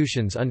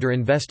institutions under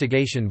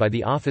investigation by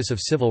the Office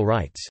of Civil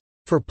Rights,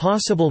 for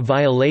possible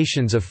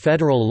violations of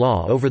federal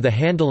law over the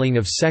handling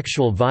of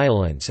sexual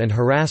violence and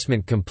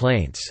harassment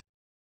complaints,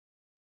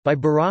 by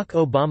Barack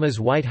Obama's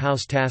White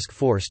House Task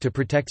Force to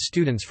Protect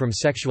Students from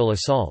Sexual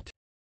Assault.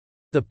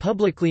 The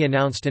publicly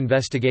announced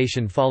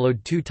investigation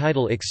followed 2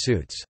 Title IX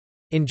suits.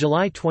 In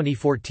July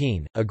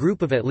 2014, a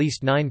group of at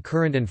least 9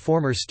 current and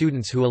former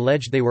students who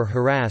alleged they were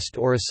harassed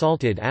or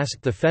assaulted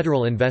asked the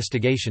federal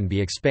investigation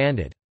be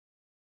expanded.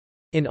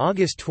 In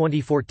August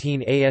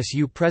 2014,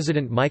 ASU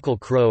President Michael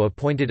Crow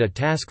appointed a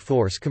task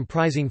force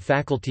comprising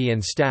faculty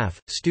and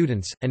staff,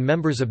 students, and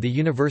members of the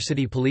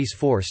university police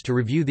force to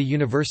review the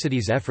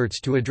university's efforts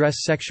to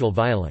address sexual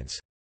violence.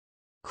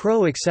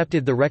 Crow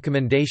accepted the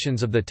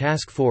recommendations of the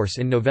task force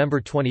in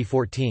November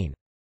 2014.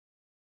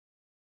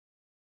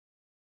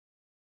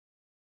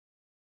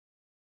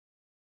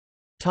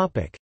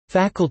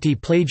 Faculty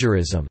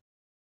plagiarism.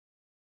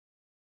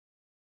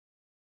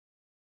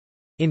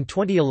 In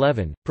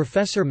 2011,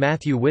 Professor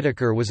Matthew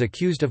Whitaker was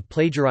accused of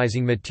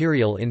plagiarizing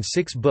material in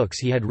 6 books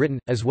he had written,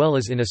 as well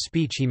as in a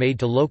speech he made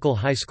to local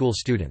high school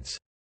students.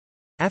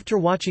 After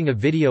watching a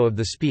video of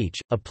the speech,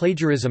 a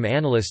plagiarism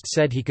analyst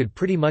said he could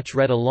pretty much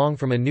read along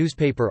from a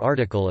newspaper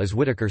article as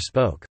Whitaker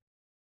spoke.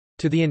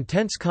 To the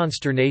intense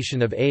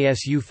consternation of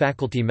ASU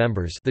faculty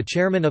members, the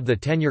chairman of the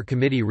tenure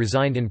committee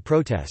resigned in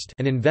protest.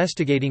 An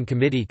investigating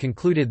committee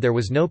concluded there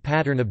was no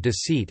pattern of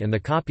deceit and the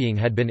copying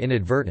had been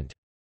inadvertent.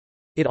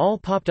 It all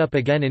popped up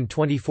again in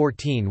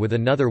 2014 with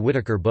another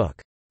Whitaker book,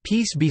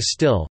 Peace Be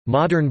Still: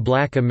 Modern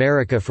Black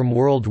America from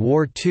World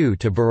War II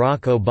to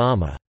Barack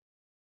Obama.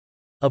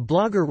 A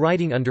blogger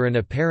writing under an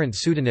apparent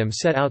pseudonym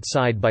set out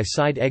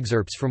side-by-side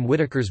excerpts from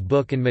Whitaker's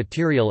book and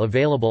material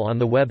available on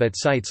the web at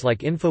sites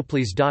like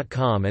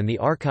Infoplease.com and the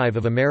Archive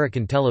of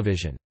American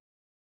Television.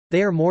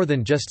 They are more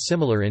than just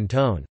similar in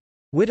tone.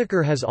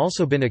 Whitaker has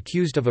also been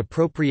accused of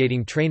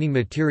appropriating training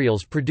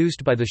materials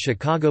produced by the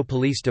Chicago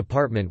Police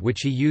Department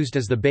which he used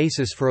as the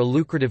basis for a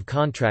lucrative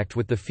contract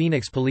with the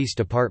Phoenix Police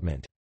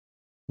Department.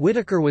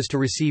 Whitaker was to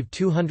receive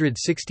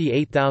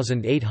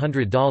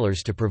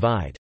 $268,800 to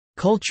provide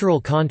cultural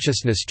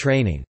consciousness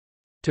training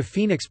to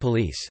Phoenix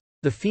Police.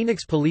 The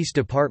Phoenix Police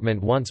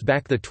Department wants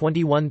back the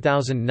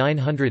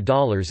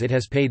 $21,900 it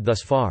has paid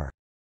thus far.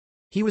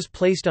 He was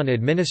placed on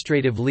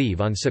administrative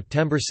leave on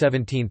September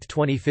 17,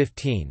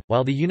 2015,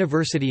 while the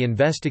university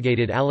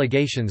investigated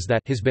allegations that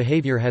his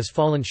behavior has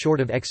fallen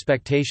short of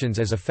expectations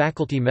as a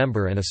faculty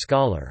member and a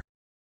scholar.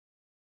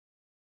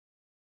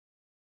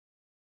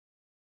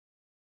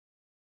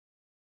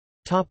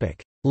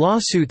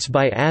 Lawsuits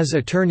by AS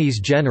attorneys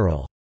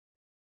general.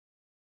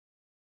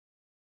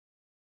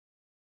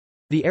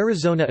 The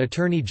Arizona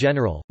Attorney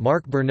General,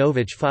 Mark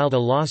Brnovich, filed a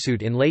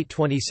lawsuit in late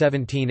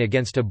 2017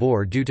 against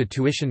ABOR due to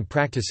tuition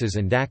practices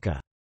in DACA.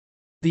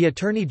 The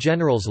Attorney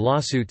General's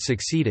lawsuit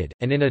succeeded,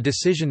 and in a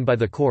decision by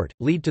the court,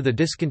 led to the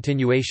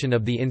discontinuation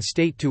of the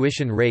in-state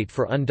tuition rate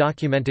for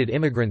undocumented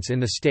immigrants in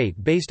the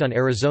state based on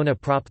Arizona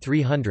Prop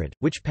 300,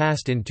 which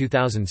passed in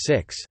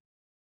 2006.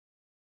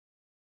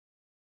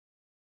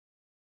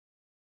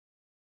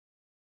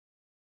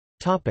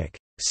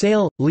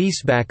 Sale,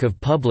 leaseback of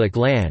public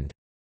land.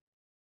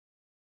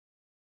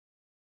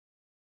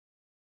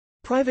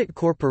 Private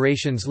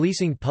corporations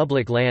leasing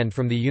public land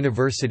from the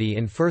university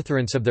in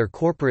furtherance of their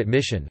corporate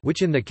mission,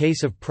 which in the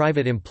case of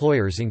private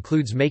employers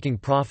includes making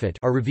profit,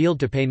 are revealed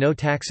to pay no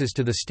taxes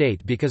to the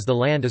state because the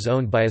land is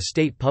owned by a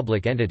state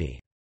public entity.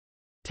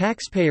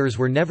 Taxpayers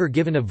were never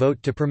given a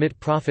vote to permit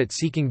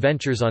profit-seeking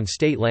ventures on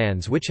state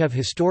lands which have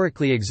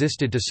historically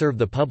existed to serve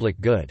the public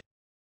good.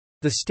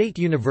 The state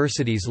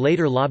universities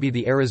later lobby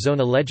the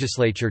Arizona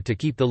legislature to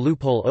keep the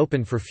loophole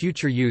open for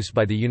future use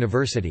by the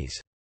universities.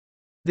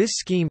 This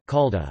scheme,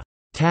 called a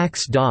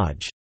tax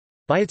dodge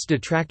by its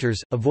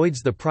detractors, avoids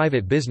the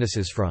private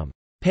businesses from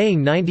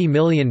paying $90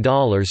 million to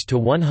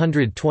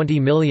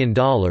 $120 million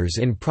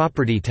in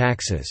property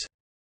taxes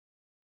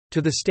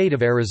to the state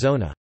of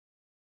Arizona.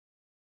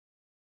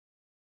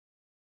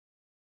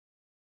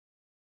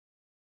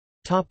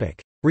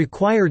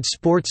 Required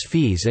sports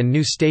fees and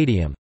new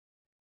stadium.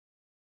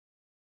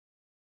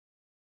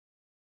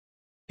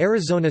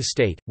 Arizona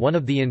State, one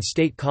of the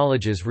in-state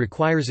colleges,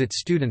 requires its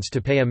students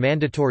to pay a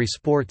mandatory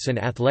sports and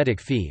athletic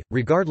fee,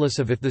 regardless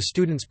of if the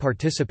students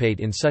participate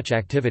in such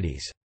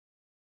activities.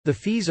 The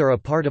fees are a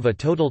part of a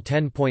total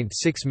 $10.6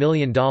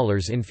 million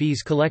in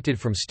fees collected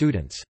from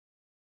students.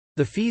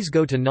 The fees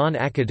go to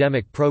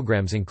non-academic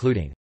programs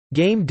including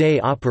game day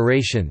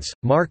operations,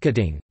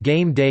 marketing,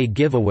 game day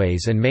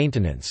giveaways and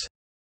maintenance.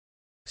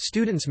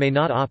 Students may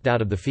not opt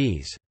out of the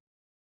fees.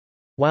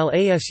 While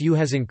ASU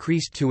has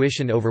increased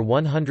tuition over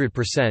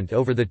 100%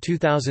 over the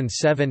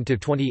 2007 to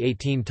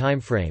 2018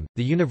 timeframe,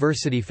 the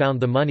university found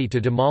the money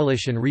to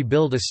demolish and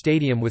rebuild a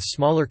stadium with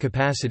smaller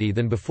capacity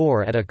than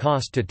before at a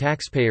cost to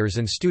taxpayers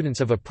and students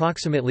of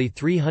approximately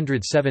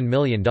 $307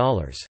 million.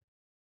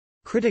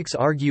 Critics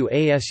argue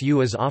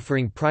ASU is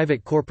offering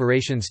private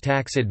corporations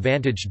tax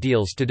advantage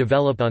deals to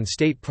develop on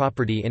state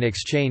property in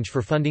exchange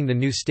for funding the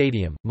new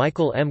stadium.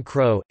 Michael M.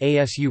 Crow,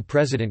 ASU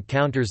president,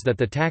 counters that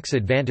the tax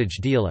advantage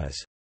deal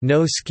is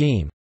no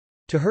scheme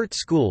to hurt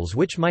schools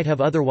which might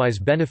have otherwise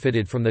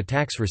benefited from the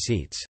tax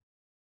receipts.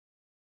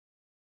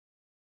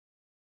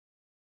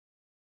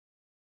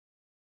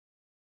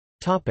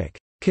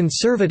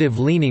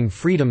 Conservative-leaning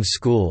freedom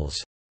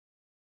schools.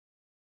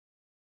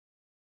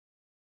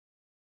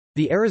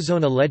 The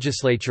Arizona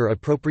legislature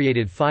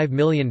appropriated $5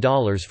 million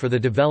for the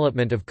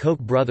development of Koch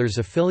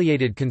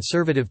brothers-affiliated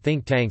conservative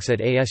think tanks at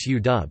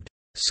ASU dubbed,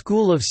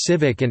 "School of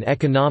Civic and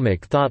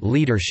Economic Thought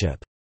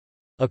Leadership."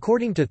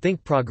 According to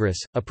Think Progress,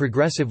 a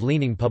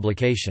progressive-leaning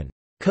publication,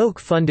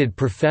 Koch-funded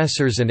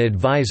professors and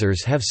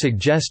advisors have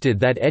suggested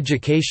that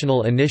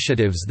educational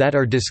initiatives that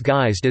are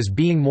disguised as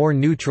being more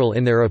neutral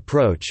in their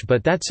approach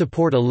but that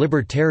support a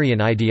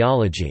libertarian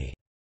ideology.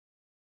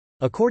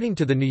 According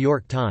to The New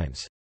York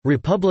Times,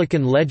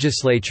 Republican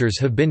legislatures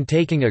have been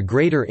taking a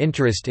greater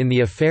interest in the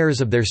affairs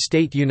of their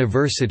state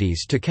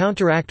universities to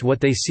counteract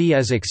what they see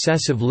as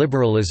excessive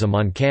liberalism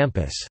on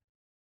campus.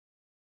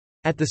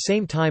 At the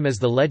same time as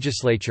the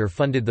legislature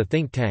funded the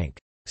think tank,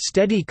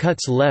 Steady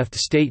Cuts left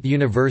state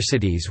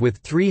universities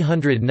with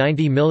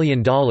 $390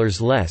 million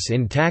less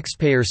in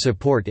taxpayer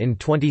support in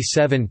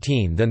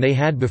 2017 than they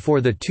had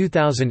before the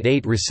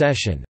 2008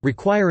 recession,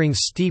 requiring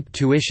steep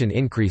tuition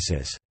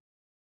increases.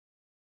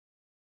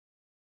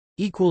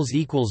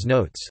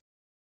 Notes